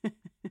notes.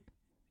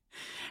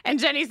 In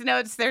Jenny's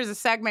notes, there's a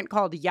segment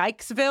called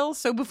Yikesville.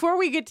 So before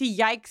we get to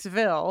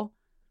Yikesville.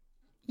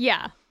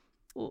 Yeah.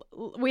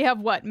 We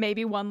have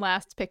maybe one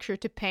last picture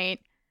to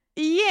paint.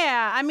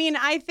 Yeah, I mean,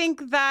 I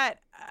think that,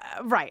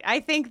 right. I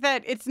think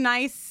that it's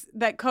nice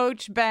that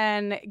Coach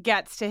Ben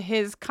gets to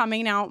his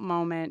coming out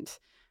moment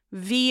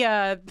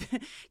via,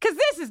 because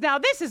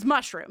this is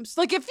mushrooms.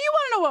 If you want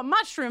to know what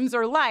mushrooms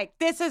are like,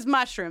 this is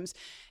mushrooms.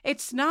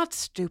 It's not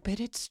stupid.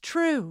 It's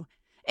true.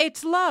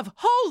 It's love.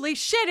 Holy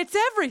shit, it's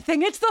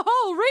everything. It's the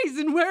whole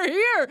reason we're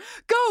here.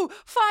 Go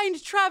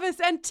find Travis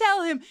and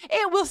tell him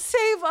it will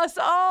save us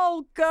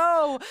all.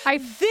 Go.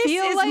 This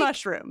is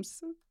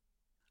mushrooms.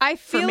 I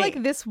feel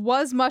like this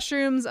was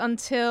mushrooms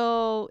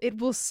until it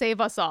will save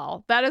us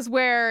all. That is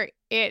where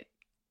it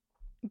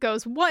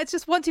goes. It's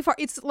just one too far.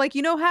 It's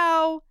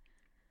how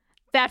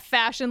that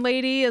fashion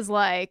lady is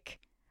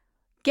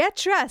get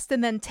dressed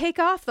and then take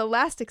off the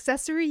last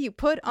accessory you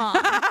put on.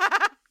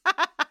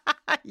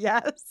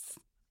 Yes.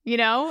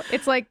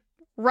 It's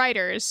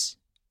writers.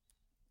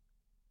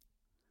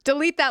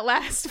 Delete that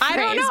last phrase, I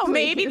don't know. please.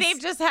 Maybe they've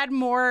just had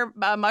more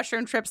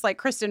mushroom trips like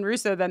Kristen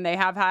Russo than they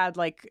have had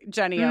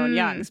Jenny Owen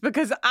Young's,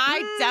 because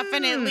I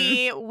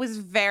definitely was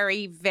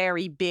very,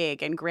 very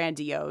big and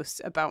grandiose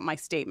about my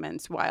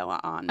statements while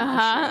on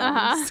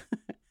mushrooms.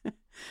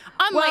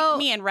 Unlike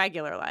me in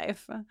regular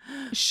life.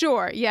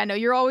 Sure. Yeah, no,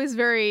 you're always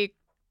very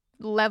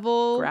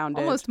level,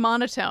 Grounded. almost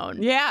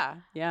monotone. Yeah.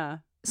 Yeah.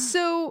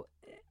 So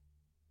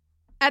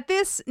at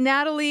this,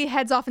 Natalie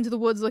heads off into the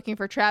woods looking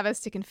for Travis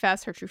to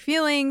confess her true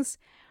feelings.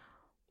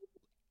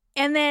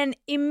 And then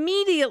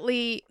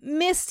immediately,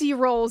 Misty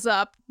rolls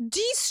up,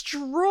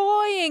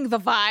 destroying the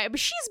vibe.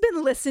 She's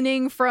been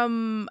listening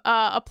from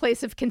a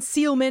place of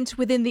concealment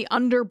within the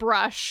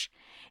underbrush.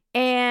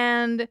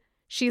 And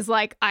she's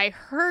like, I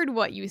heard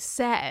what you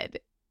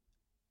said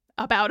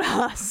about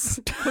us.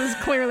 Was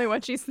clearly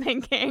what she's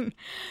thinking.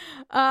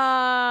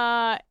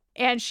 And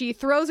she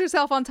throws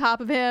herself on top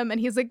of him, and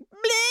he's like,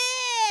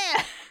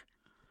 bleh!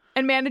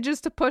 And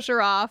manages to push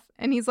her off.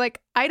 And he's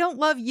like, I don't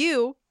love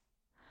you.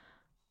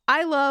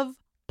 I love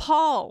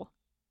Paul,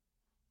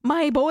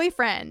 my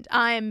boyfriend.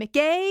 I'm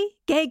gay,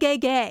 gay, gay,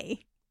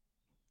 gay.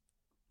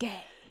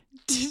 Gay.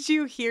 Did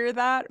you hear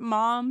that,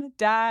 Mom,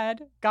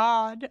 Dad,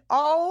 God,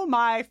 all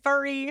my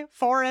furry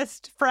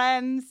forest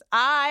friends?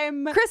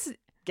 I'm Chris,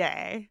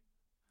 gay.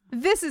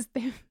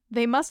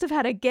 They must have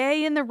had a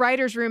gay in the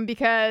writer's room,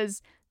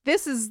 because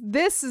this is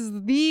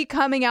the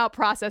coming out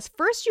process.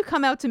 First you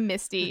come out to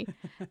Misty,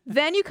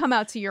 then you come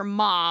out to your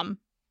mom,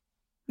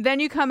 then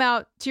you come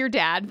out to your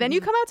dad, then you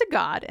come out to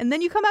God, and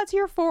then you come out to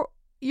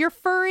your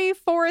furry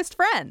forest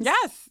friends.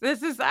 Yes,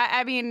 this is,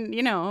 I mean,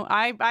 you know,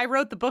 I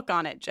wrote the book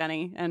on it,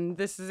 Jenny, and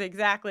this is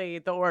exactly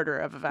the order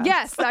of events.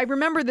 Yes, I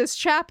remember this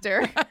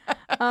chapter.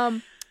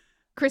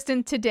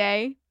 Kristen,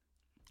 today,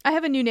 I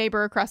have a new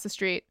neighbor across the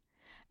street,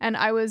 and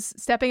I was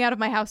stepping out of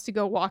my house to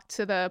go walk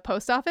to the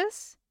post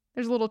office.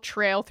 There's a little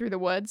trail through the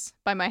woods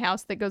by my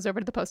house that goes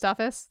over to the post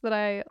office that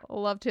I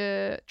love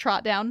to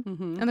trot down,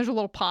 and there's a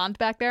little pond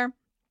back there.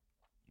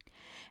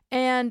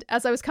 And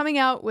as I was coming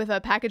out with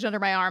a package under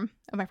my arm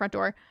at my front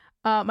door,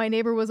 my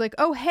neighbor was like,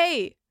 oh,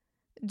 hey,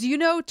 do you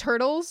know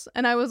turtles?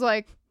 And I was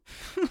like,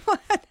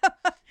 what?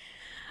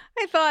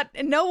 I thought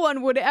no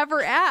one would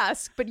ever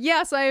ask. But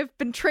yes, I have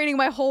been training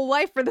my whole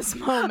life for this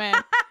moment.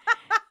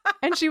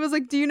 And she was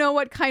like, do you know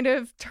what kind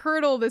of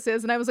turtle this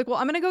is? And I was like, well,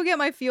 I'm going to go get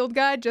my field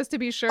guide just to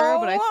be sure.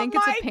 But I think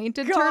it's a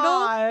painted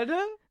turtle.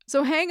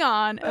 So hang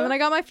on. And then I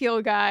got my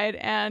field guide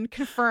and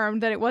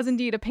confirmed that it was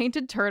indeed a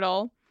painted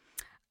turtle.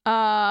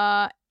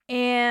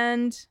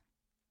 And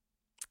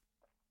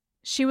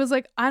she was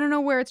like, I don't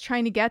know where it's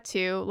trying to get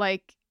to.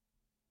 Like,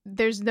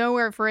 there's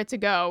nowhere for it to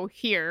go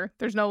here.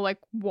 There's no, like,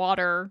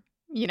 water,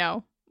 you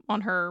know,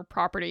 on her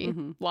property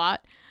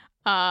lot.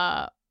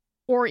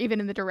 Or even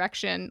in the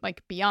direction,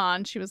 like,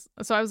 beyond.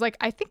 So I was like,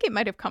 I think it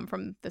might have come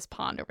from this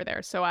pond over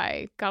there. So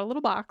I got a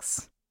little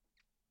box.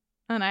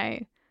 And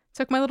I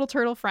took my little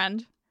turtle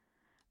friend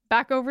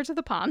back over to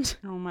the pond.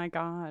 Oh, my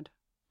God.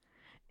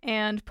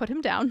 And put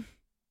him down.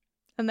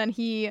 And then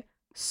he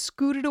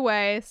scooted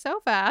away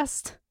so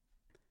fast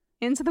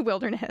into the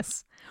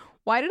wilderness.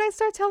 Why did I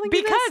start telling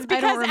you this?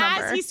 Because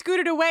as he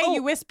scooted away,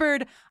 you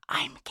whispered,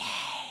 I'm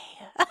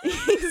gay.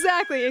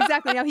 Exactly.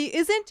 Now, he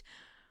isn't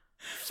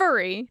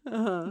furry,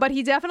 but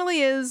he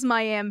definitely is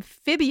my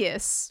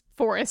amphibious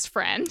forest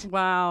friend.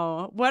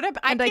 Wow.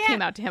 I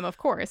came out to him, of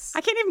course.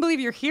 I can't even believe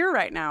you're here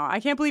right now. I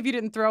can't believe you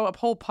didn't throw a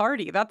whole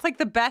party. That's like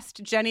the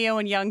best Jenny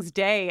Owen Young's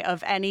day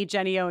of any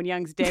Jenny Owen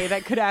Young's day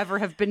that could ever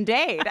have been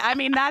dayed. I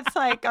mean, that's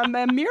like a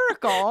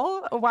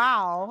miracle.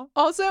 Wow.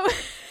 Also,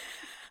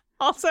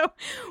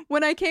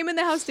 when I came in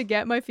the house to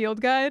get my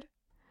field guide,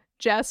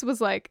 Jess was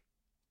like,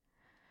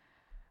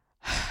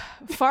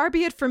 far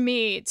be it from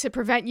me to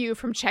prevent you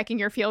from checking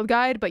your field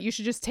guide, but you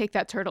should just take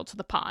that turtle to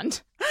the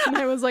pond. And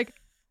I was like,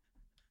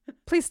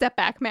 please step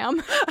back,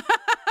 ma'am.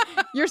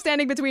 You're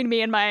standing between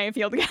me and my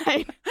field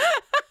guide.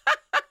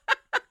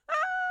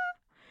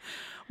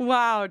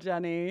 Wow,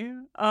 Jenny.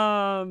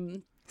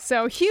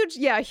 So huge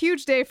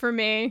day for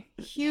me.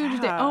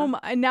 Huge day. Oh,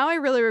 now I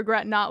really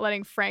regret not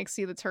letting Frank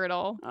see the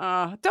turtle.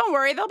 Don't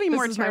worry, there'll be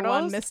more turtles. turtles.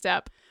 My one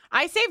misstep.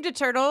 I saved a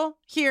turtle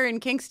here in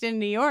Kingston,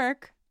 New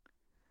York.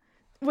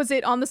 Was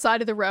it on the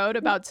side of the road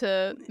about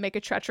to make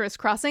a treacherous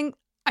crossing?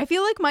 I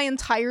feel like my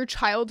entire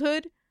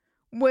childhood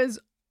was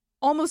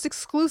almost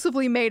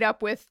exclusively made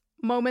up with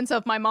moments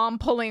of my mom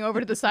pulling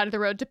over to the side of the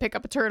road to pick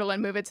up a turtle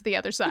and move it to the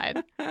other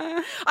side.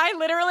 I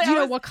literally... Do you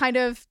know what kind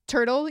of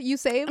turtle you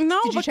saved?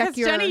 No, Did you because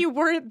Jenny, you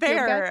weren't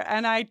there,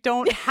 and I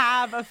don't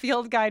have a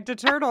field guide to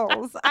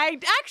turtles. I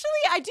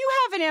do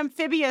have an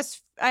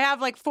amphibious... I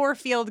have like 4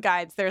 field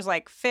guides. There's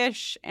like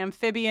fish,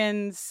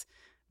 amphibians,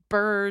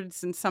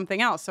 birds, and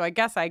something else. So I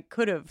guess I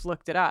could have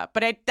looked it up.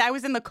 But I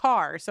was in the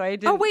car, so I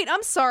didn't... Oh, wait,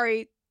 I'm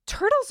sorry.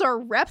 Turtles are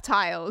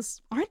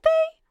reptiles, aren't they?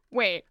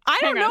 Wait, I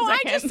don't know. I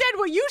just said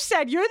what you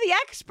said. You're the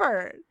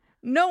expert.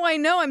 No, I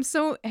know.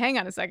 Hang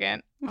on a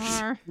second.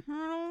 I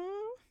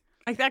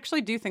actually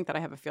do think that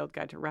I have a field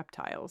guide to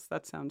reptiles.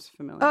 That sounds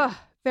familiar. Ugh,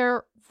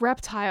 they're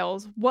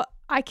reptiles. What?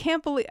 I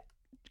can't believe...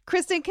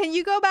 Kristen, can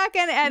you go back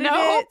and edit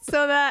it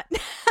so that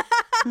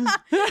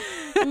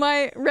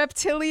my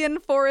reptilian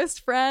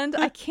forest friend,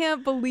 I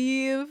can't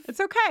believe... It's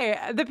okay.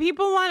 The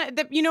people want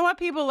it. You know what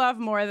people love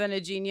more than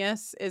a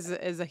genius is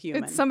a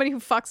human. It's somebody who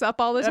fucks up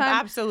all the time.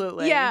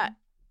 Absolutely. Yeah.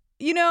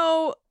 You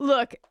know,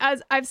 look,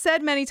 as I've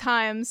said many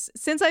times,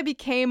 since I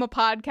became a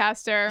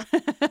podcaster,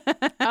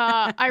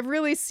 I've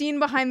really seen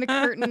behind the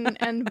curtain,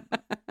 and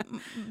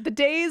the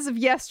days of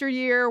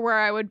yesteryear where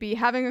I would be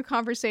having a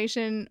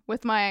conversation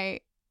with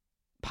my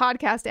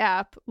podcast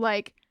app,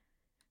 like,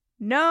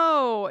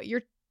 no,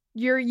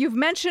 you've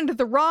mentioned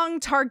the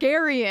wrong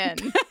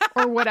Targaryen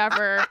or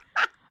whatever.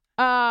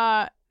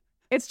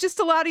 It's just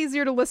a lot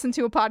easier to listen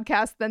to a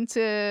podcast than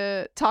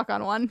to talk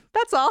on one.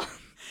 That's all.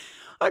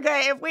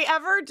 Okay, if we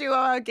ever do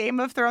a Game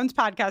of Thrones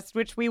podcast,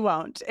 which we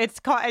won't, it's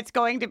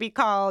going to be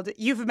called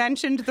 "You've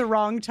Mentioned the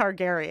Wrong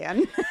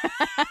Targaryen."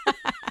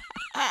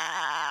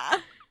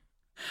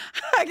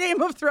 A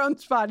Game of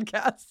Thrones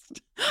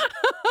podcast.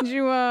 Did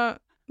you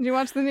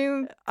watch the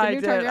new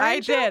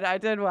Targaryen show? I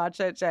did watch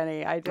it,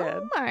 Jenny. I did.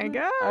 Oh my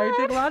god. I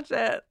did watch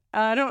it.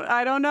 I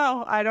don't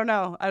know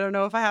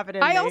if I have it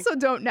in me. I also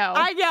don't know.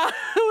 It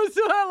was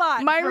a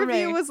lot. My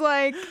review was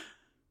like,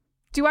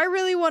 do I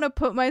really want to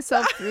put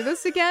myself through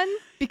this again?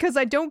 Because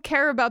I don't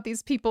care about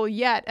these people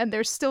yet, and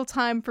there's still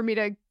time for me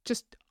to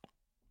just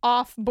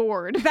off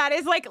board. That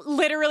is like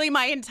literally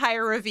my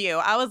entire review.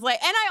 I was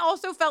like, and I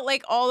also felt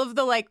like all of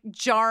the like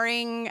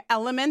jarring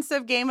elements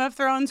of Game of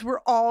Thrones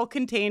were all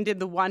contained in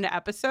the one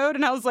episode.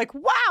 And I was like,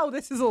 wow,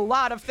 this is a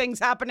lot of things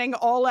happening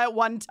all at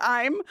one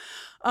time.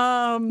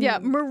 Yeah,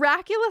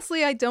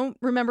 miraculously, I don't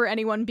remember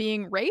anyone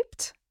being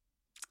raped.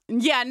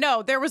 Yeah,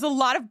 no, there was a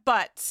lot of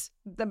butts.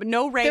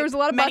 No rape. There was a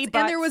lot of butts,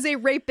 and there was a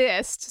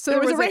rapist. So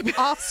there was like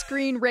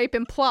off-screen rape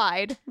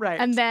implied, right?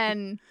 And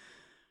then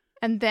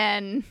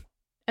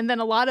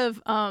a lot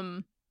of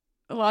blood,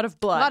 a lot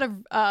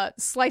of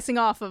slicing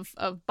off of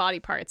body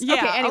parts. Yeah,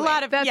 okay, anyway,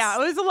 it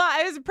was a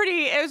lot.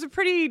 It was a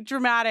pretty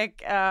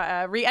dramatic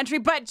re-entry.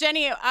 But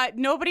Jenny,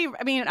 nobody.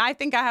 I mean, I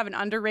think I have an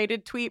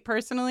underrated tweet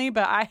personally,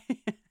 but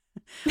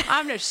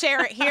I'm going to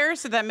share it here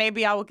so that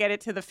maybe I will get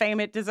it to the fame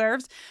it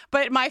deserves.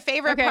 But my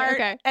favorite part,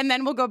 and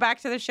then we'll go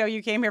back to the show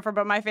you came here for,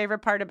 but my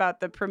favorite part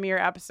about the premiere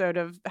episode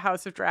of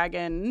House of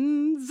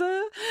Dragons,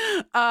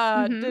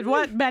 did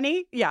what,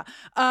 Benny? Yeah.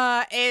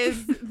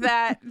 Is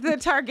that the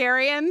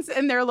Targaryens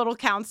and their little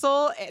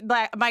council,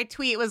 my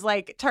tweet was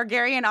like,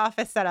 Targaryen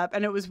office setup,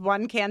 and it was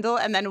one candle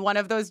and then one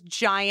of those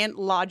giant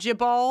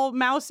Logiball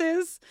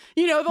mouses.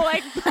 You know, the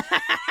like...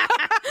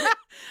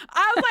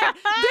 I was like,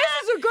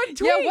 this is a good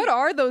tweet. Yeah, what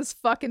are those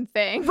fucking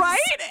things? Right?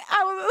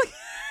 I was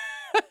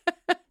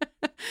like...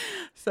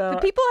 So the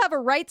people have a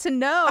right to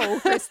know,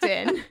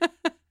 Kristen.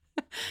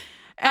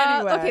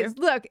 Anyway. Okay,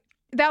 look,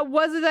 that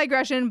was a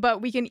digression,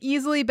 but we can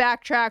easily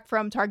backtrack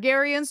from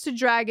Targaryens to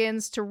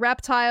dragons to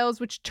reptiles,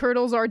 which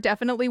turtles are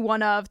definitely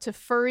one of, to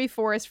furry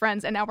forest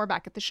friends, and now we're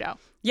back at the show.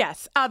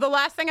 Yes. The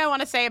last thing I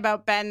want to say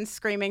about Ben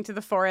screaming to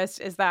the forest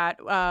is that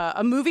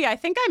a movie I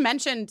think I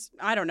mentioned,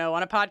 I don't know,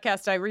 on a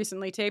podcast I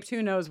recently taped,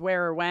 who knows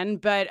where or when,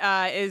 but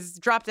is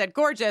Drop Dead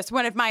Gorgeous.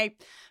 One of my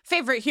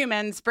favorite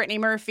humans, Brittany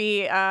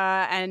Murphy,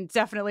 and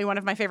definitely one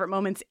of my favorite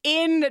moments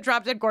in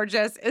Drop Dead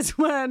Gorgeous is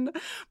when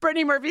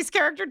Brittany Murphy's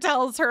character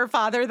tells her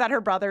father that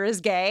her brother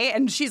is gay,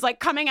 and she's like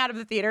coming out of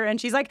the theater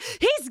and she's like,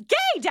 "He's gay,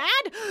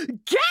 Dad!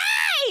 Gay!"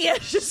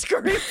 She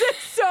screams it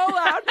so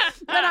loud.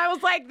 And I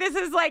was like, this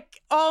is like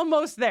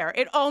almost there.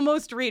 It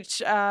almost reached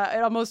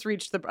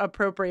the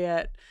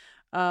appropriate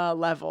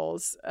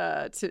levels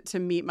to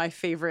meet my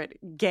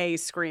favorite gay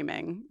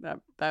screaming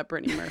that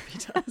Brittany Murphy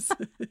does.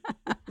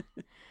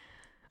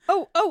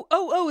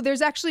 Oh,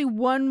 there's actually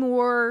one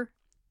more.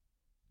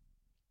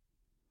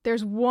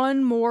 There's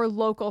one more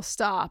local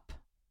stop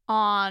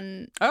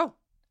on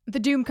the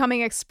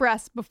Doomcoming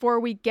Express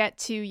before we get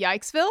to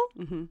Yikesville.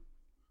 Mm-hmm.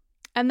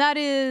 And that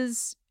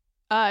is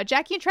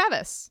Jackie and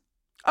Travis.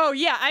 Oh,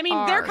 yeah. I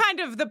mean, they're kind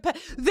of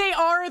they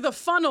are the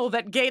funnel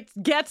that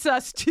gets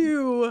us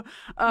to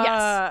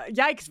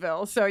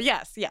Yikesville. So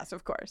yes,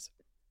 of course.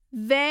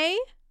 They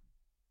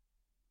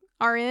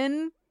are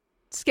in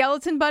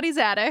Skeleton Buddy's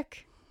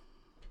attic,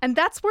 and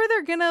that's where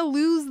they're going to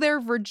lose their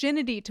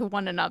virginity to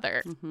one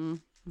another. Mm-hmm.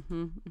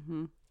 Mm-hmm.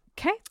 Mm-hmm.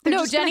 Okay.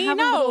 No, Jenny,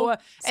 no.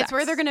 It's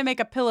where they're going to make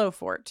a pillow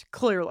fort,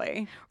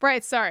 clearly.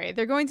 Right, sorry.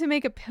 They're going to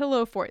make a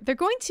pillow fort. They're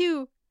going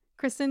to,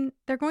 Kristen,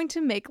 they're going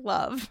to make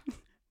love.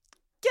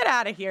 Get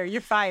out of here.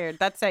 You're fired.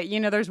 That's it. You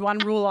know, there's one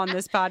rule on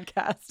this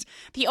podcast.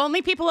 The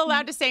only people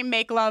allowed to say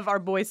make love are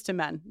boys to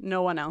men.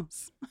 No one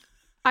else.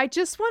 I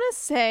just want to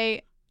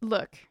say,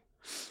 look,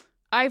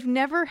 I've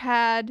never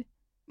had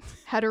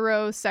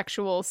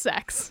heterosexual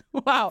sex.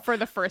 Wow. For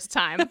the first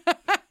time.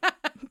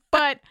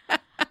 But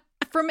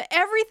from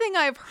everything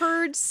I've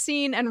heard,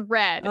 seen, and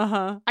read,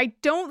 I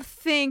don't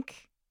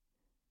think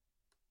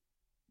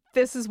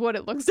this is what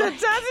it looks like.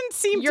 It doesn't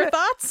seem Your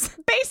thoughts?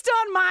 Based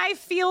on my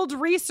field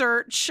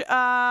research,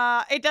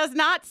 it does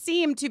not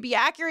seem to be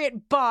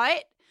accurate,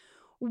 but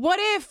what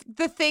if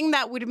the thing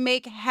that would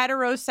make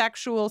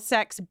heterosexual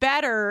sex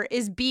better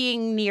is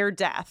being near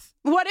death?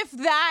 What if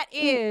that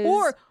is...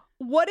 Or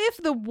what if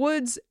the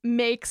woods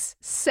makes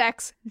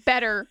sex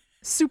better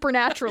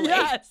supernaturally?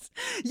 Yes.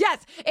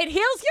 It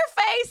heals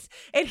your face,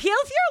 it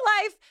heals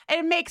your life,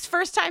 and it makes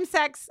first-time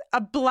sex a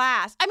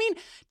blast. I mean,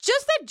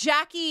 just that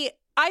Jackie...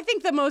 I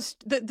think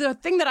the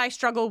thing that I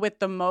struggle with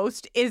the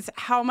most is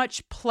how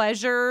much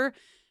pleasure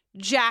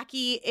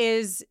Jackie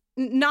is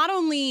not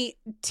only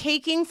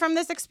taking from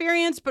this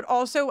experience, but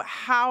also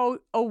how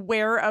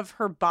aware of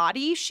her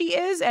body she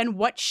is and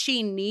what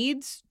she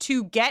needs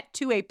to get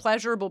to a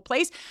pleasurable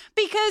place.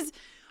 Because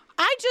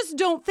I just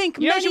don't think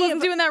she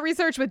wasn't doing that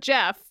research with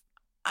Jeff.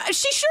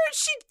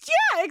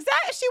 Yeah,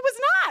 exactly. She was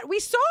not. We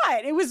saw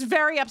it. It was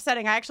very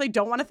upsetting. I actually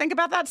don't want to think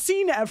about that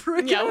scene ever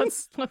again. Yeah,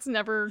 let's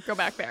never go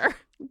back there.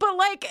 But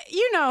like,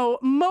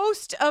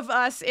 most of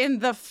us in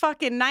the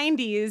fucking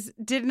 90s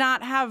did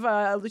not have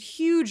a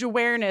huge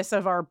awareness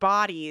of our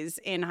bodies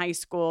in high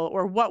school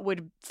or what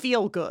would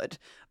feel good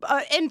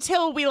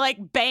until we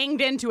like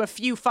banged into a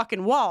few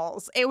fucking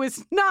walls. It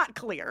was not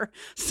clear.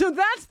 So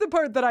that's the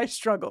part that I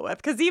struggle with.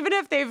 Because even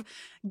if they've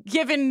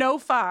given no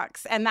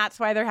fucks and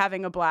that's why they're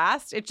having a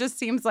blast, it just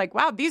seems like,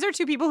 wow, these are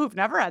two people who've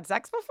never had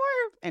sex before.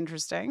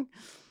 Interesting.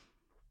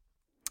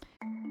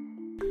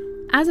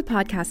 As a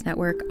podcast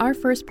network, our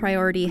first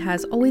priority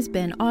has always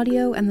been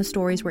audio and the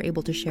stories we're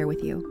able to share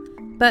with you.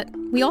 But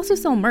we also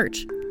sell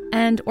merch,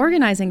 and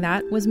organizing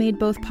that was made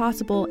both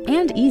possible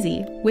and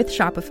easy with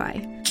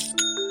Shopify.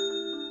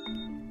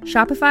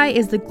 Shopify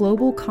is the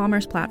global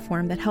commerce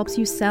platform that helps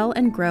you sell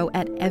and grow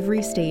at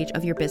every stage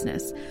of your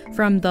business,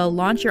 from the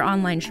launch your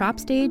online shop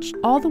stage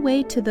all the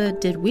way to the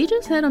did we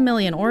just hit 1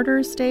 million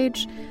orders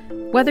stage.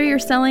 Whether you're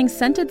selling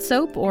scented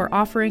soap or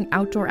offering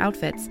outdoor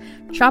outfits,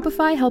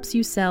 Shopify helps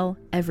you sell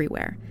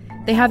everywhere.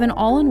 They have an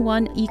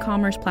all-in-one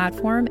e-commerce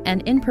platform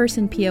and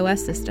in-person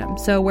POS system,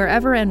 so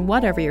wherever and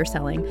whatever you're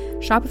selling,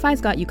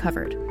 Shopify's got you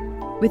covered.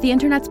 With the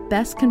internet's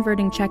best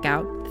converting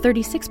checkout,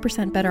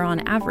 36% better on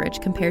average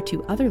compared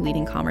to other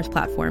leading commerce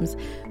platforms,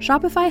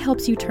 Shopify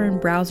helps you turn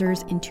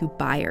browsers into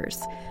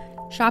buyers.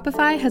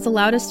 Shopify has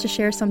allowed us to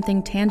share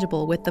something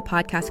tangible with the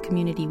podcast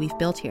community we've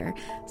built here,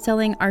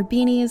 selling our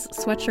beanies,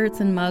 sweatshirts,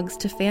 and mugs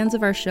to fans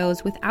of our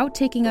shows without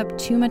taking up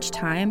too much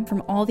time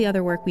from all the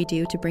other work we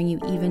do to bring you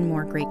even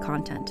more great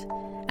content.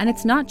 And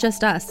it's not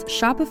just us.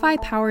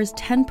 Shopify powers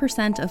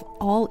 10% of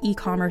all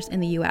e-commerce in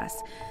the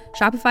US.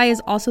 Shopify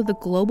is also the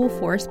global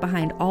force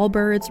behind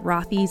Allbirds,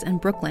 Rothy's,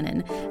 and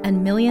Brooklinen,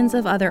 and millions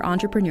of other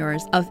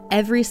entrepreneurs of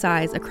every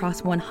size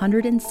across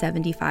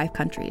 175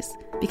 countries.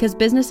 Because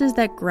businesses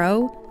that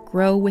grow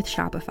with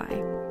Shopify.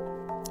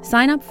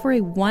 Sign up for a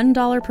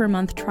 $1 per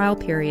month trial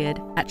period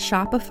at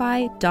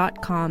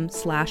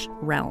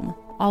shopify.com/realm,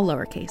 all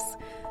lowercase.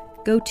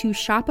 Go to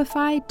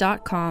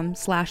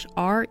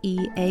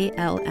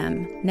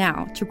shopify.com/REALM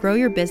now to grow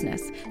your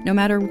business, no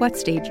matter what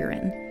stage you're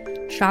in.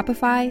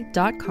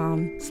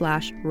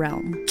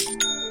 Shopify.com/realm.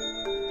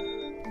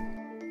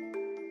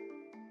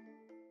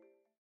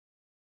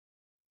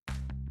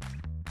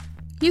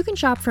 You can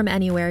shop from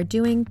anywhere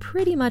doing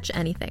pretty much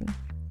anything.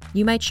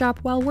 You might shop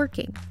while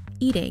working,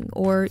 eating,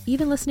 or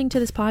even listening to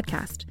this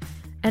podcast.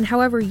 And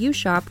however you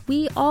shop,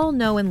 we all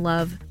know and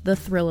love the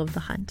thrill of the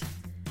hunt.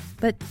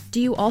 But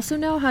do you also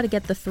know how to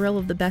get the thrill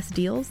of the best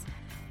deals?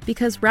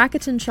 Because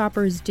Rakuten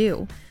shoppers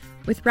do.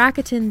 With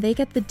Rakuten, they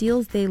get the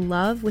deals they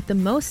love with the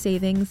most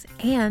savings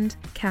and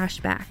cash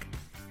back.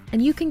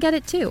 And you can get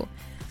it too.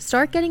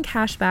 Start getting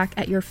cash back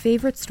at your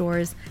favorite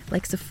stores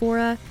like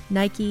Sephora,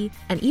 Nike,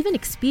 and even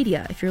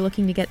Expedia if you're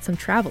looking to get some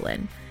travel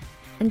in.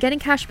 And getting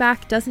cash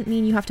back doesn't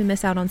mean you have to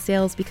miss out on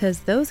sales because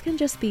those can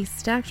just be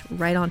stacked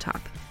right on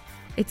top.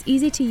 It's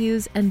easy to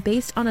use and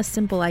based on a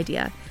simple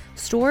idea.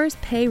 Stores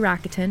pay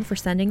Rakuten for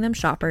sending them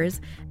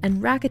shoppers,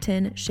 and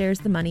Rakuten shares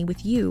the money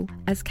with you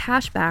as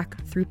cash back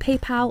through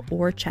PayPal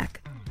or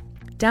check.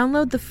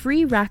 Download the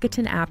free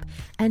Rakuten app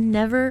and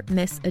never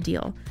miss a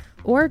deal.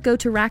 Or go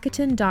to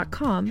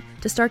Rakuten.com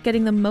to start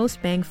getting the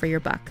most bang for your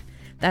buck.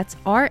 That's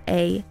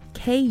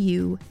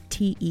RAKUTEN.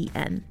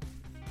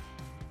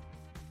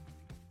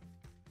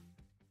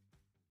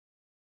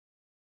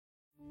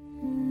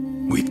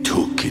 We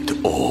took it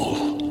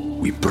all.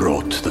 We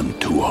brought them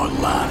to our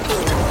land.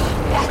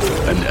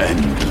 An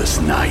endless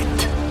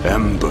night,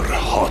 ember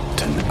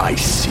hot and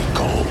icy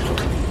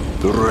cold.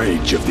 The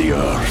rage of the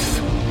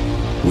earth.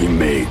 We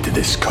made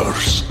this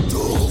curse.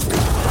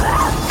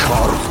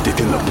 Carved it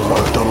in the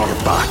blood on our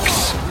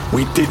backs.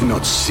 We did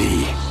not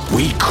see.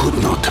 We could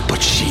not,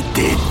 but she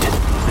did.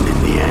 And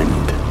in the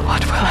end,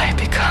 What will I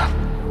become?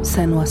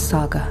 Senua's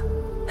Saga.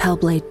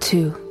 Hellblade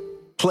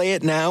 2. Play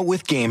it now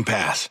with Game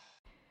Pass.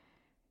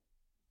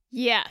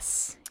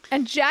 Yes.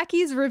 And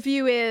Jackie's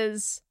review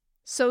is,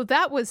 so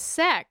that was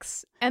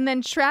sex. And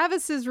then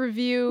Travis's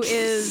review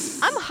is,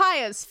 I'm high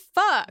as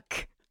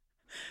fuck.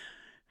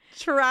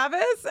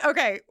 Travis?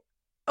 Okay,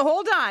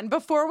 hold on.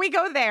 Before we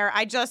go there,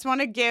 I just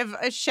want to give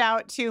a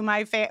shout to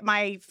my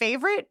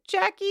favorite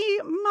Jackie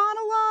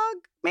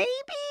monologue, maybe?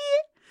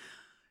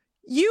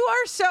 You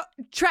are so...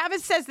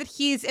 Travis says that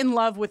he's in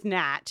love with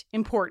Nat.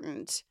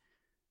 Important.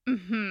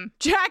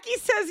 Jackie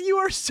says, you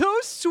are so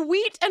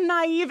sweet and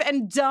naive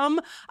and dumb.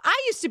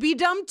 I used to be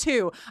dumb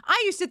too.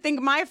 I used to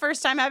think my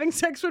first time having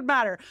sex would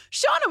matter.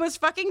 Shauna was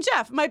fucking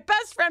Jeff. My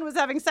best friend was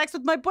having sex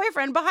with my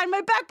boyfriend behind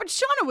my back, but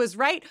Shauna was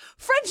right.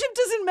 Friendship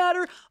doesn't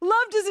matter.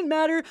 Love doesn't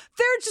matter.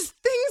 They're just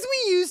things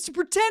we use to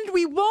pretend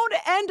we won't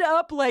end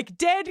up like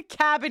dead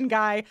cabin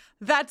guy.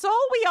 That's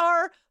all we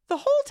are the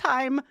whole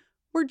time.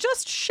 We're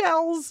just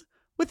shells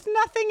with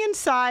nothing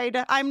inside.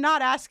 I'm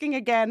not asking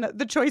again.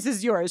 The choice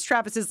is yours.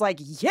 Travis is like,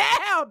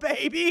 yeah,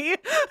 baby.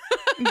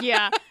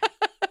 Yeah.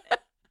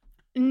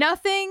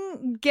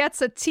 Nothing gets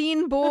a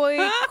teen boy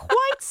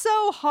quite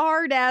so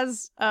hard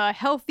as a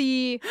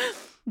healthy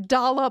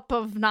dollop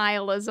of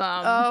nihilism.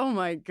 Oh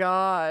my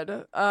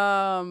God.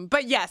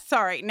 But yes,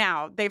 sorry.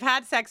 Now, they've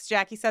had sex.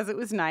 Jackie says it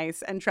was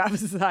nice, and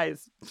Travis's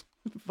eyes,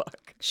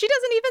 fuck. She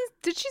doesn't even,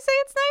 did she say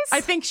it's nice?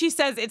 I think she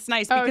says it's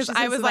nice because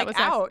I was like,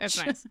 ouch.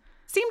 It's nice.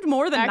 Seemed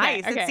more than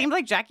nice. Okay. It seemed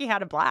like Jackie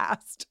had a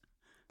blast.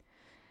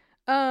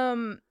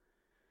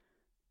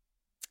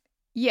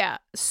 Yeah.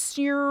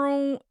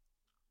 So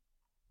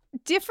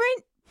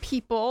different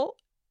people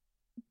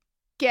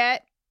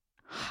get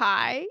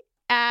high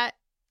at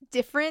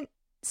different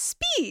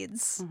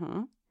speeds.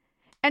 Mm-hmm.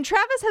 And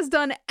Travis has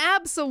done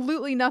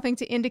absolutely nothing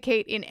to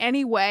indicate in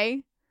any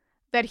way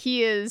that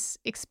he is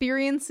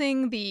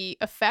experiencing the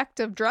effect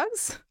of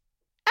drugs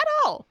at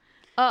all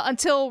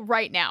until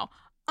right now.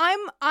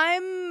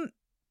 I'm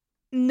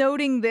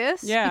noting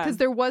this because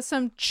there was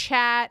some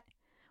chat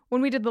when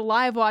we did the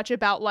live watch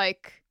about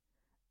like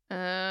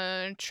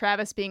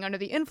Travis being under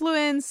the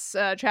influence,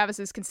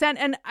 Travis's consent,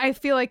 and I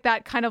feel like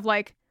that kind of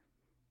like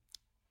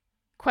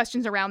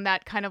questions around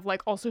that kind of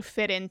like also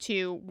fit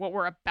into what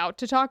we're about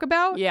to talk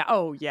about. Yeah.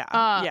 Oh, yeah.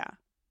 Yeah.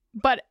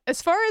 But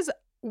as far as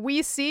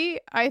we see,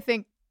 I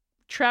think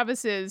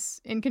Travis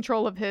is in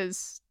control of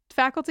his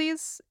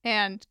faculties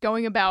and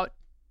going about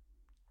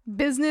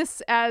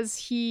business as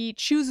he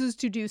chooses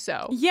to do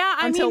so. Yeah,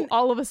 until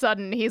all of a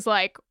sudden he's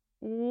like,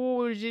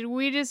 "Oh, did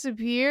we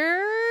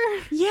disappear?"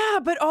 Yeah,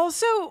 but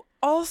also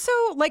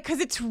like, because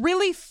it's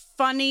really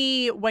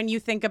funny when you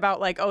think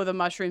about like, oh, the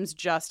mushrooms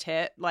just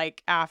hit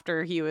like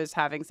after he was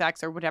having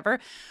sex or whatever.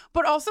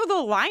 But also the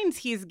lines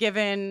he's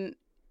given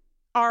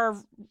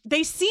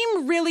they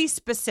seem really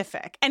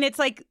specific. And it's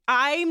like,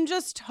 I'm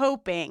just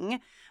hoping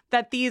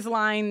that these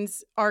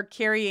lines are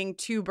carrying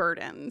two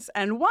burdens.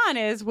 And one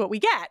is what we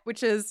get,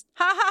 which is,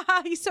 ha ha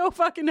ha, he's so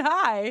fucking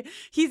high.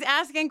 He's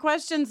asking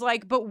questions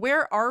like, but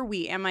where are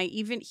we? Am I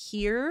even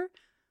here?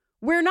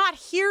 We're not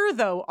here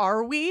though,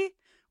 are we?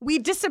 We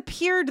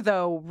disappeared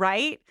though,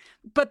 right?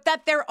 But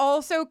that they're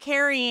also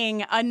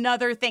carrying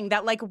another thing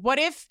that like, what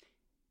if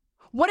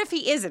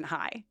he isn't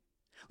high?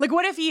 Like,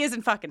 what if he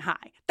isn't fucking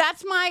high?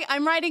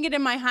 I'm writing it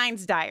in my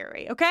Heinz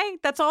diary, okay?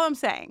 That's all I'm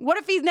saying. What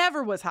if he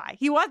never was high?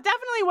 He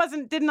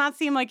did not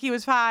seem like he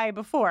was high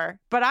before.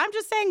 But I'm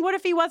just saying, what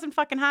if he wasn't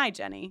fucking high,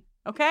 Jenny?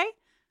 Okay?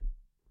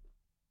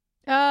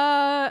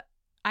 I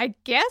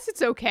guess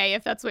it's okay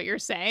if that's what you're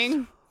saying.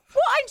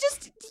 Well, he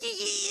just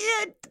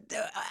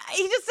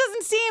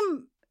doesn't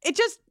seem,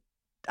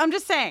 I'm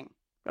just saying,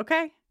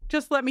 okay?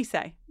 Just let me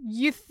say.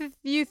 You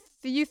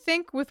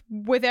think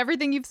with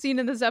everything you've seen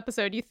in this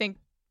episode, you think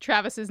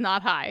Travis is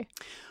not high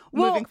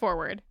moving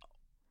forward?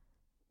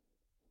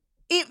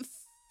 It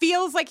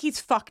feels like he's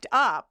fucked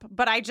up,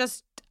 but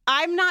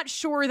I'm not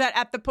sure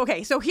that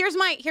okay, so here's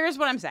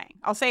what I'm saying.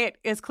 I'll say it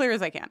as clear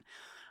as I can.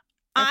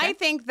 Okay. I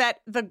think that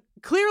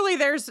clearly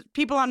there's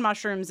people on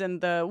mushrooms in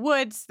the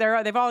woods.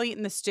 They've all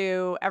eaten the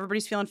stew.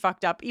 Everybody's feeling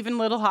fucked up. Even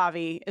little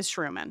Javi is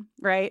shrooming,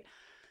 right?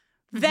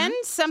 Mm-hmm. Then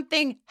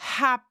something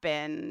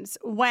happens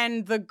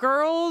when the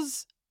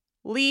girls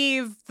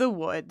leave the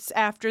woods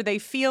after they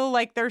feel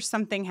like there's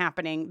something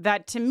happening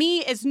that to me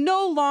is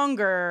no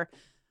longer,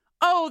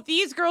 oh,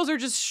 these girls are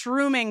just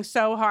shrooming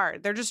so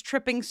hard. They're just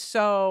tripping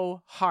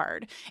so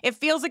hard. It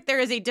feels like there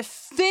is a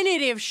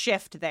definitive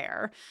shift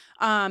there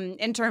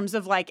in terms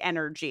of like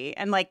energy.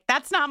 And like,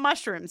 that's not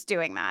mushrooms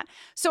doing that.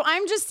 So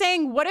I'm just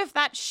saying, what if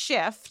that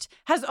shift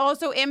has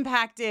also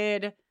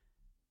impacted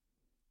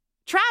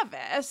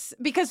Travis?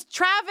 Because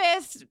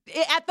Travis,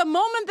 at the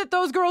moment that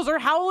those girls are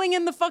howling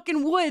in the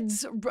fucking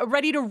woods,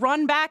 ready to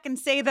run back and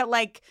say that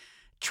like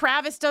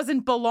Travis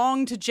doesn't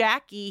belong to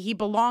Jackie, he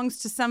belongs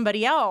to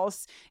somebody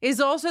else, is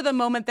also the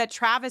moment that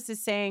Travis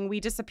is saying, we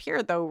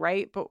disappeared though,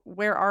 right? But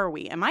where are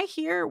we? Am I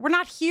here? We're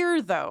not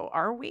here though,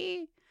 are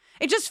we?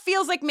 It just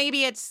feels like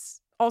maybe it's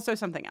also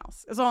something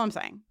else, is all I'm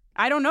saying.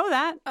 I don't know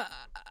that.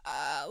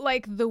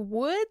 Like the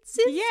woods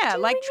is Yeah,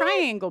 like it?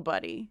 Triangle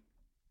Buddy.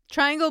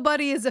 Triangle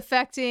Buddy is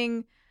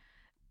affecting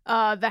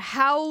the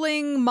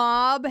howling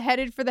mob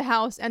headed for the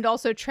house, and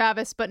also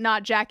Travis, but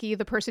not Jackie,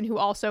 the person who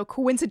also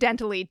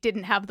coincidentally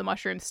didn't have the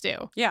mushroom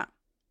stew. Yeah.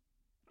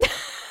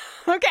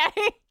 Okay.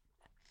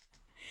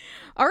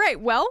 All right,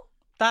 well.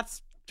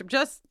 It's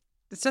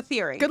a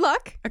theory. Good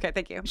luck. Okay,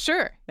 thank you.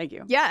 Sure. Thank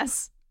you.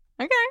 Yes.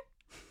 Okay.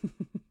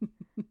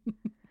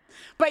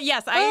 But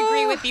yes, I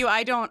agree with you.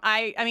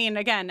 I mean,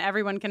 again,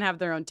 everyone can have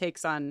their own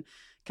takes on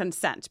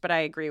consent. But I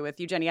agree with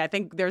you, Jenny. I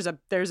think there's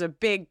a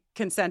big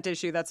consent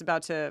issue that's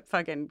about to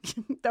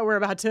that we're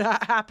about to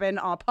happen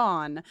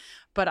upon.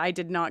 But I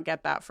did not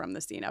get that from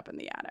the scene up in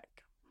the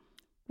attic.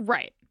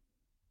 Right.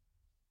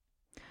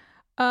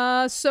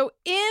 So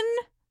in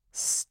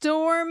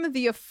storm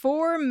the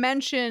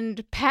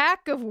aforementioned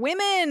pack of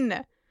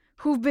women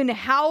who've been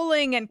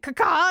howling and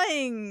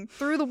cacaing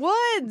through the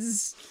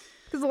woods.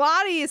 Because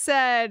Lottie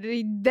said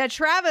that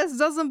Travis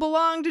doesn't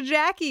belong to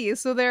Jackie,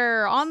 so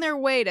they're on their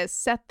way to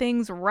set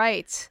things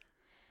right.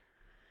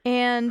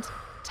 And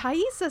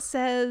Thaisa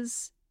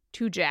says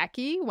to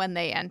Jackie when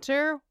they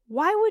enter,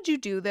 "Why would you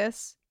do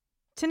this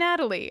to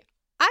Natalie?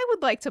 I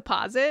would like to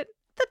posit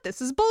that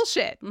this is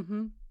bullshit."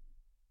 Mm-hmm.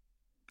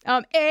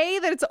 That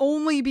it's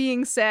only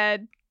being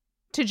said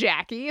to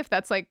Jackie,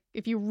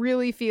 if you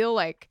really feel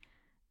like,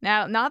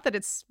 now, not that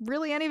it's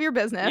really any of your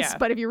business,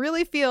 but if you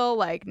really feel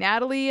like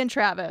Natalie and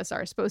Travis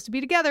are supposed to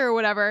be together or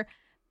whatever,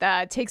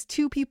 that takes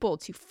two people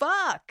to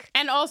fuck.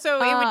 And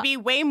also, it would be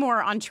way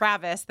more on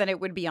Travis than it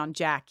would be on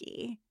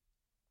Jackie.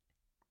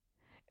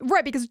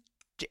 Right, because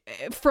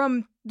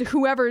from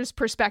whoever's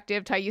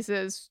perspective,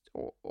 Thaisa's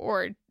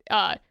or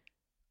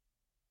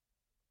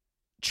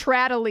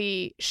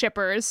Tradley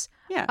shippers,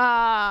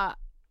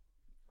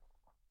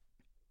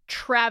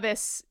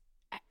 Travis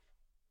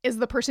is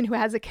the person who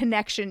has a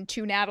connection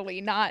to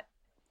Natalie, not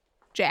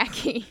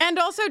Jackie. And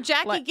also,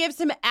 Jackie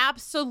gives him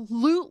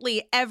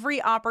absolutely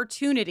every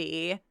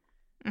opportunity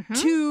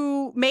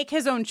to make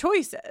his own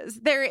choices.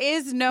 There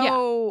is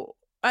no...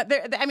 And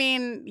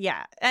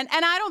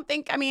I don't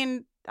think...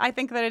 I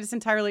think that it's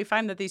entirely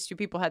fine that these two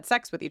people had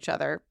sex with each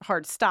other.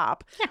 Hard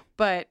stop. Yeah.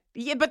 But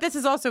this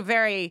is also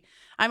very...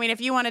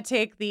 if you want to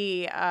take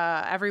the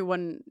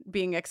everyone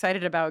being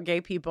excited about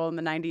gay people in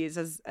the 90s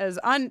as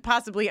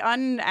possibly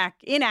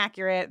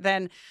inaccurate,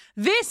 then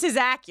this is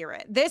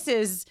accurate. This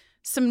is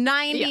some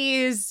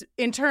 90s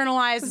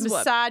internalized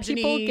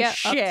misogyny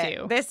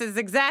shit. This is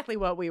exactly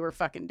what we were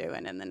fucking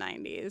doing in the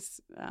 90s.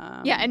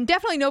 And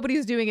definitely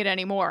nobody's doing it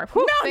anymore.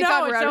 Whew, thank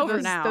God we're out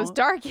of those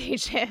dark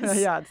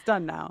ages. Yeah, it's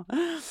done now.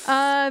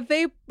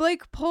 They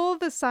pull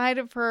the side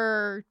of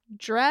her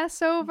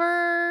dress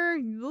over.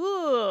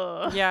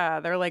 Ugh.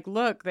 Yeah, they're like,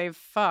 look, they've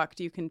fucked.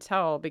 You can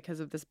tell because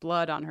of this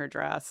blood on her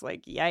dress.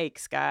 Like,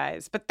 yikes,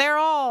 guys. But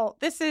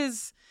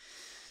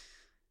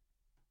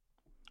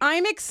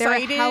I'm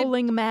excited. They're a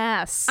howling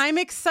mass. I'm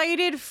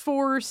excited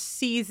for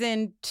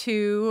season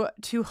 2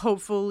 to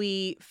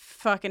hopefully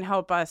fucking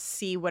help us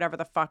see whatever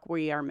the fuck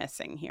we are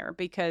missing here,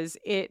 because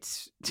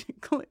it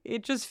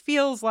just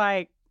feels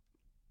like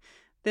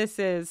this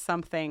is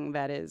something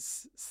that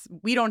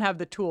we don't have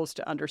the tools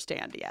to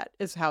understand yet,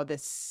 is how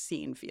this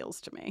scene feels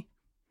to me.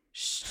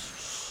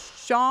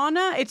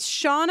 Shauna,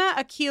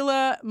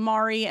 Akilah,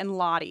 Mari, and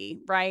Lottie,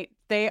 right?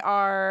 They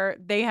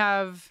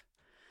have...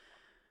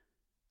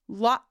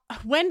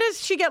 When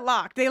does she get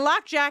locked? They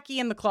lock Jackie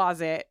in the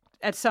closet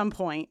at some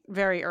point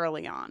very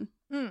early on.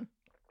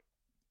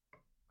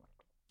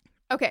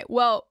 Okay,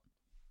 well,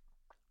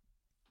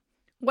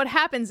 what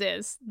happens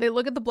is they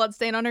look at the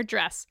bloodstain on her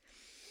dress.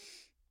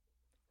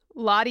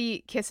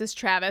 Lottie kisses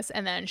Travis,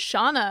 and then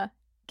Shauna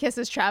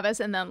kisses Travis,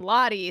 and then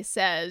Lottie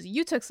says,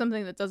 "You took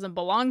something that doesn't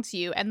belong to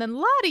you." And then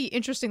Lottie,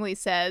 interestingly,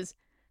 says,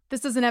 "This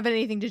doesn't have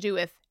anything to do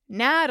with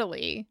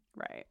Natalie."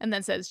 Right. And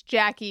then says,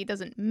 "Jackie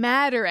doesn't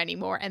matter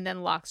anymore," and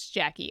then locks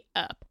Jackie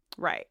up.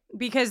 Right.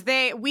 Because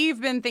we've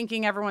been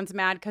thinking everyone's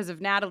mad because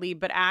of Natalie,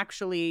 but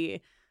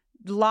actually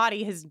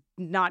Lottie has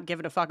not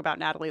given a fuck about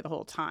Natalie the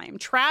whole time.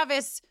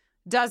 Travis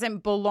doesn't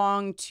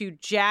belong to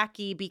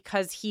Jackie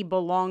because he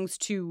belongs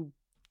to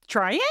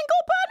Triangle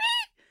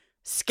Bunny?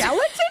 Skeleton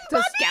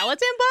Bunny? To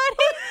Skeleton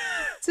Bunny?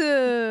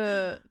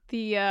 To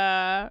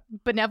the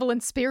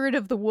benevolent spirit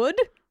of the wood?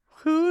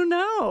 Who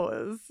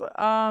knows?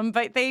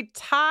 But they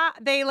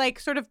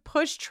sort of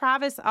push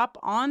Travis up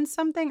on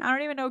something. I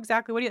don't even know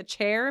exactly a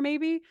chair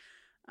maybe.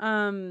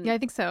 Yeah, I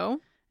think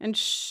so. And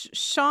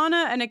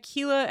Shauna and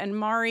Akilah and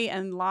Mari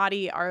and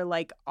Lottie are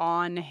like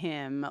on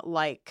him.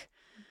 Like,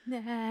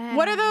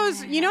 what are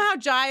those? You know how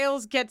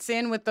Giles gets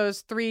in with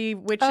those 3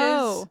 witches?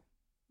 Oh,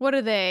 what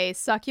are they?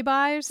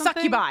 Succubi or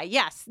something? Succubi,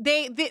 yes.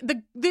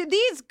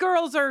 These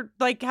girls are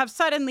like have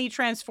suddenly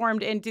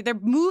transformed into. They're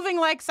moving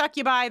like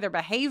succubi. They're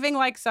behaving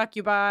like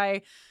succubi.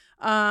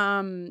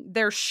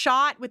 They're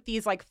shot with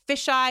these like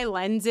fisheye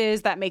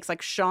lenses that makes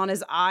like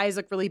Shauna's eyes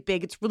look really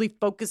big. It's really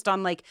focused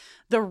on like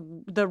the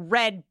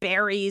red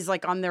berries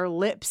like on their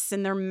lips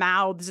and their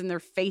mouths and their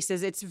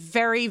faces. It's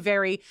very,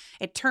 very,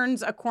 it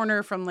turns a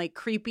corner from like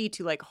creepy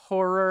to like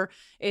horror.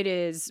 It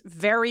is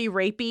very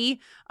rapey.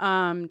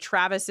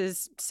 Travis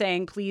is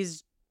saying,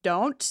 please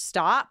don't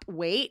stop,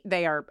 wait.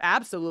 They are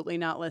absolutely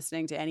not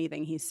listening to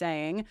anything he's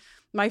saying.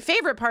 My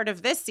favorite part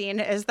of this scene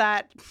is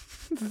that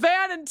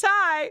Van and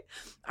Ty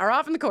are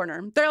off in the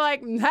corner. They're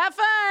like, have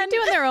fun.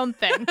 Doing their own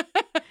thing.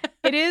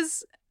 It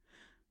is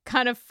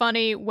kind of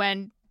funny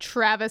when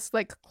Travis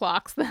like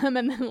clocks them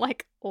and then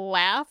like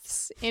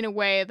laughs in a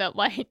way that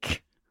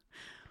like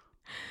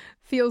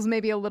feels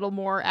maybe a little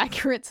more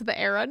accurate to the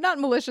era. Not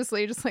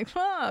maliciously, just like,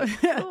 oh,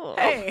 cool.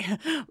 Hey,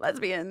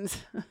 lesbians.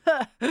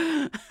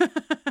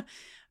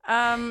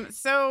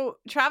 So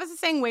Travis is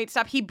saying, wait,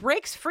 stop. He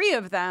breaks free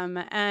of them.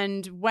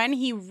 And when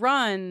he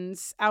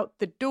runs out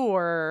the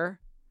door,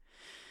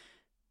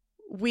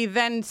 we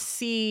then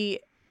see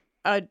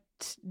a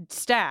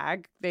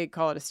stag. They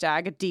call it a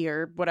stag, a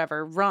deer,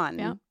 whatever, run.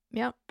 Yeah.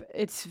 Yep.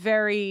 It's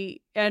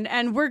very,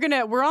 and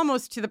we're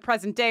almost to the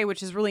present day,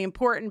 which is really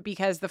important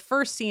because the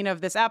first scene of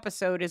this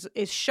episode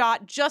is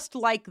shot just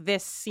like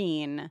this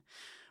scene,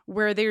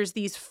 where there's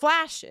these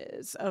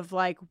flashes of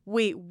like,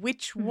 wait,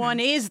 which one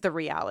is the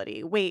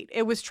reality? Wait,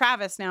 it was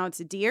Travis. Now it's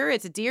a deer.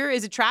 It's a deer.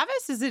 Is it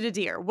Travis? Is it a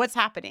deer? What's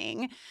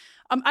happening?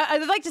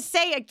 I'd like to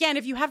say again,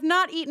 if you have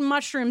not eaten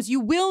mushrooms, you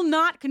will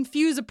not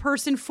confuse a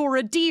person for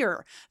a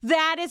deer.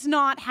 That is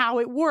not how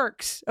it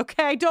works.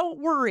 Okay, don't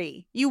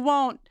worry. You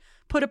won't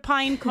put a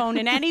pine cone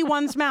in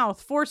anyone's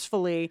mouth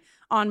forcefully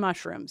on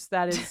mushrooms.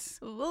 That is.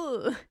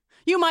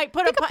 You might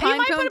put a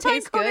pine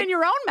cone in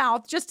your own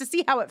mouth just to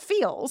see how it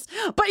feels,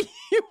 but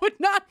you would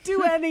not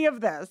do any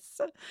of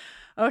this.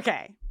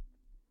 Okay.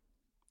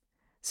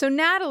 So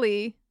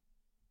Natalie,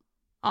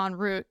 en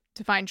route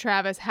to find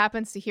Travis,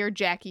 happens to hear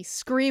Jackie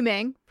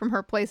screaming from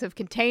her place of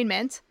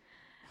containment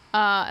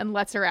and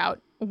lets her out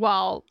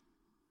while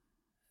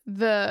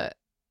the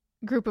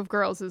group of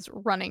girls is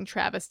running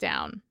Travis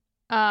down.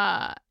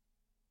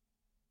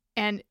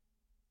 And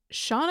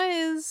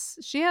Shauna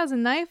she has a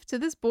knife to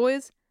this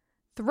boy's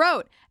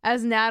throat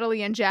as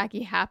Natalie and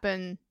Jackie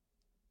happen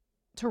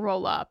to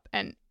roll up,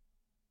 and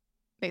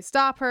they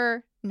stop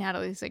her.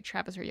 Natalie's like,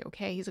 Travis, are you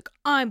okay? He's like,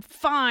 I'm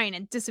fine,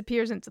 and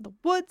disappears into the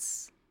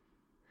woods.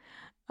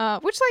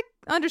 Which, like,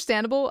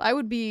 understandable. I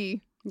would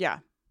be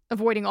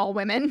avoiding all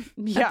women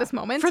at this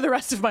moment. For the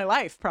rest of my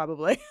life,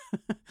 probably.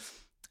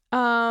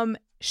 Shauna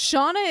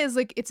is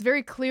like, it's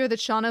very clear that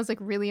Shauna is like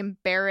really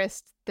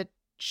embarrassed that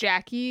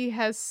Jackie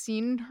has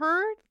seen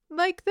her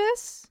like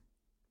this.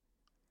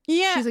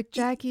 Yeah. She's like,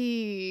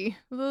 Jackie,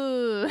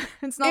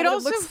 it's not what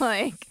it looks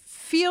like.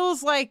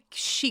 Feels like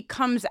she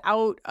comes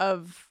out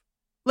of,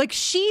 like,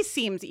 she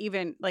seems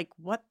even like,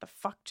 what the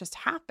fuck just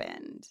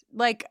happened?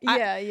 Like,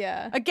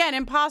 yeah. Again,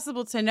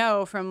 impossible to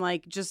know from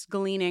like just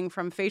gleaning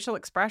from facial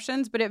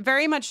expressions, but it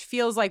very much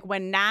feels like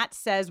when Nat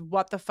says,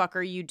 what the fuck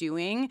are you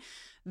doing?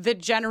 The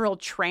general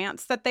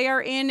trance that they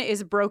are in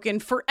is broken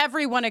for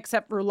everyone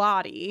except for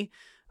Lottie,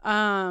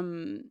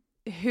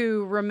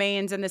 who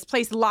remains in this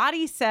place.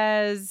 Lottie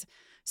says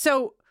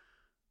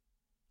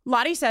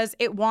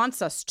it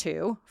wants us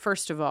to,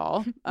 first of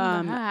all.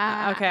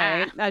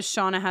 Okay, as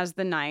Shauna has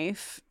the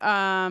knife.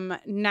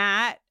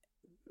 Nat,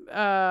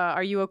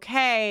 are you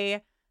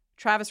okay?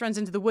 Travis runs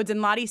into the woods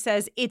and Lottie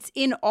says, it's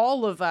in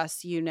all of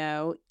us, you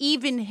know,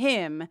 even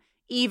him,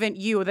 even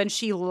you. Then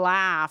she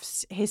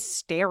laughs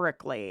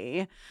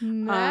hysterically.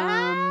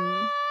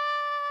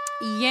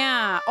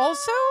 Yeah.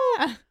 Also,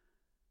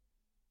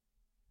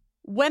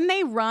 when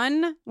they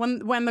run,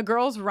 when the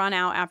girls run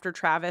out after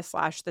Travis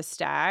 / the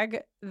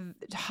stag,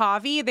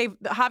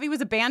 Javi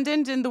was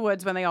abandoned in the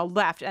woods when they all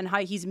left, and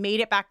he's made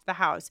it back to the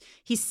house.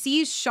 He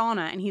sees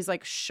Shauna, and he's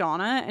like,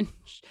 Shauna? And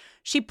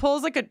she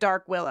pulls like a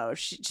dark willow.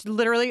 She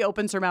literally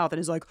opens her mouth and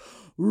is like,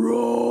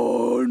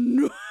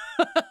 run!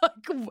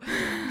 Like,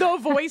 the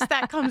voice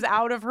that comes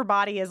out of her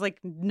body is like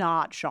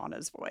not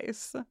Shauna's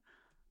voice.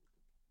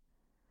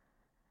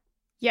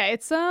 Yeah,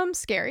 it's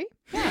scary.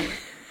 Yeah.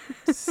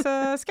 It's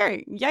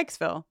scary.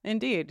 Yikesville,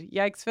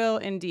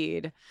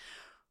 indeed.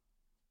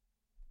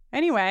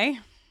 Anyway,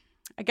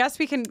 I guess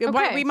we can.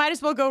 Okay. We might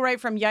as well go right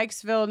from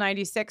Yikesville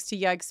 96 to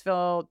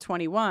Yikesville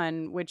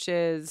 21, which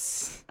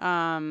is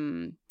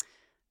the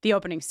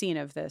opening scene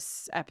of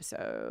this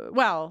episode.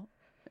 Well,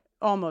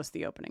 almost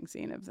the opening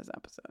scene of this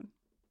episode.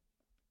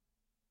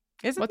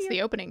 What's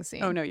the opening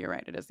scene? Oh no, you're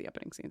right. It is the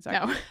opening scene. Sorry.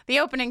 No. The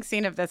opening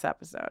scene of this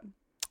episode.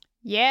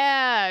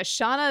 Yeah,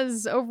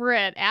 Shauna's over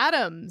at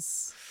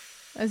Adam's,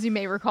 as you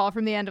may recall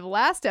from the end of the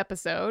last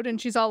episode, and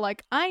she's all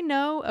like, I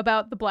know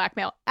about the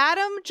blackmail.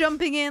 Adam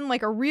jumping in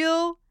like a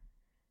real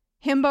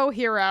himbo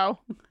hero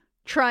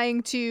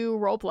trying to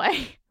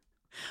roleplay.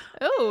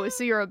 Oh,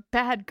 so you're a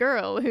bad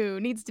girl who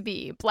needs to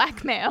be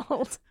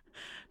blackmailed.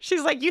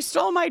 She's like, you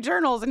stole my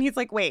journals. And he's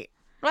like, wait,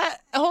 what?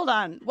 Hold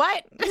on.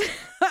 What?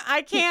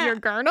 I can't. Your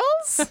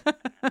journals?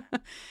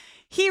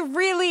 He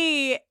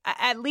really,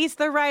 at least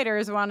the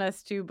writers want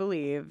us to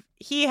believe,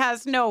 he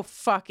has no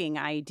fucking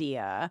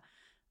idea.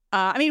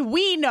 I mean,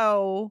 we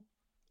know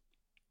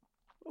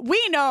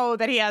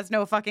that he has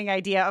no fucking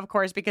idea, of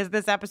course, because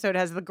this episode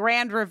has the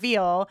grand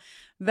reveal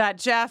that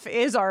Jeff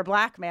is our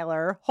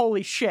blackmailer.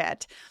 Holy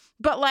shit.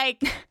 But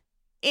like,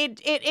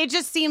 it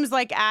just seems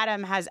like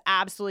Adam has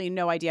absolutely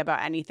no idea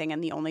about anything.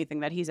 And the only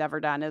thing that he's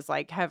ever done is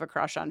like have a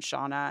crush on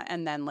Shauna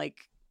and then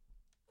like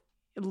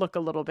look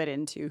a little bit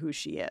into who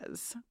she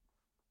is.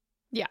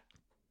 Yeah.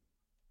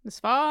 As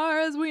far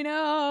as we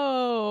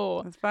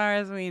know.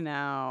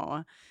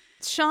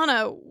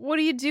 Shauna, what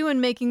are you doing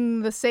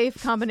making the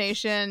safe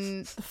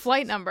combination the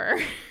flight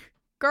number?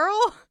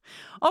 Girl?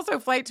 Also,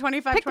 flight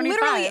 2525. Pick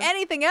literally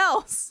anything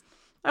else.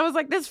 I was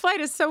like, this flight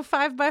is so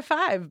 5 by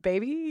 5,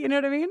 baby. You know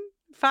what I mean?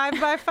 5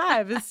 by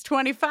 5 is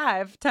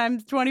 25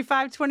 times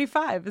 25,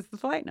 25 is the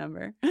flight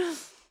number.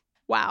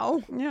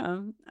 Wow.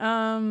 Yeah.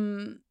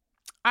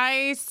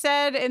 I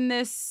said in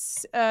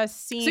this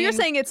scene. So you're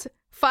saying it's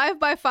 5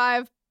 by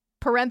 5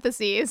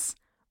 parentheses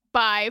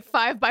by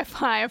 5 by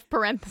 5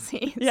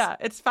 parentheses. Yeah,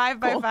 it's 5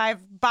 by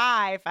 5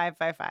 by 5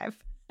 by 5.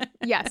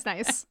 Yes,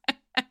 nice.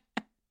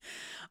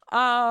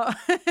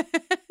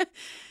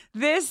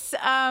 This,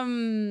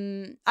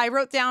 I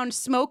wrote down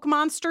smoke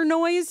monster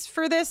noise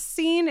for this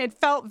scene. It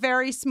felt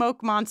very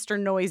smoke monster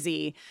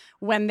noisy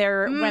when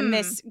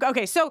this.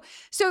 Okay, so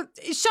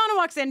Shauna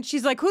walks in.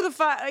 She's like, "Who the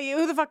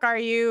fuck are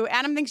you?"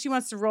 Adam thinks she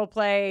wants to role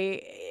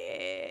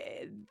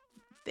play.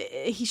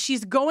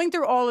 She's going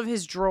through all of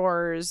his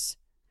drawers.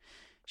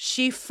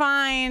 She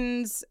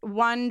finds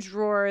one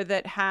drawer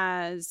that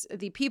has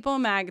the People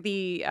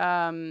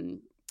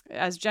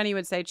as Jenny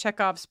would say,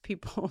 Chekhov's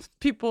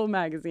People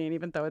magazine,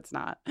 even though it's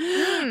not.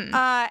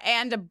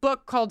 And a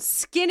book called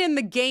Skin in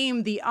the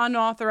Game, The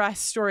Unauthorized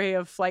Story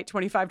of Flight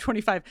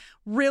 2525.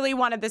 Really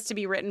wanted this to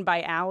be written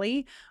by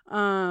Allie,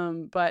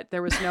 but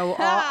there was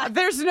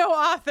there's no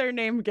author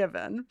name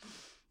given.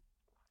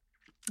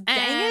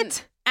 Dang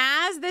it.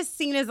 As this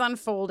scene is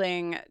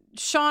unfolding,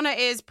 Shauna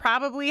is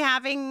probably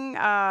having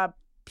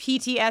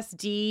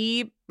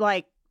PTSD,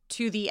 like,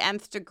 to the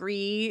nth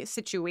degree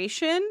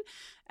situation.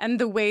 And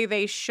the way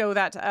they show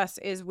that to us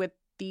is with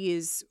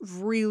these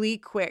really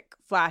quick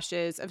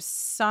flashes of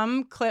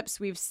some clips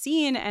we've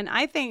seen, and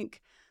I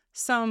think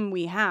some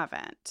we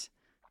haven't.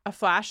 A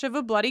flash of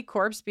a bloody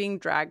corpse being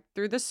dragged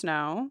through the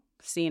snow.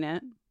 Seen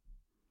it.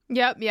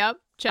 Yep.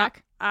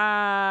 Check.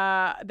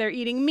 They're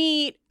eating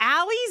meat.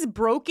 Allie's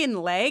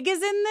broken leg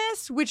is in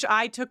this, which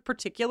I took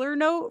particular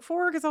note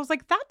for because I was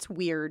like, that's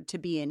weird to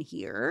be in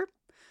here.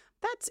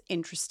 That's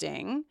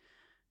interesting.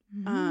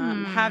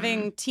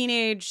 Having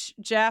teenage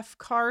Jeff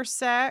car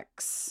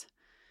sex,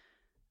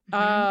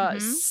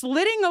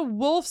 slitting a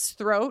wolf's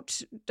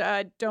throat.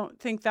 Don't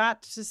think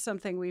that is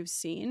something we've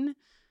seen.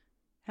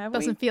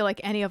 Doesn't feel like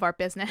any of our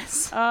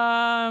business.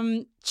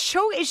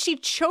 Is she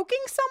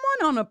choking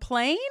someone on a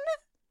plane?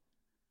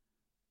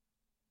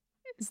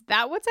 Is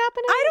that what's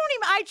happening?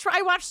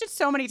 I watched it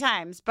so many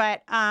times,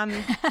 but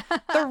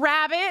the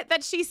rabbit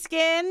that she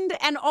skinned,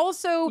 and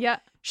also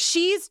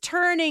she's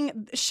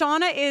turning.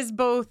 Shauna is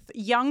both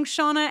young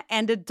Shauna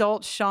and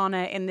adult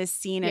Shauna in this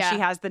scene as she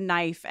has the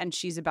knife and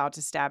she's about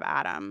to stab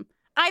Adam.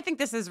 I think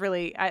this is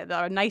really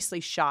a nicely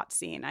shot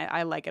scene.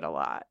 I like it a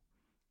lot.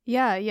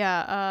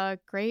 Yeah.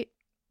 Great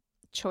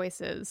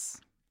choices.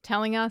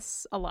 Telling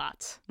us a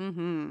lot.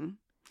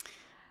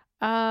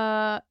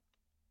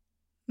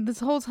 This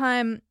whole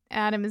time,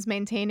 Adam is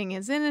maintaining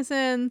his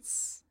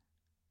innocence,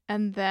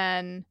 and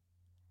then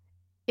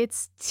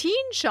it's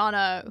teen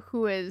Shauna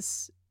who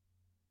is,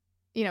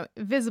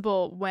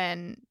 visible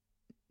when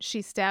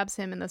she stabs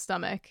him in the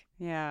stomach.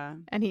 Yeah.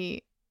 And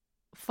he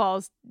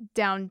falls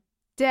down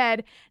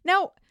dead.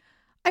 Now,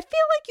 I feel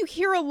like you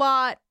hear a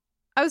lot.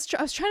 I was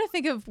trying to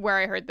think of where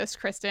I heard this,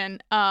 Kristen,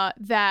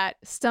 that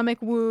stomach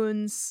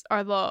wounds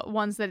are the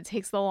ones that it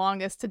takes the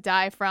longest to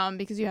die from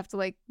because you have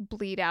to,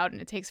 bleed out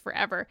and it takes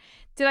forever.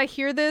 Did I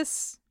hear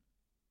this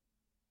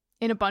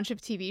in a bunch of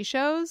TV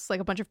shows,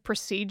 like a bunch of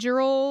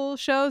procedural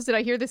shows? Did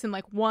I hear this in,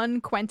 one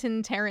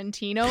Quentin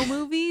Tarantino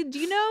movie? Do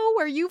you know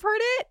where you've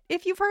heard it,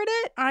 if you've heard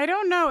it? I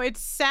don't know. It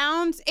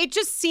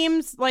just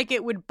seems like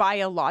it would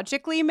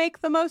biologically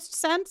make the most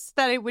sense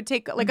that it would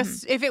take,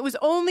 if it was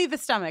only the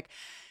stomach.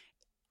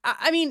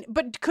 I mean,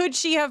 but could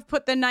she have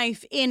put the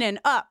knife in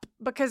and up?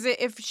 Because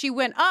if she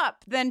went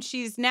up, then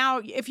she's now,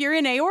 if you're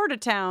in aorta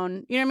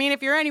town, you know what I mean?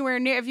 If you're anywhere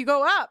near, if you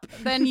go up,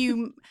 then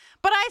you,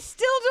 but I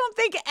still don't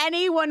think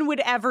anyone would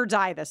ever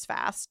die this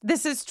fast.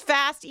 This is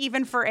fast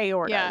even for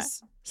aortas. Yeah.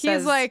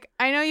 He's like,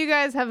 I know you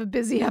guys have a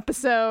busy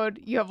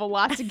episode. You have a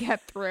lot to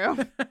get through.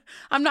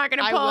 I'm not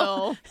going to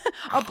pull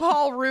a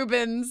Paul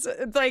Rubens.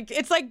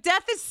 It's like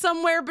death is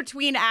somewhere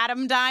between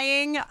Adam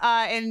dying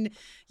in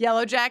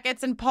Yellow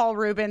Jackets and Paul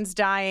Rubens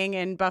dying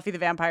in Buffy the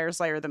Vampire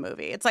Slayer, the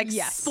movie. It's like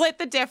split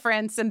the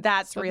difference, and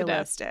that's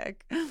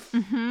realistic.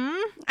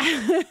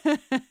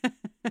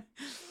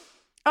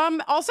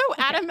 Also,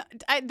 Adam,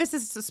 this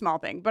is a small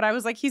thing, but I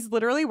was like, he's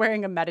literally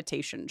wearing a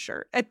meditation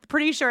shirt. I'm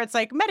pretty sure it's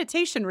like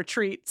meditation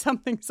retreat,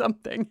 something,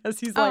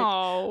 as he's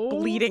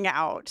bleeding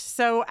out.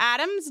 So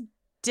Adam's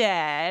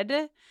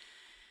dead.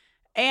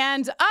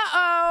 And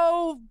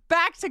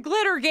back to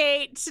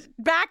Glittergate.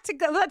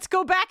 Let's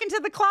go back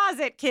into the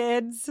closet,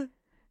 kids.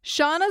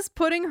 Shauna's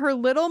putting her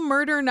little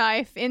murder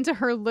knife into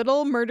her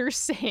little murder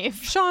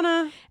safe.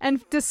 Shauna.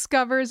 And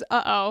discovers,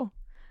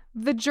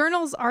 the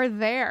journals are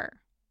there.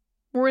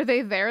 Were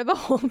they there the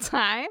whole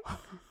time?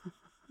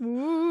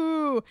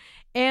 Ooh.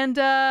 And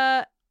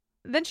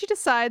then she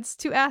decides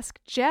to ask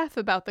Jeff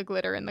about the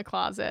glitter in the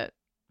closet.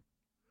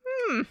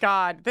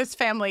 God, this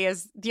family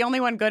is the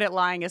only one good at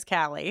lying is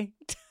Callie.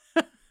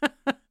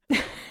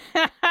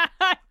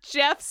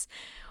 Jeff's,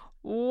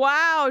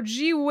 wow,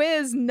 gee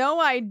whiz, no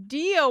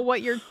idea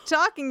what you're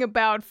talking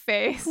about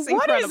face.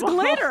 What is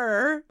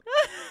glitter?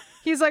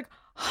 He's like,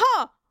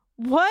 huh,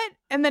 what?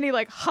 And then he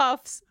like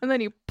huffs and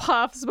then he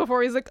puffs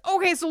before he's like,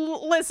 okay,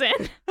 so listen.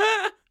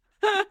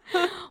 Let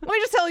me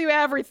just tell you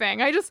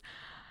everything.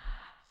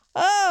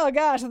 Oh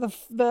gosh,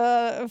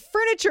 the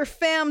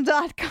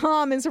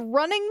FurnitureFam.com is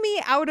running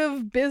me out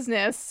of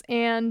business,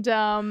 and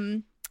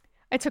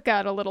I took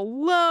out a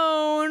little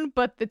loan,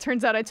 but it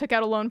turns out I took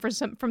out a loan from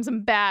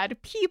some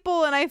bad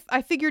people, and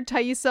I figured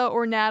Thaisa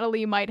or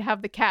Natalie might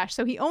have the cash.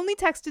 So he only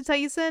texted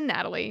Thaisa and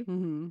Natalie.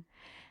 Mm-hmm.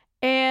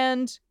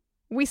 And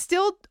we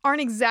still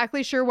aren't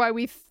exactly sure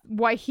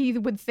why he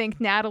would think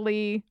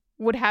Natalie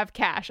would have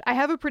cash. I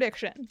have a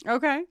prediction.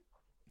 Okay.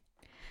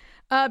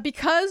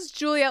 Because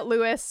Juliette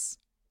Lewis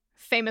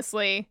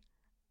famously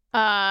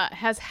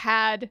has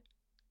had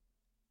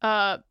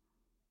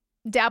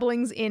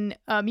dabblings in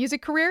a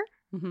music career.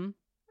 Mm-hmm.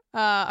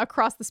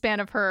 Across the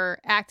span of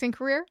her acting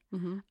career.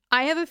 Mm-hmm.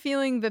 I have a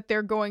feeling that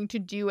they're going to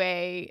do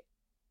a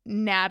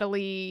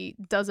Natalie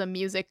does a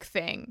music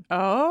thing.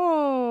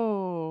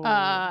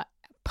 Oh.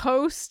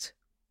 Post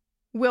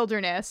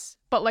Wilderness,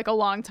 but like a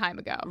long time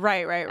ago.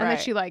 Right. And then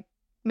she like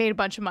made a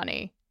bunch of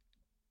money.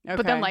 Okay.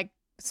 But then like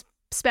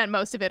spent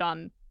most of it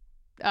on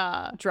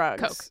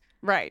drugs. coke.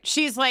 Right.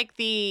 She's like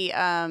the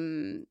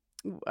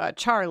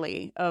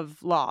Charlie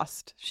of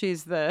Lost.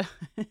 She's the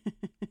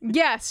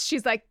Yes,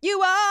 she's like,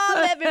 you all,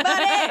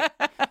 everybody.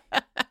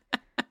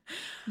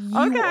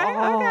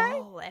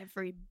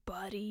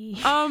 Everybody.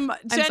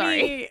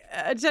 Jenny,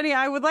 Jenny,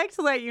 I would like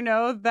to let you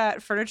know that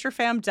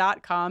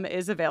FurnitureFam.com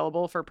is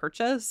available for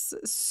purchase.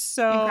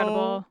 So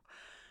Incredible.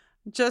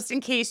 Just in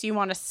case you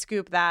want to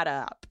scoop that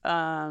up.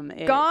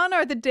 Gone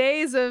are the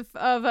days of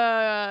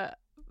a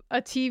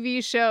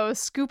TV show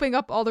scooping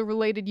up all the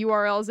related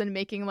URLs and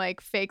making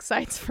like fake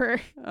sites for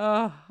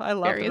I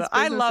love various them.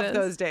 I love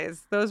businesses. those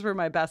days. Those were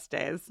my best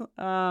days.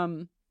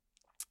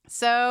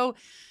 So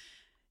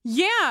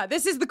yeah,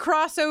 this is the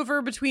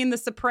crossover between The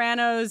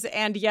Sopranos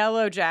and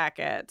Yellow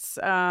Jackets.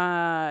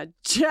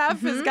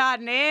 Jeff has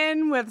gotten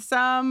in with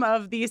some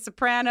of the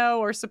Soprano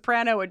or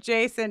Soprano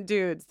adjacent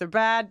dudes. They're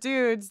bad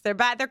dudes. They're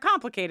bad. They're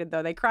complicated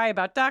though. They cry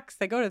about ducks.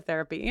 They go to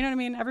therapy. You know what I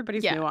mean?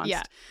 Everybody's nuanced.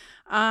 Yeah.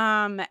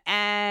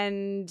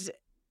 And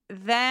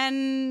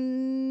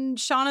then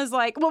Shauna's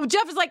like, well,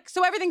 Jeff is like,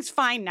 so everything's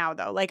fine now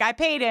though. Like I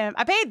paid them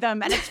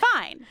and it's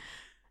fine.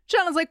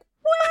 Shauna's like,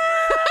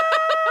 well.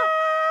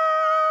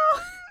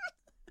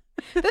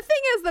 The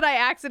thing is that I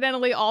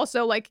accidentally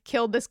also like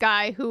killed this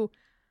guy who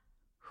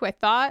I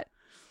thought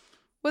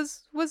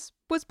was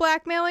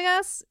blackmailing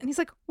us, and he's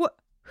like, what?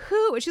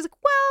 Who? And she's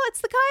like, well,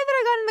 it's the guy that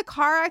I got in the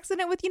car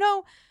accident with. You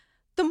know,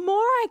 the more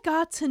I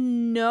got to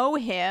know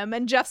him,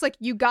 and Jeff's like,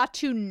 you got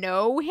to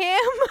know him?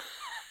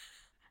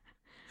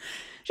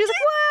 She's like,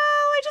 well,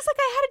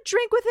 I had a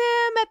drink with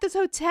him at this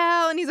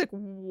hotel, and he's like,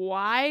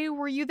 why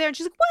were you there? And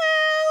she's like, well,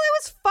 I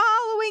was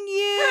following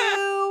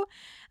you.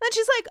 And then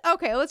she's like,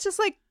 okay, let's just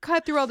like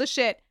cut through all the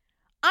shit.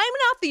 I'm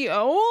not the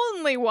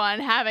only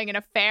one having an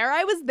affair.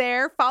 I was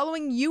there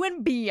following you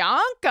and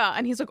Bianca.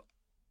 And he's like,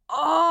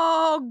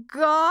 oh,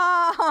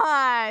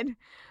 God.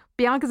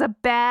 Bianca's a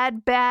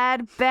bad,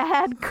 bad,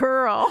 bad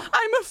girl.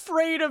 I'm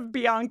afraid of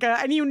Bianca,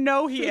 and you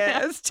know he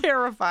is.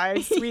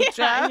 Terrified, sweet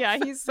Jeff. Yeah,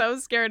 he's so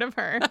scared of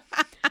her.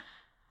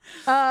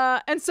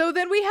 And so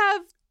then we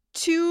have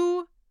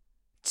two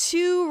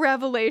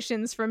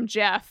revelations from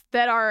Jeff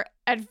that are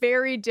at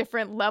very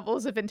different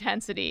levels of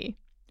intensity.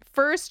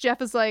 First,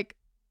 Jeff is like,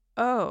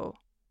 oh,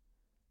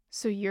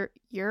 so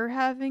you're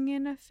having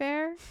an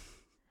affair?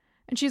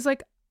 And she's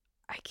like,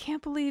 I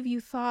can't believe you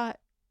thought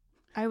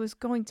I was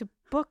going to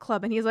book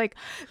club. And he's like,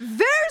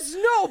 there's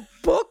no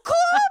book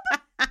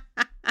club?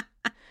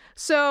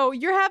 So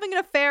you're having an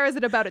affair, is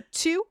it about a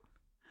 2?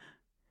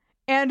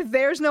 And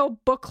there's no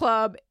book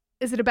club,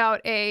 is it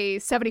about a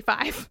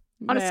 75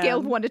 on a scale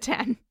of 1 to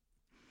 10?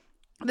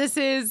 This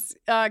is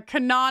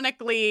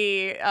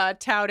canonically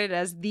touted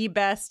as the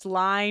best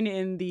line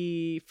in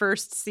the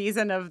first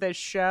season of this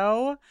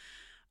show.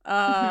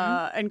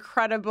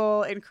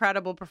 Incredible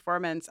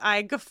performance.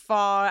 I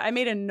guffaw. I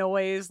made a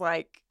noise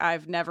like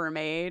I've never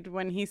made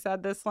when he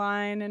said this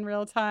line in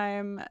real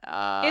time.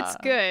 It's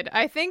good.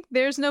 I think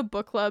there's no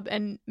book club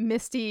and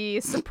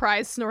Misty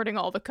surprise snorting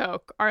all the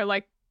coke are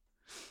like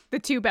the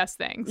two best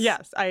things.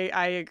 Yes,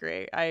 I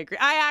agree. I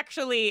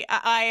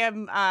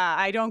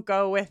don't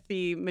go with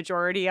the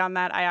majority on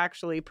that.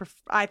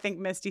 I think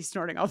Misty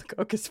snorting all the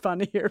coke is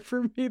funnier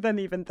for me than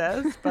even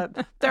this,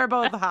 but they're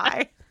both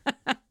high.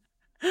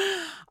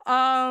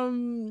 I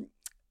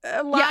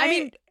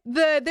mean,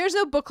 there's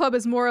no book club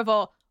is more of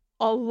a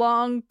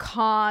long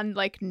con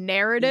like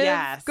narrative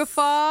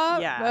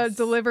guffaw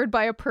delivered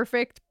by a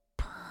perfect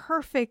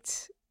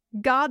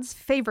God's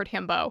favorite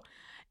himbo.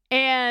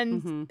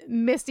 And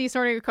Misty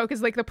snorting a coke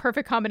is like the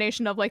perfect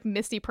combination of like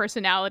Misty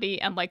personality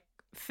and like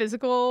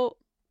physical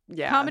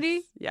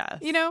comedy. Yes.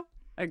 You know?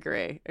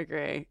 Agree.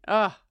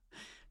 Oh,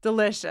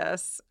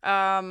 delicious.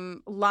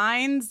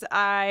 Lines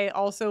I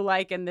also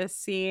like in this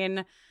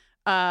scene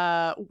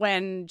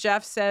when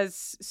Jeff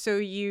says, so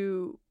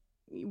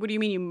what do you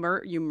mean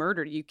you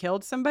murdered? You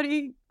killed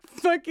somebody?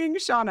 Fucking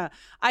Shauna.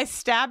 I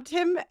stabbed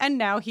him and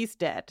now he's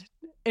dead.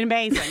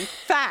 Amazing.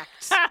 Fact.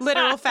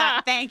 Literal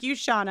fact. Thank you,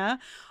 Shauna.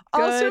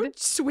 Also, Good.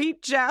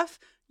 sweet Jeff,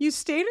 you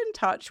stayed in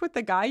touch with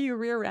the guy you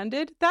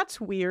rear-ended? That's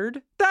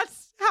weird.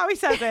 That's how he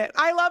says it.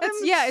 I love him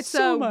It's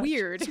so much.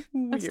 weird. It's That's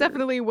weird.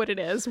 definitely what it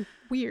is.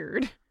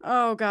 Weird.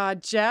 Oh,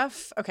 God.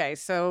 Jeff. Okay,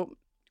 so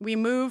we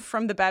move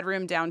from the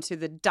bedroom down to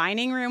the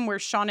dining room where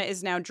Shauna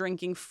is now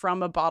drinking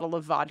from a bottle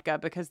of vodka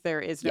because there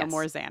is no Yes.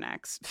 more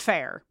Xanax.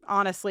 Fair.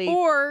 Honestly.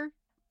 Or,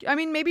 I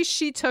mean, maybe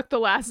she took the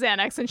last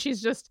Xanax and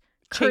she's just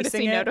Chasing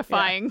courtesy it?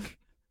 notifying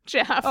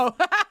Jeff.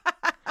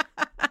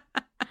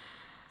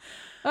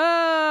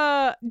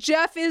 Oh.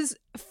 Jeff is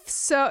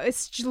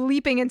it's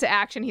leaping into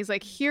action. He's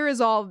like, here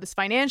is all of this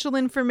financial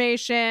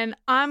information.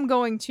 I'm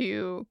going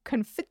to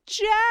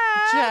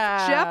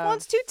Jeff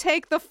wants to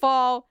take the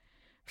fall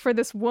for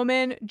this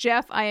woman.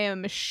 Jeff, I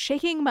am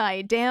shaking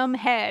my damn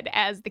head,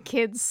 as the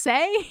kids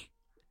say.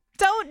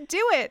 Don't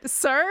do it,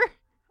 sir.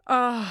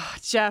 Oh,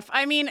 Jeff.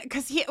 I mean,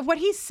 because what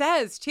he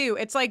says, too,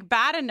 it's like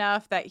bad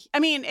enough that,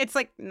 it's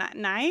like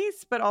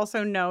nice, but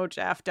also no,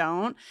 Jeff,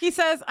 don't. He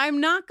says, I'm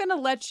not going to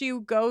let you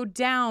go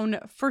down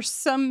for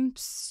some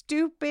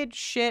stupid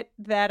shit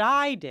that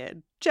I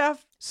did.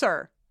 Jeff,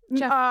 sir.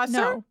 Jeff, no.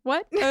 Sir?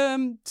 What?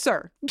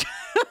 Sir.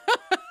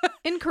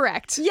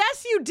 Incorrect.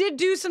 Yes, you did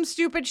do some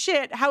stupid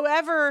shit.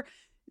 However,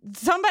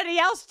 somebody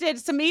else did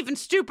some even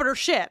stupider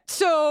shit.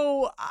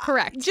 So,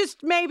 Correct.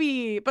 Just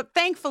maybe, but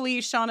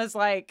thankfully, Shauna's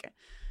like,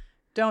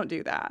 don't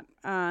do that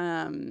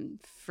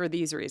for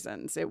these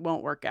reasons. It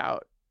won't work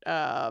out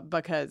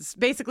because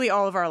basically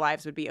all of our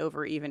lives would be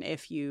over even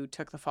if you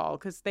took the fall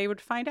because they would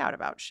find out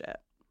about shit.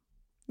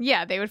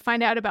 Yeah, they would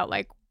find out about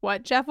like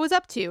what Jeff was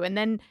up to, and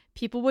then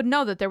people would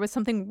know that there was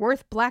something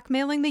worth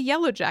blackmailing the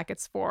Yellow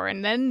Jackets for,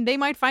 and then they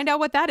might find out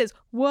what that is,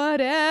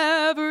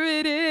 whatever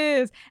it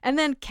is. And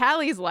then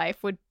Callie's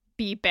life would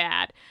be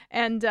bad.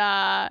 And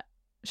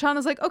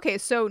Shauna's like, okay,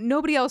 so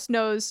nobody else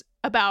knows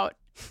about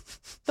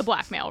the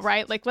blackmail,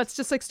 right? Like, let's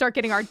just like start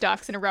getting our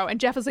ducks in a row. And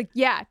Jeff is like,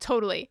 yeah,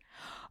 totally.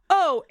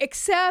 Oh,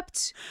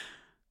 except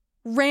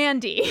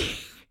Randy.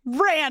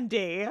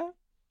 Randy.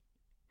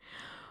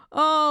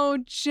 Oh,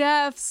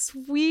 Jeff,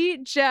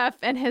 sweet Jeff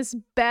and his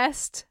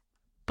best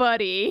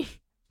buddy,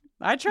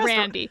 I trust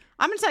Randy.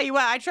 I'm going to tell you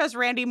what, I trust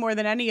Randy more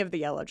than any of the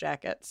Yellow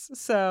Jackets.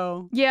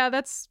 So, Yeah,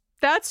 that's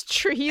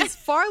true. He's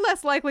far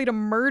less likely to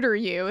murder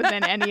you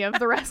than any of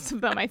the rest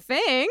of them, I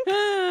think.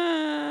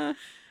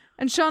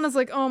 And Shauna's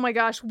like, oh my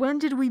gosh, when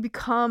did we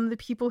become the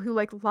people who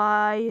like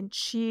lie and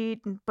cheat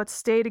but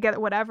stay together,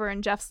 whatever?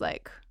 And Jeff's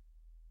like,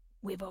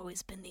 we've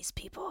always been these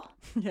people.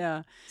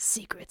 yeah.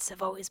 Secrets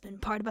have always been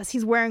part of us.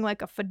 He's wearing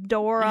like a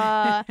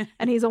fedora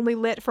and he's only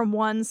lit from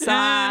one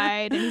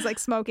side and he's like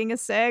smoking a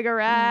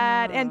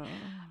cigarette and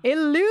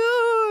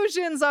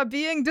illusions are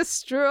being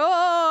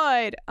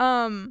destroyed.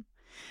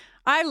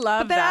 I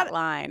love But that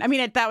line. I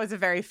mean, that was a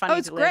very funny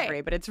it's delivery,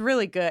 great. but it's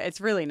really good.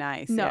 It's really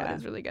nice. No, yeah. it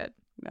is really good.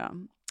 Yeah.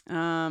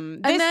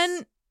 And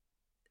then,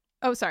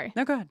 oh, sorry.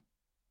 No, go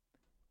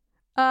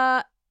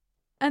ahead.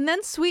 And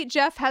then Sweet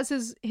Jeff has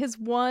his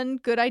one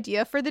good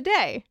idea for the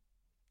day.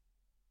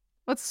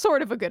 What's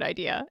sort of a good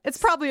idea. It's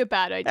probably a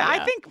bad idea.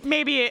 I think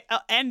maybe an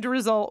end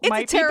result It's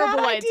might a terrible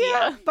be a bad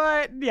idea.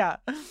 but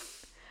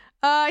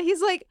yeah.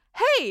 He's like,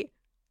 hey,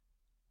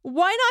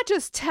 why not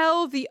just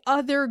tell the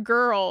other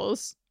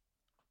girls?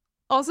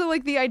 Also,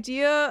 like, the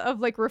idea of,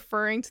 like,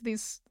 referring to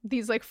these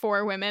like,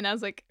 four women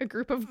as, like, a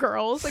group of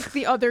girls, like,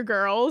 the other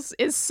girls,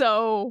 is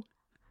so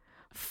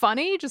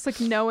funny. Just, like,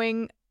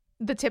 knowing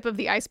the tip of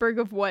the iceberg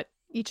of what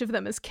each of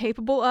them is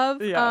capable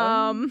of.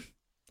 Yeah.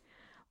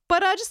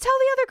 But just tell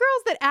the other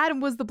girls that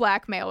Adam was the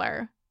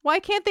blackmailer. Why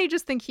can't they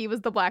just think he was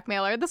the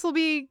blackmailer? This will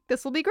be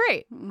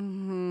great.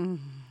 Mm-hmm.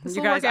 This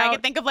You will guys, work I out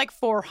can think of, like,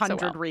 400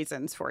 so well.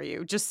 reasons for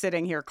you, just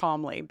sitting here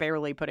calmly,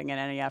 barely putting in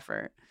any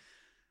effort.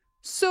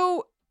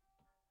 So,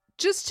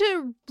 just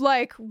to,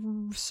 like,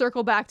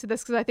 circle back to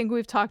this, because I think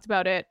we've talked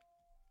about it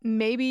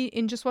maybe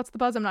in Just What's the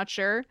Buzz, I'm not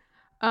sure.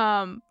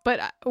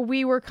 But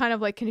we were kind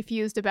of, like,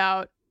 confused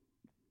about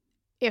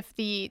if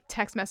the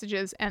text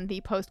messages and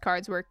the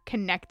postcards were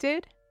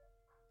connected.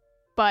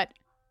 But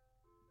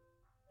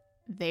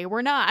they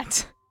were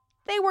not.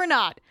 They were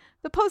not.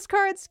 The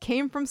postcards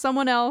came from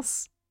someone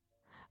else.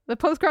 The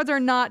postcards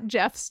are not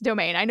Jeff's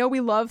domain. I know we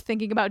love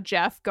thinking about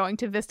Jeff going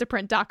to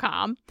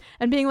Vistaprint.com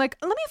and being like,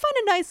 let me find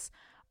a nice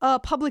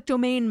public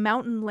domain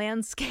mountain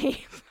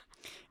landscape.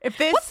 If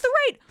this... What's the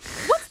right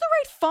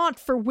font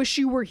for Wish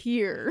You Were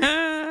Here?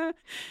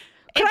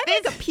 Could I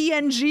make a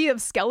PNG of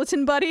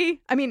Skeleton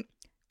Buddy? I mean,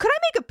 could I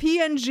make a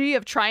PNG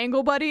of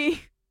Triangle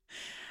Buddy?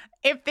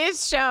 If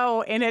this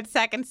show in its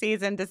second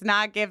season does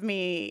not give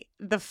me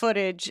the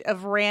footage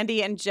of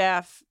Randy and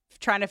Jeff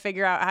trying to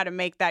figure out how to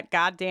make that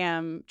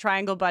goddamn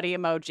Triangle Buddy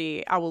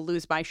emoji, I will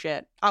lose my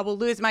shit. I will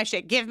lose my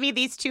shit. Give me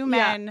these two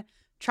men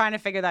trying to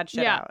figure that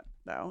shit out,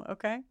 though.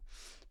 Okay?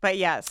 But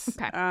yes.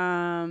 Okay.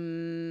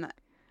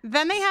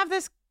 Then they have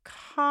this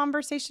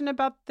conversation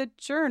about the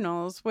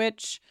journals,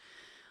 which,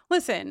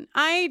 Listen,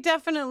 I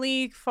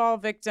definitely fall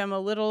victim a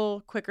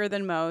little quicker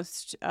than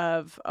most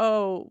of,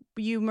 oh,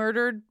 you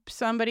murdered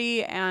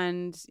somebody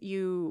and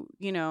you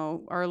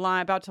are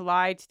about to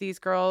lie to these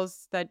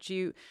girls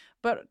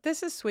but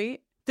this is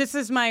sweet. This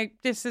is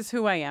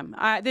who I am.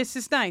 This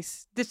is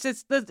nice.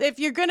 If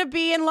you're going to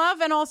be in love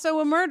and also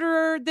a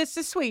murderer, this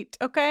is sweet.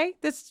 Okay.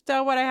 This is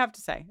what I have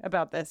to say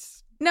about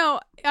this.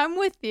 No, I'm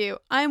with you.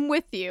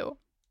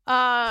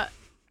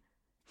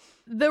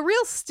 The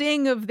real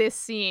sting of this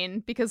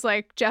scene, because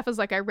like Jeff is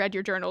like, I read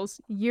your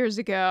journals years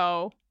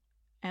ago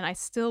and I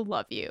still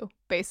love you,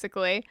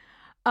 basically.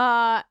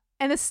 And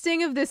the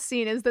sting of this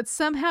scene is that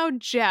somehow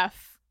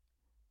Jeff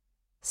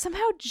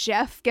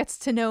gets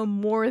to know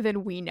more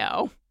than we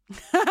know.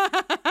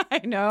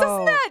 I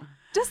know.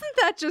 Doesn't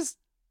that just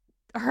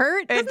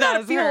hurt? It Doesn't that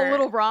does feel hurt. a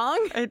little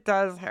wrong? It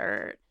does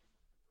hurt.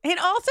 And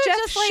also Jeff,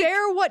 just like,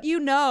 share what you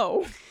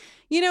know.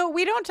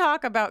 We don't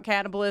talk about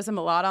cannibalism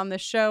a lot on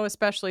this show,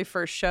 especially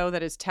for a show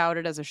that is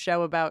touted as a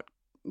show about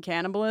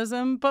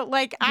cannibalism. But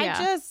like,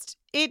 Yeah.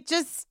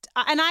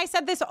 and I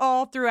said this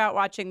all throughout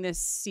watching this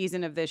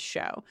season of this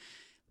show.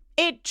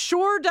 It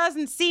sure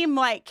doesn't seem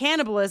like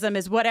cannibalism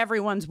is what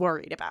everyone's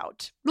worried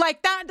about.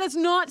 Like, that does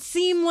not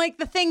seem like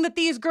the thing that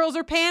these girls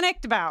are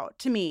panicked about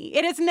to me.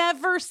 It has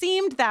never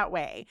seemed that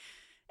way.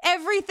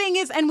 Everything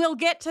is, and we'll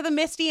get to the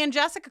Misty and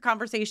Jessica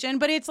conversation,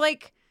 but it's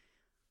like,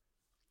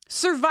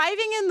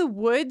 surviving in the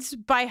woods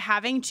by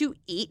having to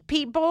eat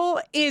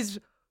people is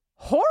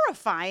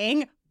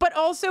horrifying, but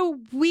also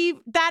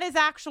that has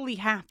actually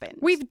happened.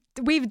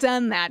 We've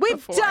done that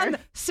before. Been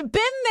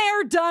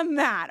there, done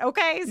that,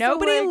 okay?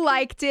 Nobody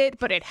liked it,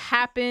 but it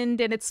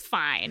happened and it's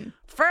fine.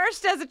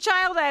 First, as a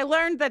child, I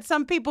learned that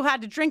some people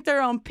had to drink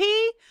their own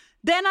pee.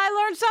 Then I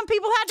learned some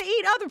people had to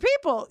eat other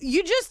people.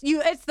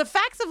 It's the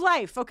facts of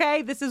life,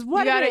 okay? This is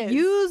what it is. You gotta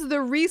use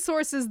the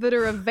resources that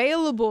are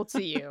available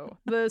to you.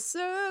 The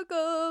circle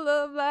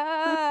of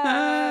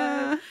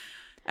life.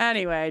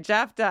 Anyway,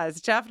 Jeff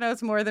does. Jeff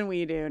knows more than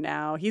we do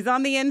now. He's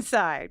on the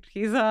inside.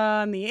 He's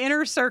on the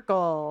inner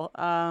circle.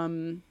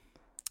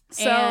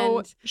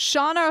 So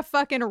Shauna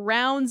fucking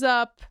rounds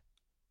up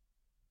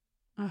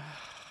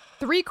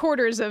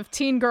 3/4 of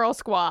Teen Girl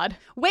Squad.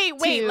 Wait,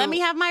 let me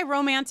have my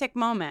romantic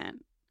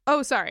moment.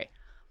 Oh, sorry.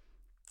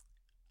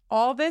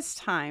 All this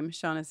time,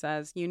 Shauna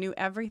says, you knew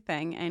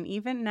everything. And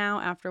even now,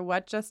 after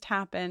what just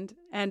happened,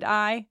 and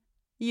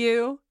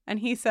you, and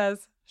he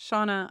says,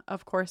 Shauna,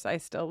 of course I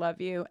still love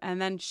you. And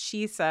then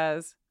she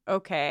says,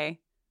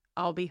 okay,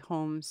 I'll be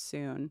home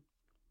soon.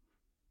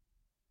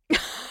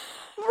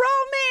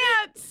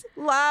 Romance!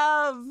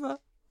 Love!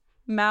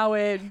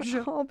 Marriage.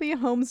 I'll be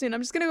home soon.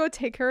 I'm just gonna go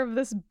take care of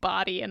this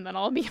body and then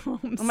I'll be home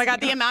soon. Oh my God,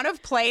 the amount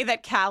of play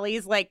that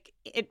Callie's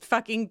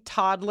fucking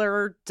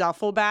toddler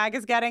duffel bag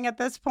is getting at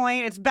this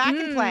point. It's back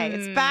in play.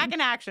 It's back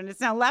in action. It's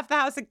now left the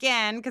house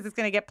again because it's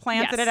going to get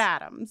planted at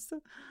Adams.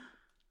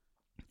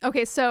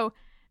 Okay, so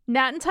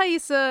Nat and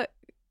Thaisa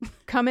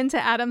come into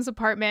Adam's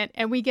apartment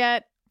and we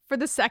get, for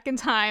the second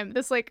time,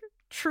 this like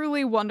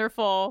truly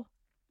wonderful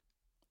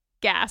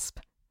gasp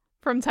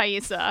from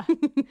Thaisa.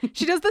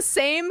 She does the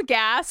same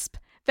gasp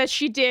that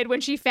she did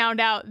when she found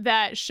out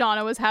that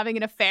Shauna was having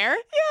an affair,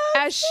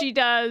 as she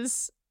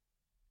does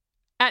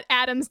at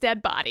Adam's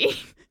dead body.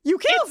 You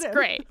killed him. It's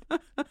great. You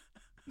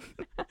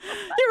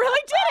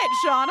really did it,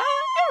 Shauna.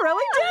 You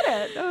really did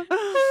it. And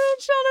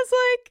Shauna's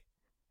like,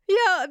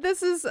 yeah,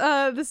 this is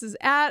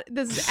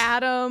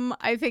Adam.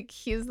 I think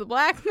he's the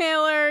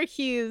blackmailer.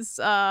 He's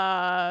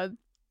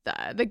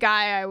the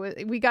guy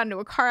we got into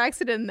a car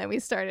accident and then we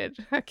started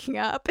hooking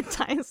up. And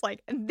Ty's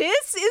like,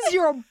 this is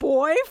your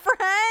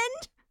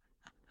boyfriend?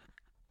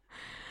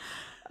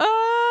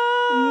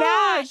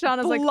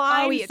 Shauna's like,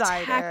 oh, he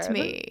attacked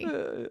me.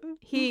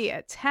 He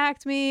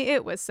attacked me.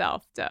 It was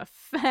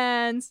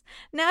self-defense.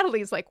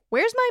 Natalie's like,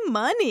 where's my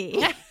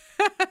money?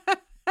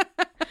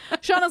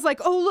 Shauna's like,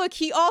 oh, look,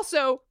 he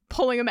also,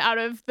 pulling him out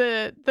of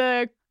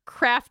the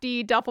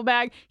crafty duffel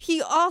bag,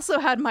 he also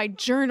had my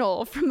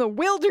journal from the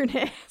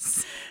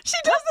wilderness. She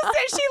does the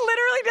same. She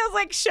literally does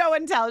like show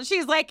and tell.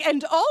 She's like,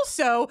 and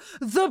also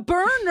the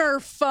burner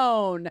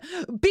phone.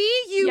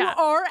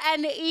 BURNER,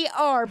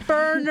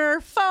 burner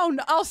phone,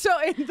 also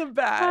in the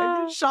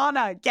bag.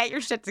 Shauna, get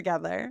your shit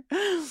together.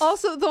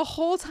 Also, the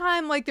whole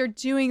time, like, they're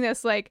doing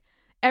this, like,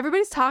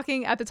 everybody's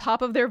talking at the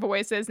top of their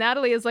voices.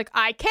 Natalie is like,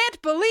 I can't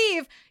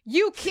believe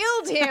you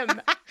killed him,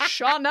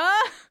 Shauna.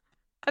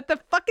 At the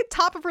fucking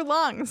top of her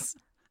lungs.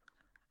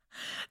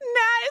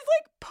 Nat is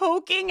like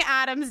poking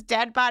Adam's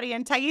dead body,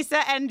 and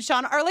Thaisa and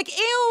Shauna are like,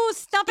 ew,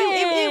 stop it. Ew,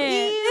 ew,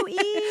 ew,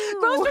 ew.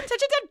 Gross from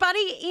such a dead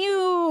body.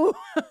 Ew.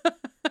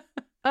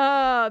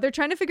 They're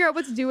trying to figure out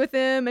what to do with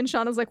him, and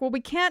Shauna's like, well,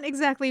 we can't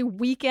exactly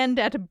weekend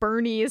at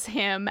Bernie's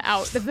him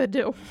out of the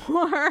door.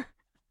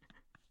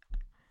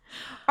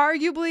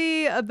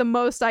 Arguably the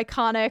most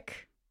iconic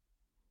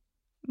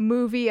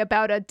movie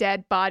about a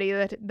dead body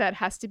that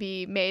has to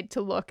be made to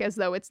look as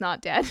though it's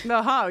not dead.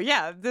 Oh,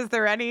 yeah. Is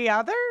there any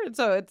other?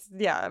 So it's,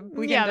 yeah.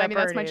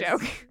 That's my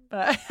joke.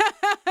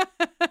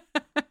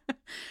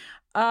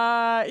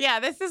 Yeah,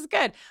 this is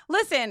good.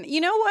 Listen,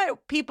 you know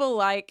what people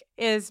like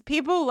is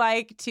people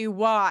like to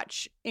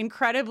watch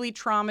incredibly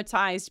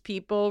traumatized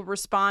people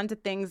respond to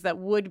things that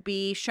would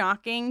be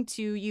shocking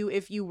to you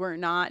if you were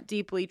not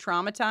deeply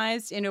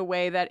traumatized in a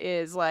way that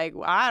is like,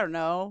 I don't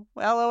know,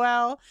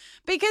 LOL.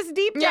 Because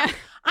deep down,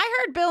 I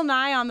heard Bill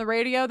Nye on the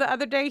radio the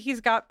other day.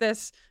 He's got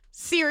this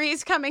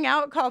series coming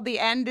out called The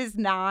End Is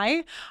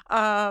Nigh,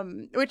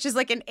 which is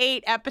like an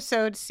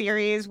 8-episode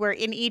series where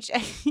in each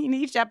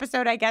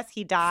episode, I guess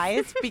he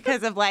dies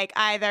because of like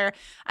either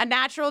a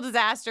natural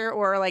disaster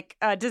or like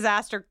a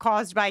disaster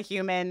caused by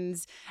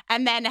humans.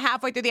 And then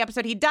halfway through the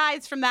episode, he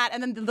dies from that.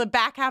 And then the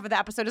back half of the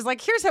episode is like,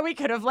 here's how we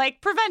could have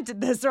like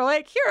prevented this, or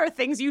like, here are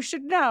things you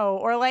should know,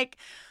 or like,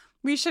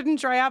 we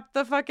shouldn't dry up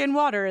the fucking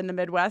water in the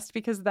Midwest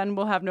because then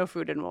we'll have no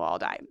food and we'll all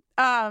die.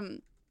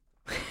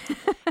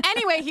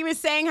 Anyway, he was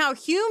saying how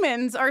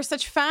humans are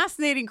such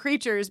fascinating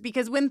creatures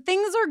because when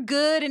things are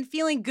good and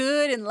feeling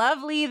good and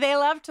lovely, they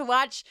love to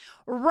watch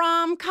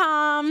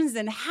rom-coms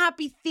and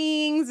happy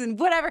things and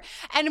whatever.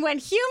 And when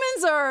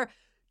humans are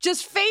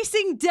just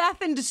facing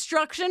death and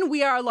destruction,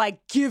 we are like,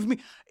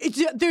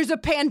 there's a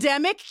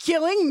pandemic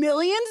killing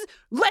millions.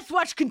 Let's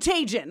watch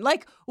Contagion.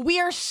 Like, we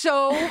are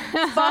so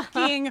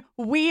fucking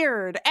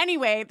weird.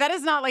 Anyway, that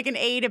is not like an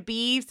A to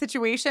B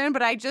situation,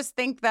 but I just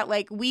think that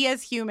like we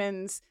as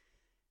humans,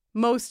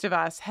 most of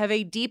us have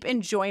a deep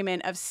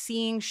enjoyment of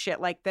seeing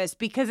shit like this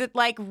because it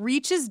like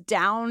reaches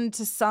down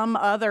to some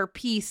other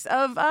piece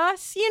of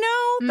us, you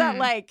know, that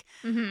like,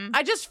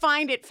 I just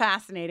find it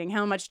fascinating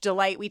how much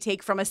delight we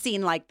take from a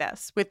scene like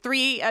this with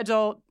three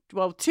adult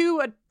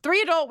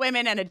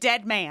women and a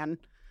dead man.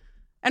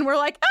 And we're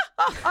like,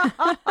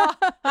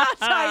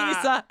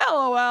 Thaisa,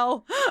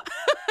 LOL.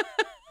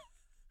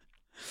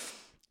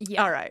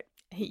 Yeah. All right.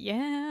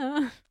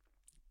 Yeah.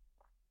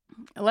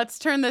 Let's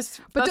turn this.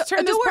 But let's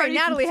turn don't this worry,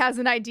 Natalie has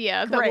an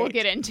idea that we'll Great.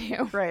 get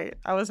into. Right.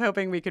 I was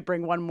hoping we could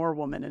bring one more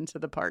woman into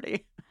the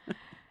party.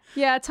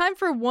 Yeah, time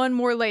for one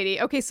more lady.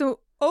 Okay, so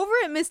over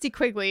at Misty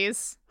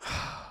Quigley's,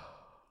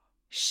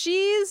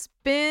 she's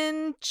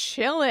been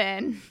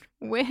chilling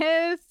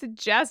with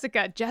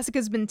Jessica.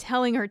 Jessica's been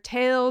telling her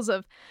tales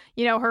of,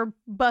 you know, her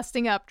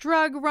busting up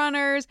drug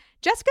runners.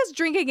 Jessica's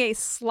drinking a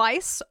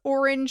Slice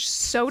orange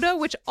soda,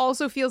 which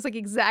also feels like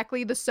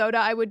exactly the soda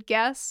I would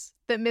guess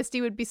that Misty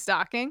would be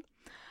stocking.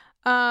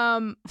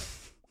 I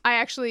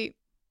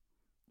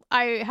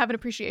have an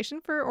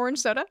appreciation for orange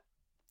soda,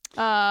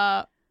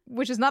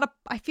 which is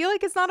I feel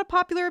like it's not a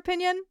popular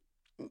opinion,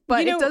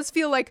 but it does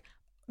feel like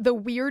the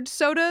weird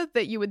soda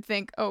that you would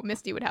think, oh,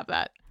 Misty would have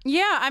that.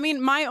 Yeah, I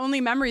mean, my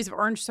only memories of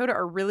orange soda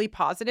are really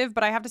positive,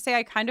 but I have to say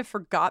I kind of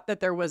forgot that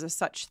there was a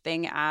such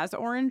thing as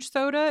orange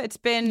soda. It's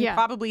been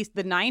probably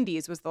the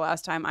 90s was the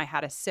last time I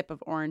had a sip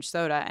of orange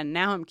soda, and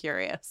now I'm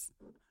curious.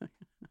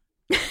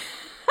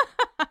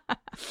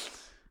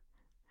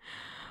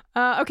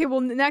 Okay,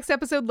 well, next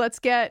episode, let's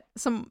get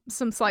some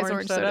Slice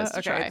orange sodas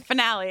to try.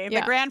 Finale,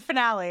 the grand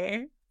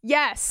finale.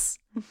 Yes.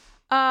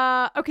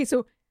 Okay,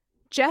 so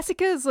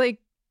Jessica's like,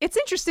 it's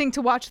interesting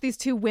to watch these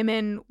two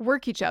women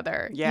work each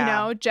other. Yeah. You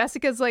know,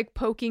 Jessica's like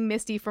poking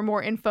Misty for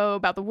more info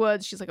about the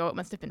woods. She's like, oh, it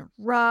must have been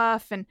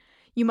rough and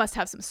you must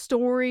have some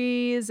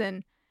stories.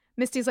 And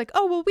Misty's like,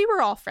 oh, well, we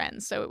were all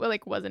friends, so it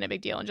like wasn't a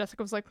big deal. And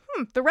Jessica was like,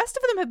 the rest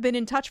of them have been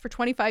in touch for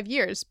 25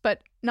 years,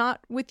 but not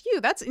with you.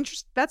 That's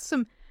interesting. That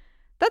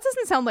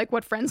doesn't sound like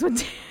what friends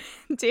would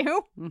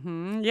do.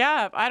 Mm-hmm.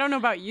 Yeah, I don't know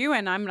about you,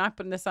 and I'm not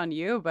putting this on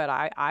you, but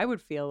I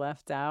would feel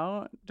left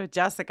out.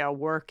 Jessica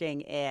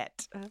working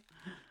it.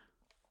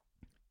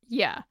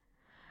 Yeah.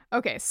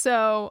 Okay,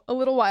 so a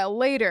little while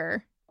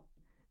later,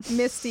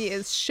 Misty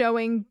is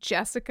showing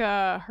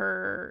Jessica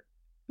her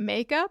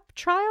makeup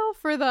trial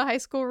for the high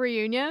school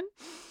reunion.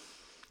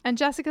 And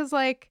Jessica's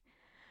like,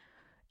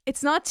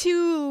 it's not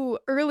too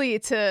early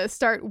to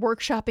start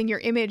workshopping your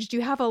image. Do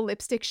you have a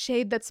lipstick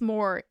shade that's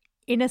more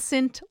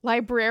innocent,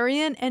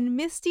 librarian? And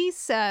Misty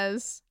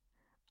says,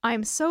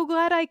 I'm so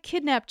glad I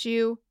kidnapped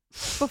you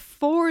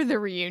before the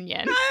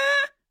reunion.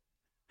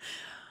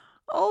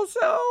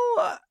 Also,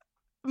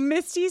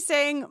 Misty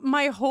saying,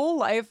 my whole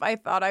life I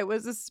thought I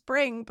was a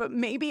spring, but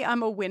maybe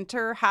I'm a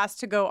winter has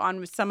to go on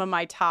with some of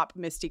my top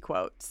Misty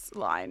quotes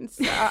lines.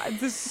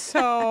 This is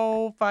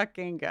so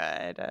fucking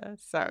good.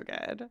 So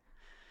good.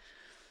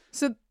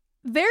 So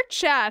their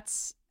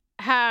chats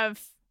have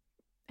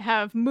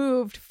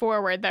moved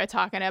forward. They're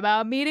talking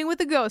about meeting with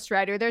the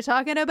ghostwriter. They're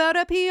talking about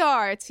a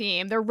PR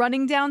team. They're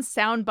running down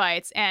sound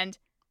bites, and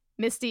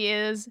Misty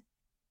is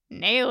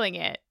nailing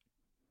it.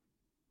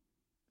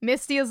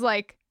 Misty is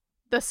like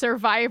the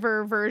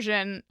Survivor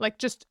version, like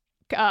just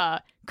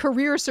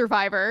career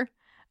Survivor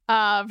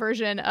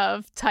version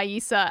of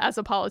Thaisa as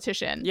a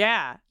politician.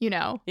 Yeah. You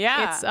know?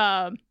 Yeah. It's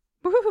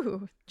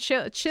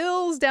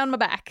chills down my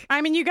back.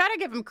 I mean, you got to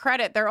give them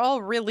credit. They're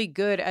all really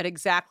good at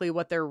exactly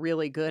what they're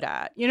really good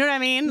at. You know what I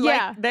mean?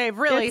 Yeah. Like, they've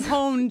really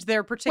honed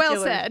their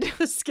particular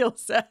skill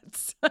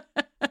sets.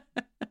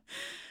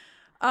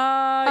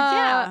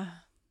 Yeah.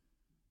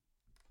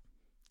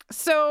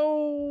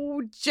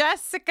 So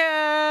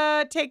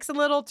Jessica takes a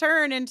little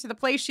turn into the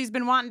place she's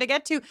been wanting to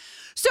get to.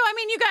 So, I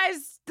mean, you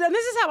guys,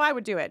 this is how I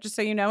would do it. Just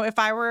so you know, if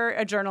I were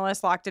a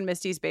journalist locked in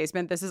Misty's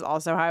basement, this is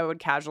also how I would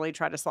casually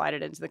try to slide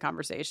it into the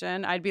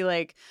conversation. I'd be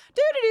like,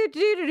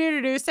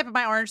 do, sipping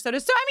my orange soda.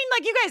 So, I mean,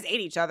 like, you guys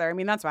ate each other. I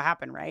mean, that's what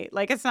happened, right?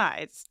 Like, it's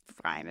fine.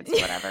 It's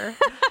whatever.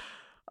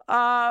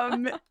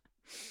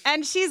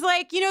 And she's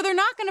like, you know, they're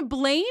not going to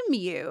blame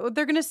you.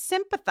 They're going to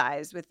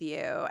sympathize with you.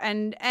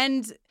 And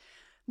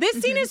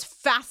this scene is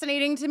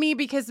fascinating to me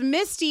because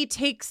Misty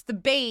takes the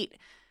bait.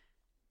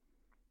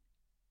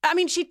 I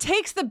mean, she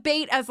takes the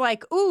bait as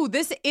like, ooh,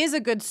 this is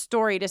a good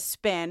story to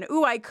spin.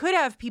 Ooh, I could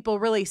have people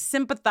really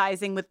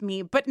sympathizing with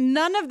me. But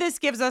none of this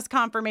gives us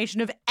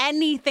confirmation of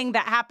anything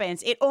that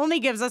happens. It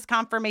only gives us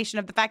confirmation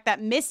of the fact that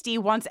Misty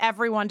wants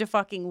everyone to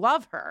fucking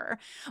love her.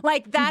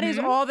 Like, that is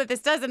all that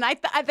this does. And I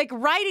think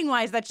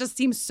writing-wise, that just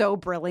seems so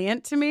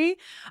brilliant to me.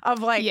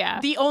 Of like,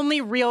 the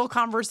only real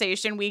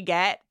conversation we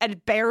get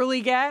and barely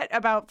get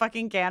about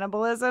fucking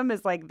cannibalism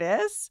is like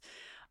this.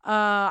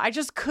 I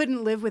just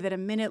couldn't live with it a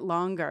minute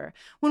longer.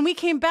 When we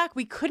came back,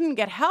 we couldn't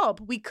get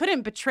help. We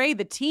couldn't betray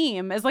the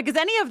team. Is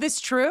any of this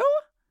true?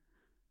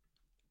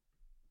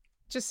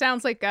 Just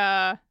sounds like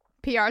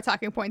PR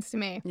talking points to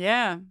me.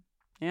 Yeah.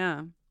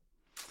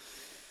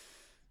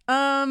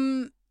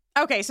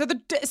 Okay,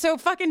 so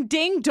fucking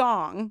ding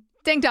dong.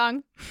 Ding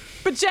dong.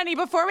 But Jenny,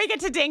 before we get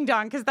to ding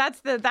dong, because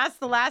that's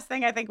the last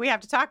thing I think we have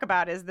to talk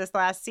about is this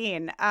last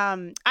scene.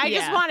 I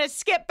just want to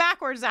skip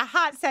backwards a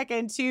hot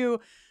second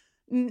to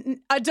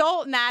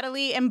adult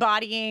Natalie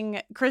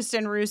embodying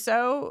Kristen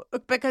Russo,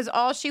 because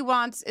all she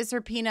wants is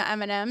her peanut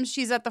M&Ms.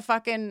 She's at the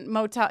fucking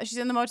motel. She's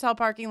in the motel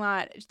parking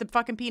lot. The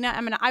fucking peanut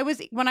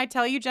M&Ms. When I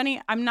tell you, Jenny,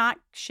 I'm not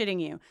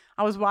shitting you.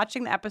 I was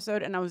watching the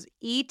episode and I was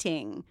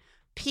eating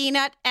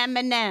peanut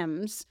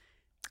M&Ms.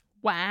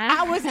 Wow.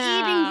 I was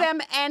eating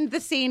them and the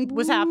scene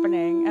was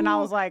happening. And I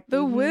was like,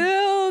 the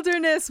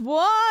wilderness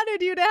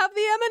wanted you to have the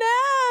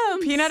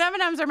M&Ms. Peanut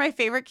M&Ms are my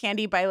favorite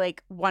candy by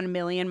like 1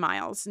 million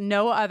miles.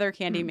 No other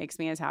candy makes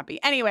me as happy.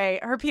 Anyway,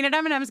 her peanut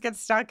M&Ms get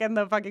stuck in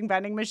the fucking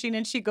vending machine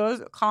and she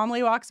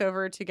calmly walks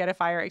over to get a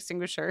fire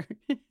extinguisher,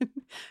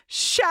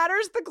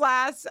 shatters the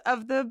glass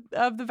of the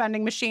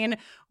vending machine,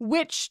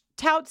 which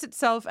touts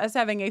itself as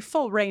having a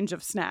full range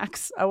of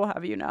snacks, I will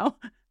have you know.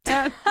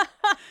 And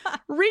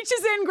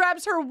reaches in,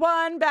 grabs her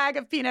one bag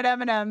of peanut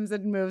M&Ms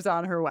and moves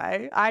on her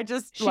way.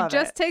 She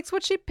just takes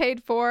what she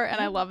paid for, and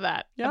I love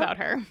that about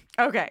her.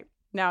 Okay,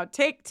 now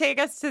take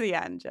us to the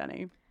end,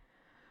 Jenny.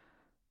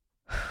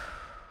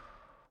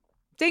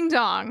 Ding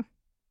dong.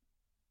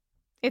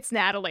 It's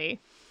Natalie.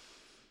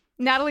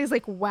 Natalie's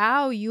like,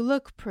 wow, you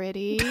look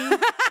pretty.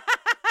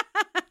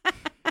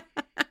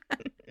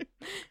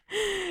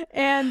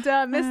 And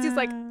Misty's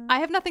like, I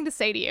have nothing to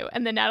say to you.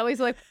 And then Natalie's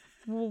like,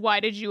 why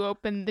did you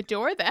open the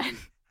door then?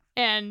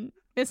 And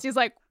Misty's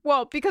like,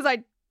 well, because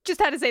I just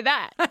had to say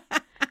that.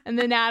 And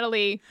then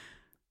Natalie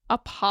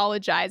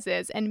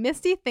apologizes and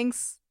Misty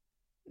thinks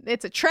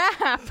it's a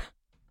trap.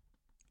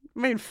 I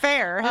mean,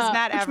 fair. Has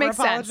Nat ever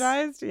apologized?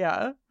 Sense.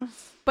 Yeah.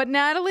 But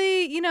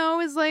Natalie,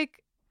 is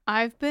like,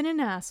 I've been an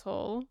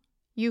asshole.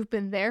 You've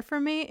been there for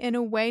me in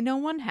a way no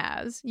one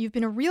has. You've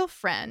been a real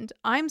friend.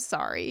 I'm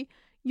sorry.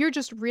 You're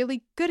just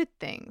really good at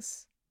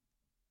things.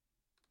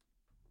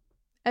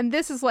 And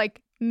this is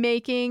like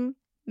making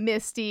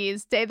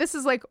Misty's day. This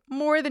is like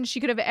more than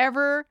she could have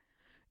ever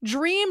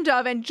dreamed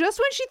of. And just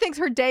when she thinks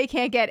her day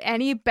can't get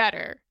any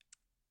better,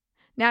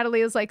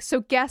 Natalie is like, so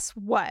guess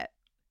what?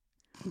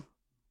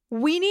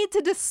 We need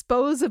to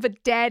dispose of a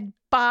dead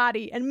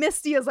body. And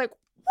Misty is like,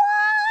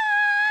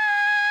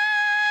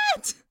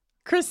 what?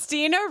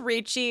 Christina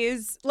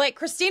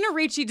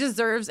Ricci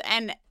deserves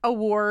an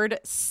award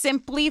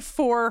simply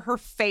for her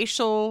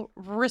facial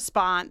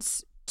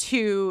response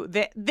to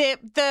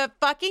the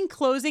fucking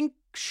closing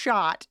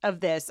shot of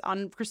this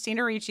on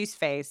Christina Ricci's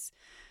face.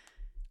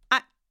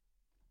 I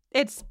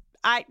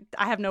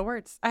have no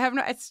words.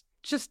 It's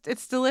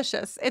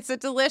delicious. It's a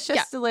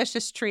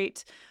delicious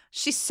treat.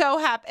 She's so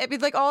happy. I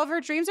mean, like, all of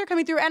her dreams are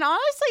coming through. And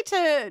honestly,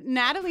 to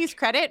Natalie's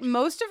credit,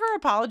 most of her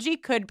apology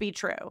could be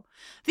true.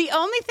 The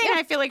only thing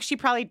I feel like she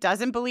probably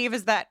doesn't believe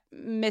is that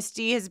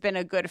Misty has been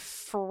a good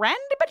friend,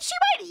 but she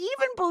might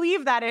even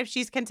believe that if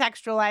she's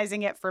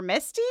contextualizing it for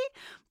Misty.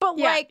 But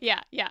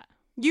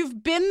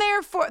you've been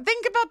there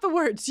think about the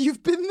words.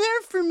 You've been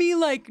there for me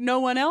like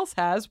no one else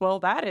has. Well,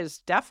 that is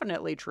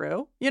definitely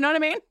true. You know what I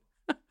mean?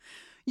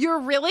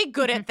 You're really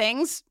good at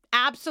things.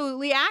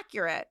 Absolutely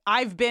accurate.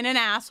 I've been an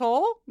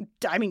asshole.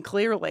 I mean,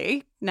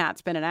 clearly,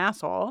 Nat's been an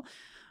asshole.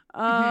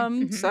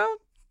 So,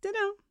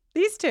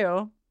 these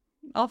two,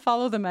 I'll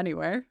follow them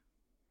anywhere.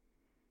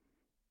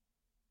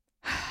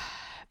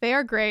 They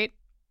are great.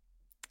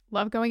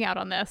 Love going out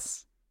on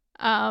this.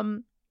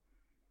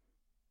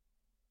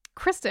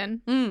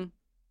 Kristen,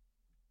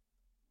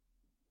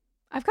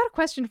 I've got a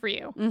question for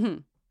you. Mm-hmm.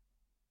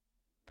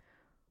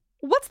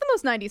 What's the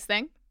most 90s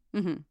thing?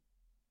 Mm-hmm.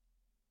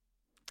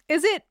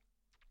 Is it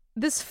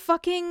this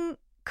fucking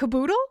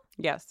caboodle?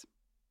 Yes.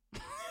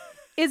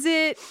 Is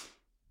it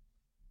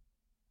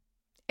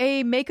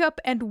a makeup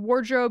and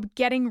wardrobe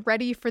getting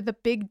ready for the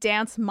big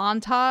dance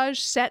montage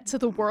set to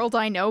The World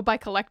I Know by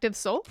Collective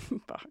Soul?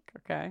 Fuck,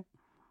 okay.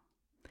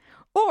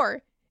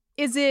 Or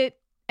is it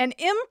an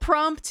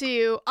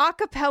impromptu a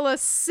cappella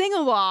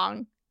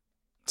sing-along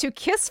to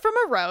Kiss from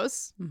a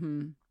Rose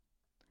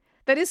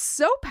that is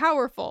so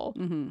powerful,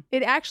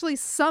 it actually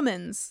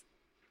summons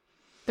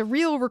the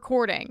real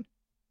recording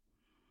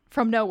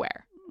from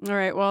nowhere? All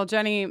right, well,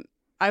 Jenny,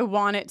 I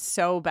want it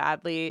so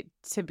badly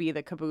to be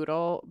the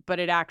caboodle, but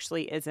it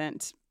actually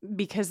isn't,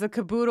 because the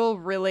caboodle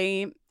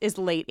really is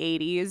late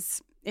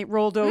 80s. It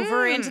rolled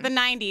over into the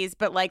 90s,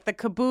 but like the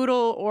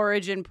caboodle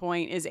origin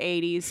point is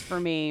 80s for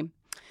me.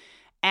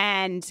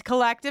 And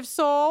Collective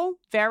Soul,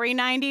 very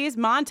 90s.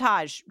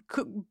 Montage.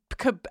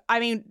 I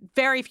mean,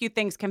 very few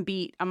things can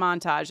beat a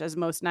montage as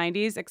most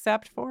 90s,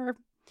 except for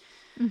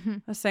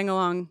a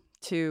sing-along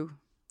to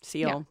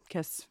Seal,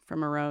 Kiss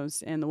from a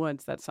Rose in the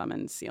Woods that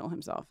summons Seal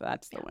himself.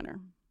 That's the winner.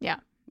 Yeah.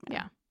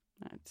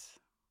 That's...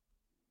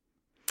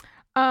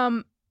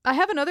 I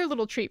have another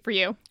little treat for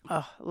you.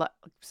 Oh,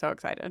 so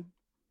excited.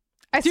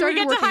 Do we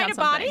get to hide a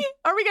body?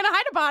 Are we going to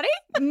hide a body?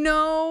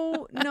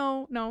 No.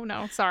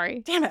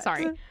 Sorry. Damn it.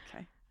 Sorry.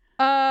 Okay.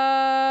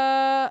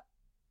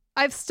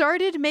 I've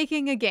started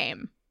making a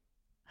game.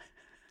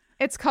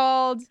 It's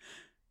called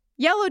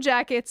Yellow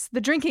Jackets,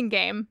 the Drinking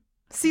Game,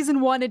 Season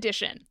 1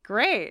 Edition.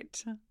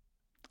 Great.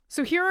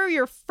 So here are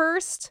your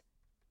first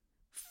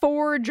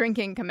 4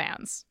 drinking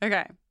commands. Okay.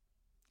 Are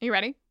you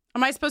ready?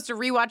 Am I supposed to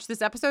rewatch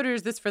this episode, or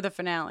is this for the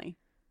finale?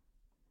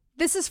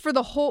 This is for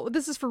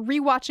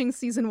rewatching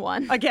Season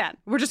 1. Again.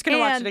 We're just going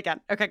to watch it again.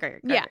 Okay,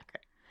 great. Yeah.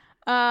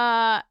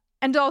 Great.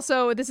 And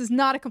also, this is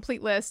not a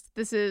complete list.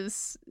 This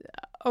is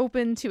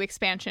open to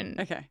expansion.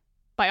 Okay.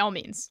 By all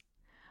means.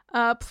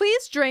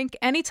 Please drink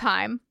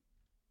anytime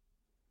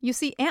you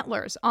see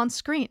antlers on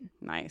screen.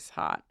 Nice.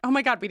 Hot. Oh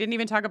my God. We didn't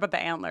even talk about the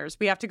antlers.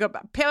 We have to go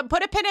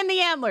put a pin in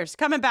the antlers.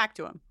 Coming back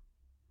to them.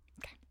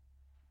 Okay.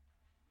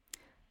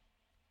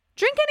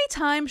 Drink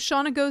anytime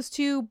Shauna goes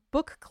to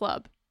book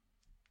club.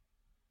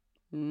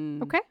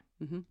 Okay?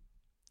 Mm-hmm.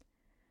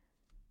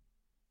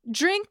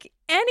 Drink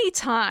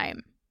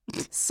anytime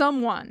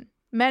someone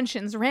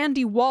mentions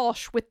Randy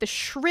Walsh with the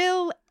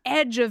shrill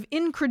edge of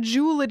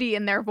incredulity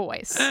in their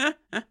voice.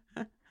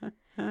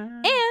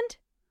 And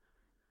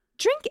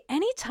drink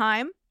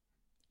anytime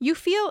you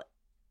feel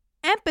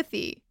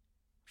empathy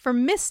for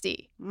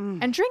Misty.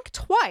 And drink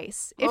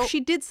twice if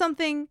she did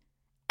something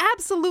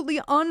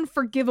absolutely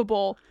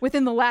unforgivable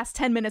within the last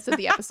 10 minutes of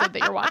the episode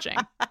that you're watching.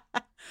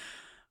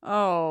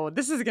 Oh,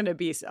 this is going to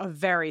be a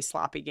very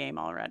sloppy game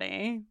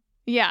already.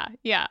 Yeah.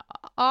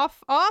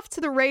 Off to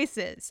the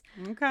races.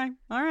 Okay.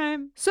 All right.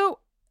 So,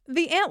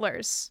 the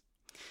antlers.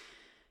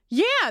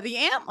 Yeah, the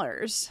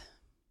antlers.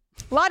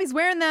 Lottie's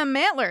wearing them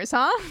antlers,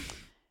 huh?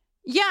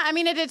 Yeah, I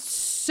mean, it's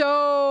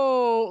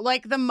so,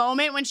 like, the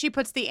moment when she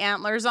puts the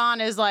antlers on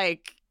is,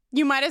 like,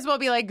 you might as well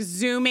be, like,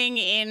 zooming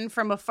in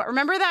from afar.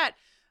 Remember that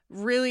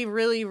really,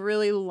 really,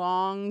 really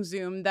long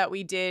zoom that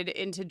we did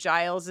into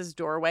Giles's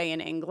doorway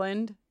in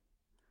England?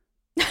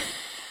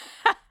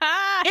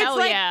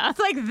 Hell yeah. It's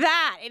like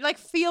that. It like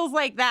feels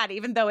like that,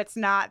 even though it's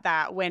not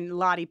that when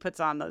Lottie puts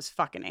on those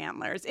fucking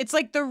antlers. It's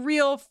like the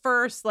real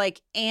first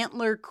like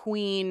antler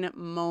queen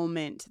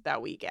moment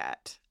that we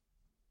get.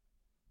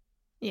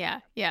 Yeah.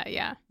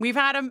 We've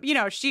had them, you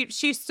know, she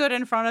stood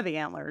in front of the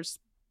antlers.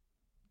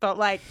 But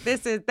like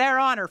they're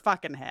on her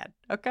fucking head.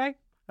 Okay?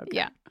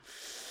 Yeah.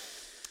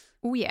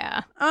 Oh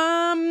yeah.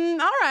 All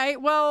right.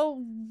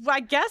 Well, I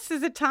guess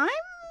is it time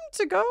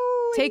to go?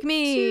 Take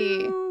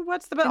me.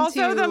 What's the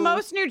also the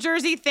most New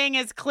Jersey thing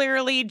is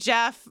clearly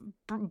Jeff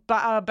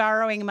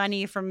borrowing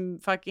money from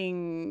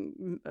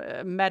fucking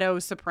Meadow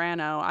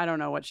Soprano. I don't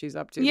know what she's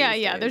up to.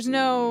 Yeah. There's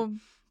no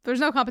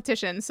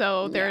competition,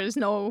 so there's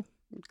no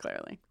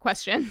clearly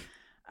question.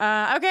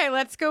 Okay,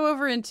 let's go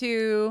over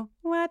into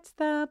what's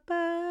the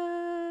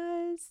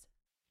buzz.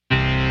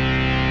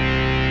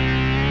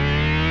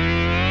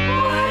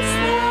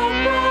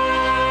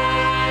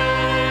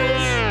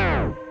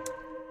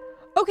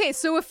 Okay,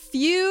 so a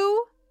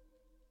few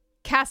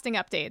casting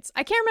updates.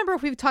 I can't remember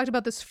if we've talked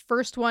about this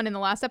first one in the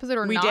last episode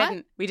or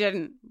not. We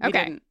didn't.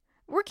 Okay.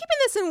 We're keeping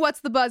this in What's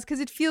the Buzz because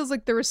it feels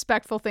like the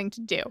respectful thing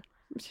to do.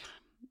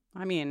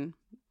 I mean,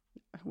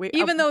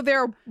 even though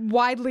they're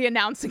widely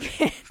announcing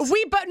it.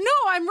 But no,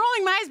 I'm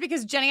rolling my eyes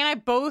because Jenny and I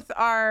both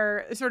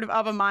are sort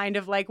of a mind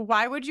of like,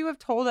 why would you have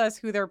told us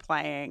who they're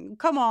playing?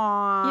 Come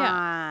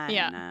on.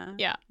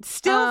 Yeah.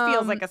 Still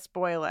feels like a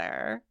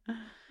spoiler.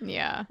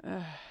 Yeah.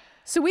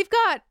 So we've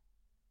got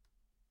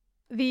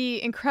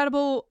the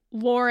incredible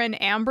Lauren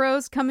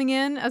Ambrose coming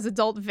in as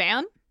adult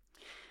Van.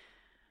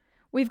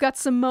 We've got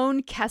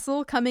Simone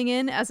Kessel coming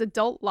in as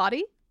adult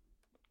Lottie.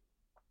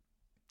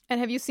 And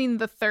have you seen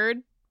the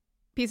third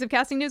piece of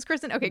casting news,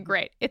 Kristen? Okay,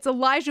 great. It's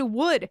Elijah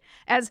Wood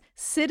as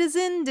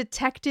Citizen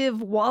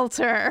Detective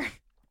Walter.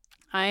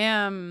 I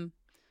am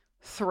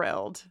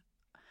thrilled.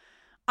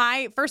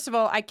 First of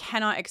all, I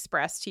cannot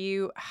express to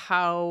you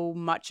how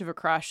much of a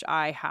crush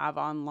I have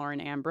on Lauren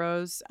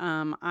Ambrose.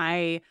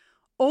 I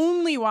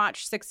only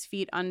watched 6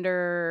 Feet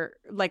Under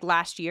like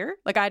last year.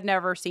 Like I'd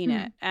never seen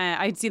it.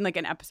 I'd seen like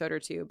an episode or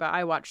two, but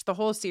I watched the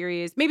whole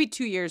series maybe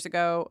 2 years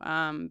ago.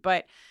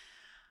 But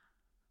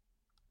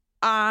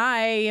I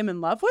am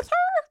in love with her.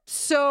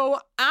 So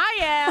I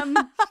am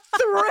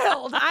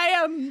thrilled.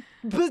 I am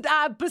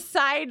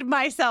beside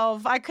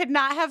myself. I could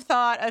not have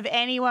thought of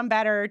anyone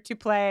better to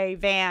play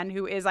Van,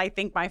 who is, I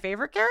think, my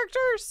favorite character.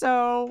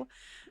 So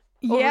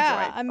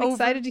yeah, I'm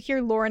excited to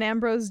hear Lauren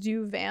Ambrose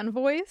do Van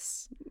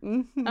voice.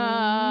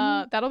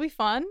 That'll be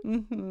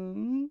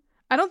fun.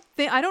 I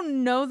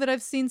don't know that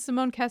I've seen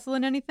Simone Kessel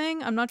in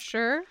anything. I'm not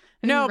sure.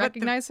 I didn't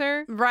recognize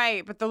her.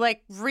 Right. But the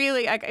like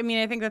really, I mean,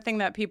 I think the thing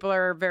that people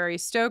are very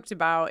stoked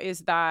about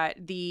is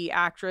that the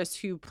actress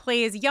who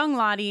plays young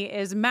Lottie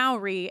is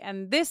Maori.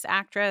 And this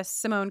actress,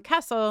 Simone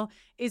Kessel,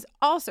 is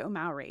also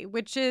Maori,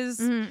 which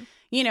is,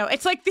 you know,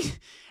 it's like things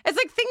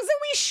that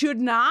we should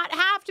not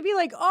have to be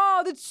like,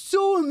 oh, that's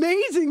so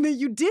amazing that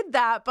you did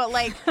that. But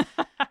like,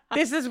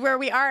 this is where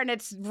we are. And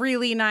it's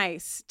really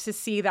nice to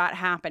see that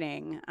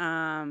happening.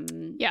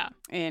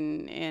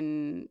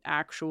 In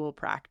actual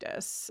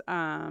practice.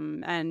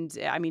 And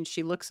I mean,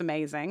 she looks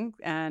amazing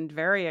and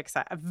very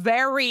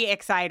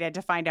excited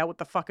to find out what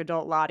the fuck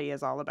adult Lottie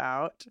is all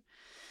about.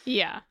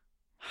 Yeah.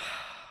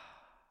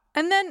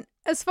 And then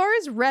as far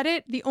as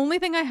Reddit, the only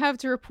thing I have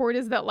to report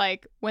is that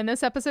like when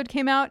this episode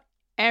came out,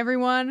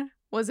 everyone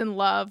was in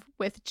love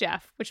with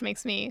Jeff, which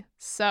makes me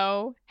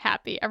so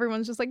happy.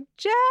 Everyone's just like,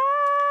 Jeff.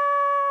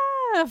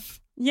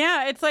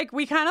 Yeah, it's like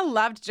we kind of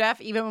loved Jeff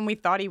even when we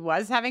thought he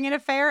was having an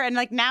affair. And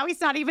like now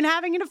he's not even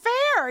having an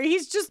affair.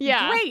 He's just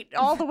great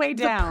all the way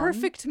down. The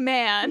perfect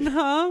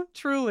man.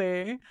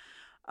 Truly.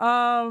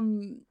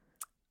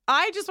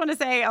 I just want to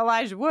say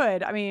Elijah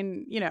Wood. I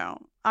mean, you know,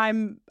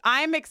 I'm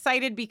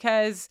excited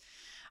because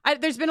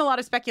there's been a lot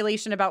of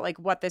speculation about like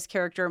what this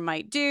character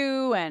might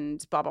do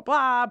and blah, blah,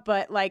 blah.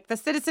 But like the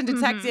citizen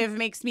detective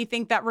makes me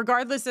think that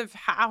regardless of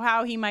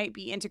how he might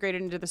be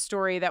integrated into the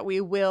story, that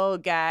we will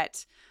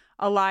get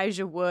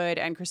Elijah Wood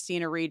and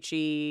Christina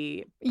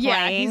Ricci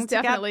playing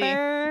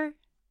together.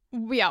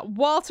 Yeah,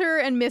 Walter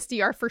and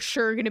Misty are for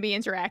sure going to be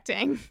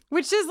interacting.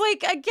 Which is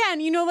like,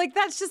 again, you know, like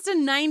that's just a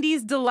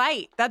 90s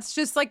delight. That's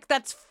just like,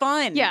 that's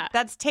fun. Yeah.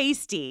 That's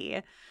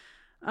tasty.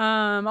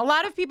 A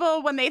lot of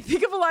people, when they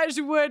think of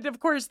Elijah Wood, of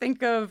course,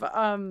 think of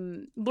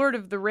Lord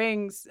of the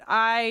Rings.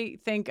 I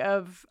think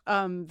of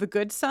The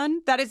Good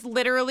Son. That is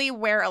literally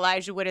where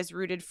Elijah Wood is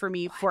rooted for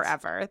me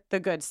forever. The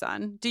Good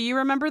Son. Do you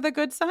remember The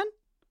Good Son?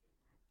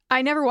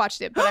 I never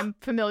watched it, but I'm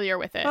familiar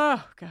with it.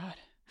 Oh, God.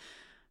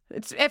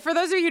 It's for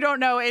those of you who don't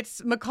know,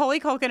 it's Macaulay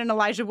Culkin and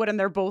Elijah Wood, and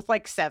they're both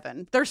like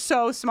 7. They're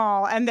so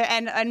small, and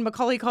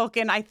Macaulay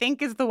Culkin, I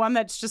think, is the one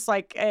that's just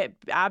like an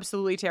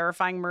absolutely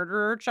terrifying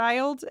murderer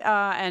child.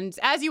 And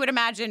as you would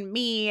imagine,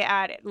 me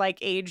at like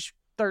age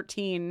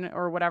 13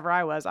 or whatever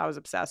I was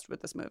obsessed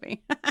with this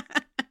movie.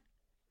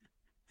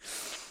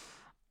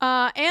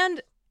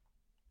 And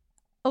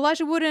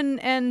Elijah Wood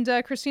and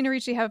Christina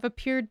Ricci have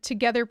appeared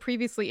together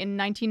previously in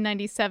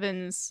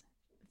 1997's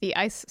The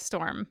Ice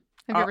Storm.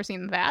 Have you ever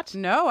seen that?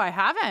 No, I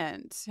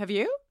haven't. Have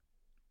you?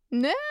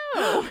 No.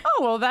 Oh,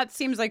 well, that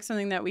seems like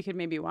something that we could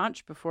maybe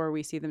watch before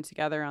we see them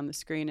together on the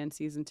screen in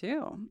season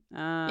 2.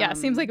 Yeah, it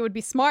seems like it would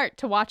be smart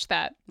to watch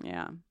that.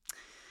 Yeah.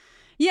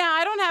 Yeah,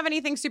 I don't have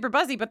anything super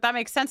buzzy, but that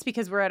makes sense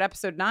because we're at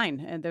episode 9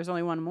 and there's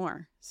only one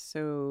more.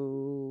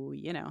 So,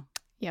 you know.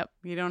 Yep.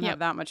 We don't have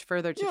that much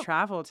further to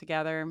travel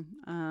together.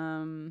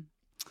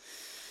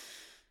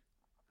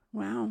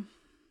 Wow.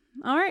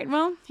 All right.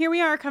 Well, here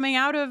we are coming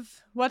out of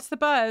What's the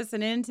Buzz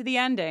and into the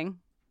ending.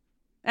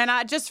 And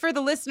just for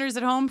the listeners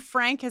at home,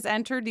 Frank has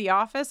entered the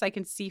office. I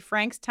can see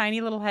Frank's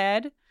tiny little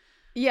head.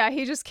 Yeah,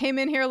 he just came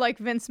in here like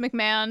Vince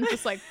McMahon,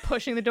 just like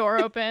pushing the door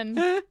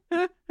open,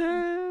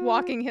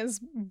 walking his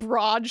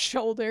broad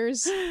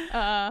shoulders in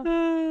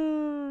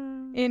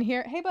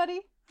here. Hey,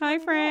 buddy. Hi,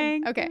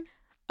 Frank. Okay.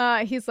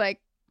 He's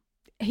like,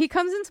 he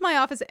comes into my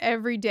office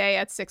every day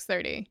at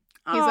 6:30.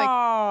 He's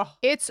like,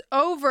 it's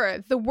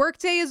over. The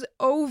workday is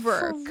over.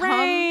 Frank. Come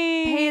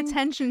pay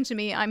attention to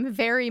me. I'm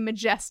very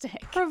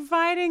majestic.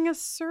 Providing a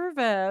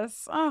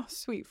service. Oh,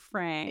 sweet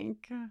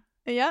Frank.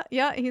 Yeah.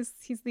 He's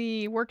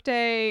the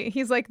workday.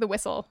 He's like the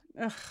whistle.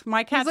 Ugh,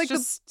 my cats like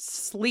just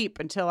sleep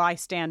until I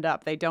stand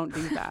up. They don't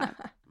do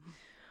that.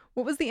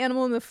 What was the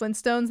animal in the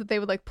Flintstones that they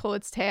would like pull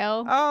its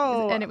tail?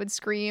 Oh. And it would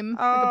scream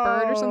like a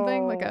bird or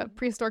something, like a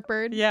prehistoric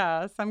bird?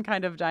 Yeah, some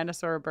kind of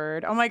dinosaur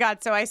bird. Oh my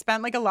God. So I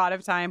spent like a lot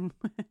of time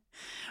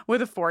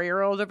with a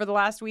 4-year-old over the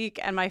last week.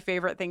 And my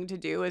favorite thing to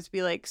do is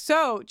be like,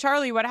 so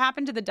Charlie, what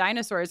happened to the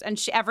dinosaurs? And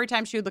every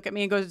time she would look at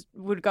me and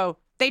would go,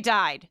 they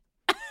died.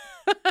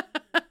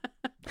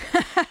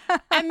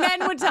 And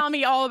then would tell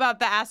me all about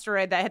the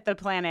asteroid that hit the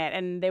planet,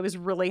 and it was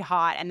really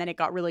hot, and then it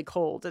got really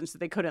cold, and so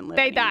they couldn't live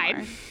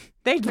anymore.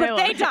 They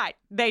died.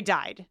 They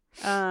died.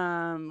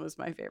 Was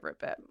my favorite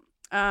bit.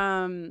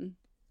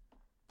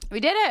 We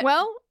did it.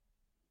 Well,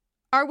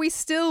 are we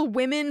still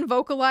women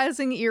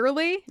vocalizing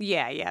eerily?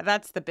 Yeah,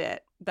 that's the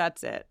bit.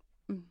 That's it.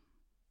 Do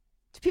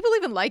people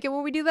even like it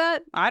when we do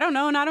that? I don't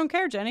know, and I don't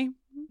care, Jenny.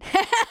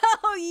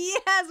 Hell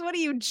yes! What are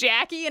you,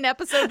 Jackie, in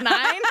episode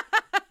 9?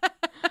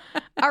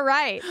 All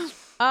right.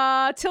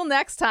 Till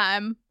next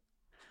time.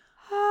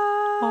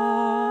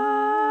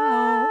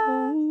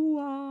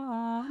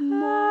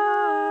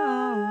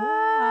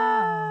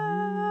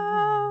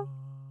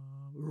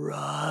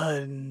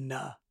 Run.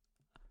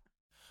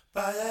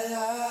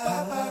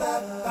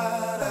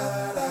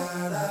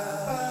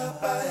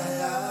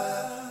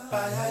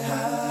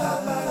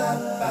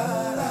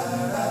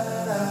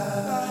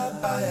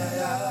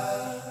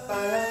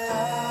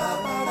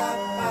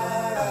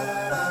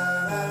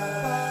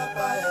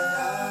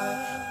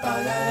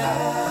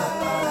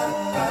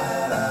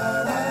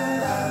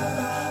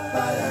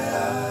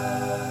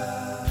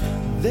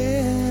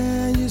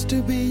 There used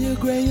to be a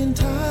graying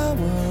tower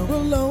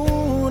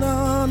alone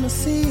on the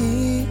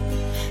sea.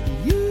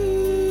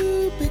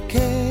 You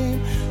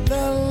became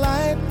the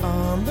light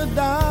on the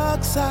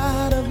dark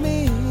side of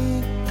me.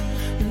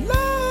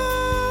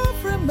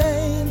 Love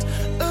remains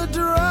a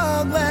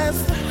drug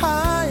that's the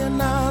high and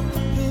not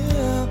the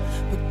pill.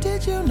 But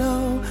did you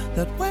know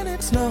that when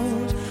it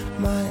snows,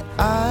 my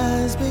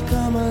eyes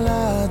become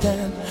alive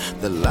and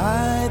the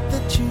light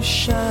that you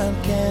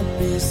shine can't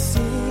be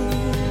seen?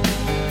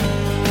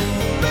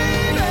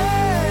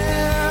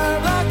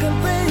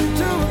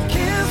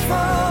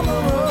 From a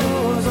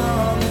rose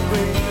on the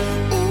grave.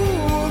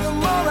 Ooh, the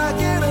more I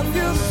get of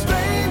you, the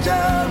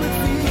stranger it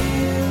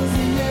feels,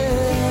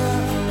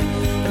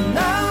 yeah. And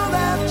now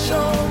that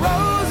your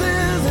rose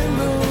is in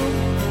bloom,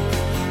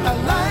 a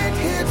light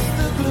hits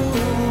the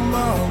gloom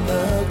on the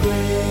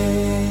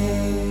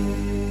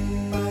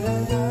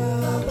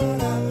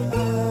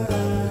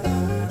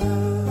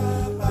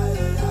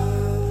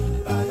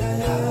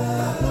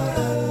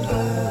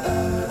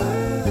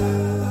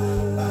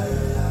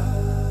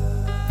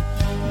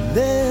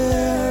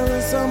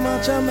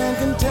a man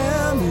can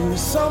tell you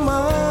so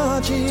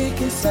much he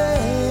can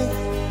say.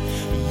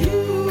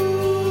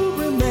 You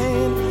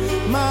remain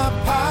my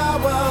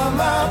power,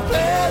 my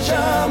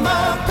pleasure,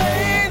 my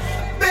pain,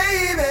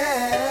 baby.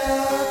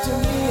 To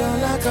me you're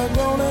like a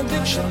grown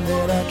addiction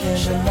that I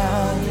can't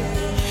deny.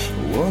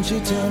 Won't you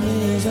tell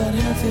me, is that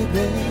healthy,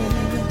 baby?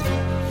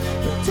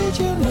 But did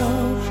you know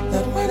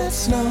that when it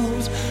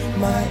snows,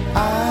 my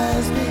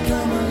eyes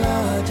become a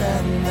lot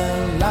and the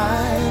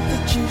light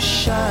that you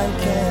shine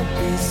can't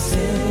be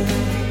seen?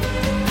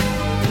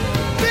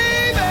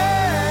 Baby,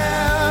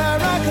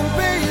 I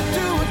compare you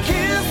to a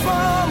kiss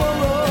from a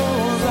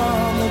rose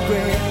on the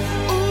grave.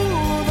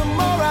 Ooh, the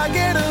more I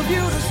get of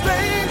you, the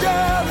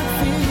stranger it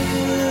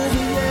feels,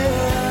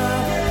 yeah.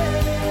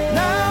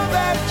 Now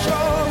that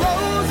your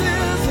rose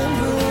is in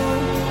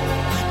bloom,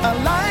 a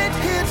light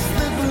hits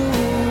the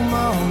gloom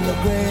on the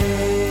grave.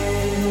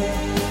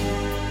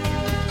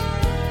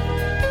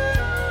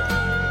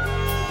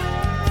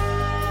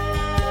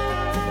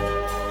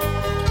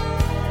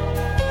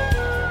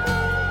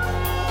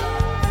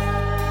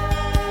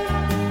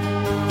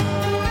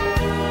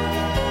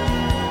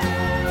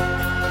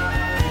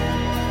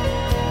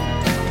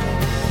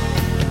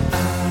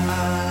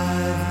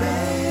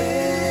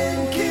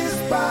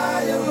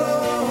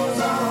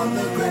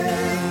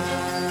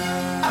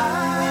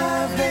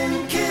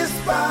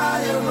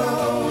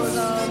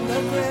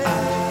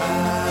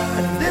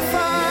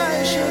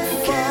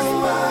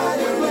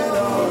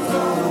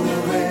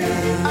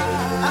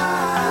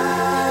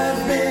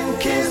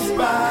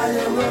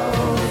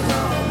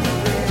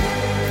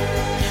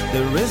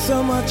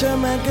 So much a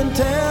man can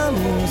tell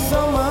me,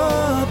 so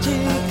much he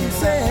can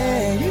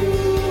say. You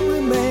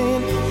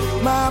remain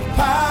my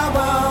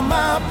power,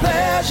 my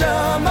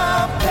pleasure,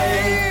 my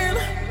pain.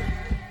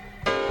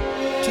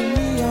 To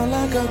me you're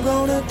like a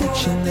grown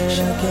addiction that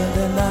I can't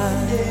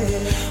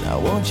deny. Now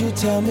won't you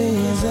tell me,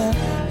 is that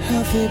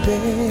healthy,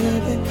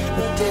 baby?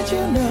 But did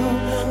you know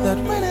that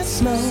when it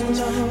snows,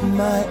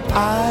 my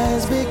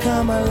eyes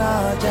become a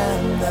large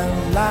and the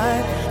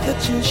light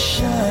that you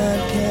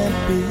shine can't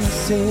be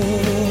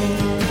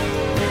seen?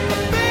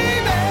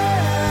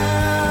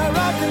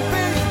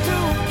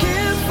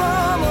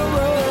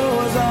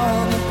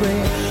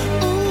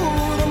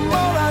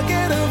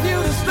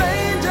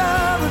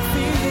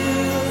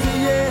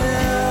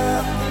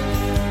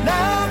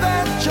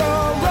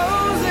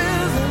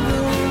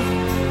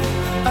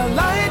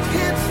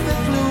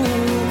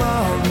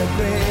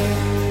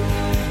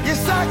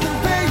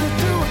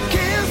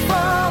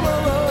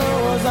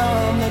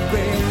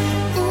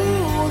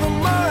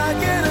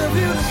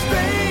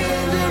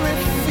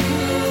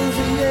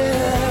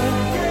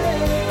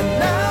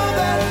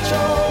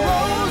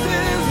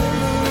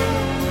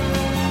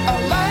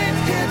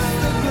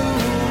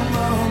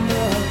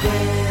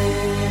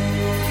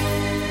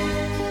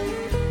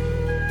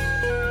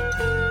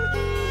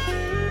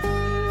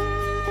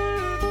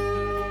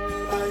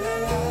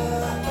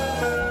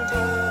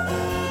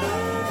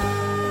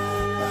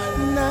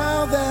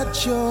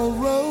 Your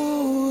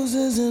rose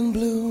is in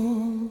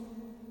bloom,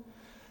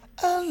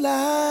 a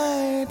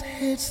light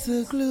hits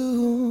the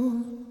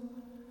gloom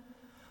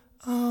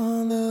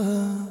on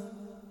the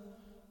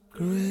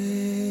grave.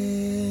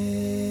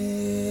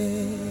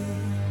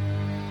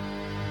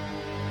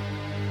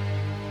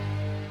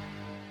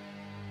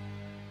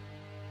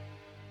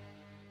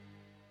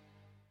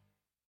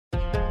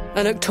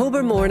 An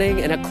October morning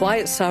in a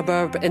quiet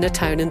suburb in a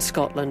town in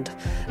Scotland.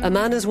 A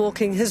man is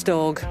walking his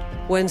dog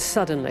when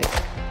suddenly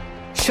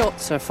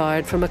shots are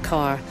fired from a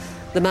car.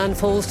 The man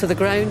falls to the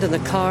ground and the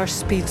car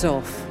speeds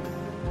off.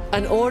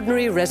 An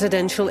ordinary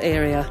residential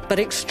area, but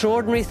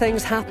extraordinary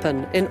things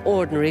happen in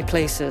ordinary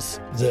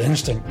places. The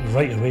instinct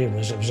right away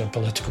was it was a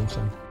political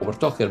thing. We're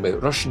talking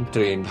about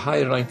Russian-trained,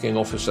 high-ranking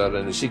officer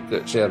in the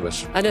Secret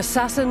Service. An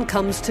Assassin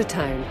Comes to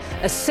Town,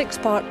 a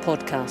 6-part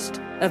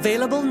podcast.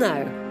 Available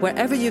now,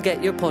 wherever you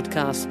get your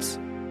podcasts.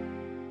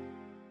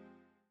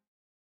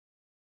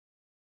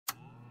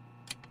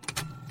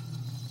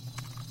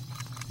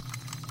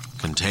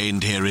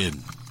 Contained herein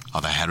are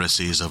the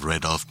heresies of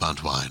Radolf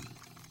Buntwine,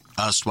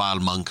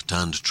 erstwhile monk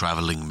turned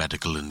traveling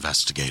medical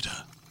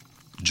investigator.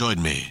 Join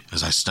me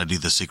as I study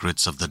the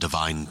secrets of the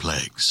divine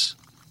plagues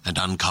and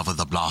uncover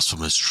the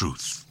blasphemous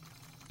truth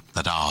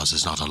that ours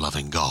is not a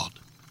loving God,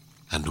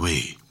 and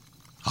we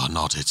are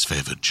not its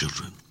favored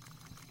children.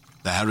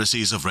 The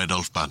heresies of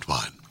Radolf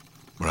Buntwine,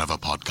 wherever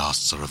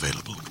podcasts are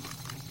available.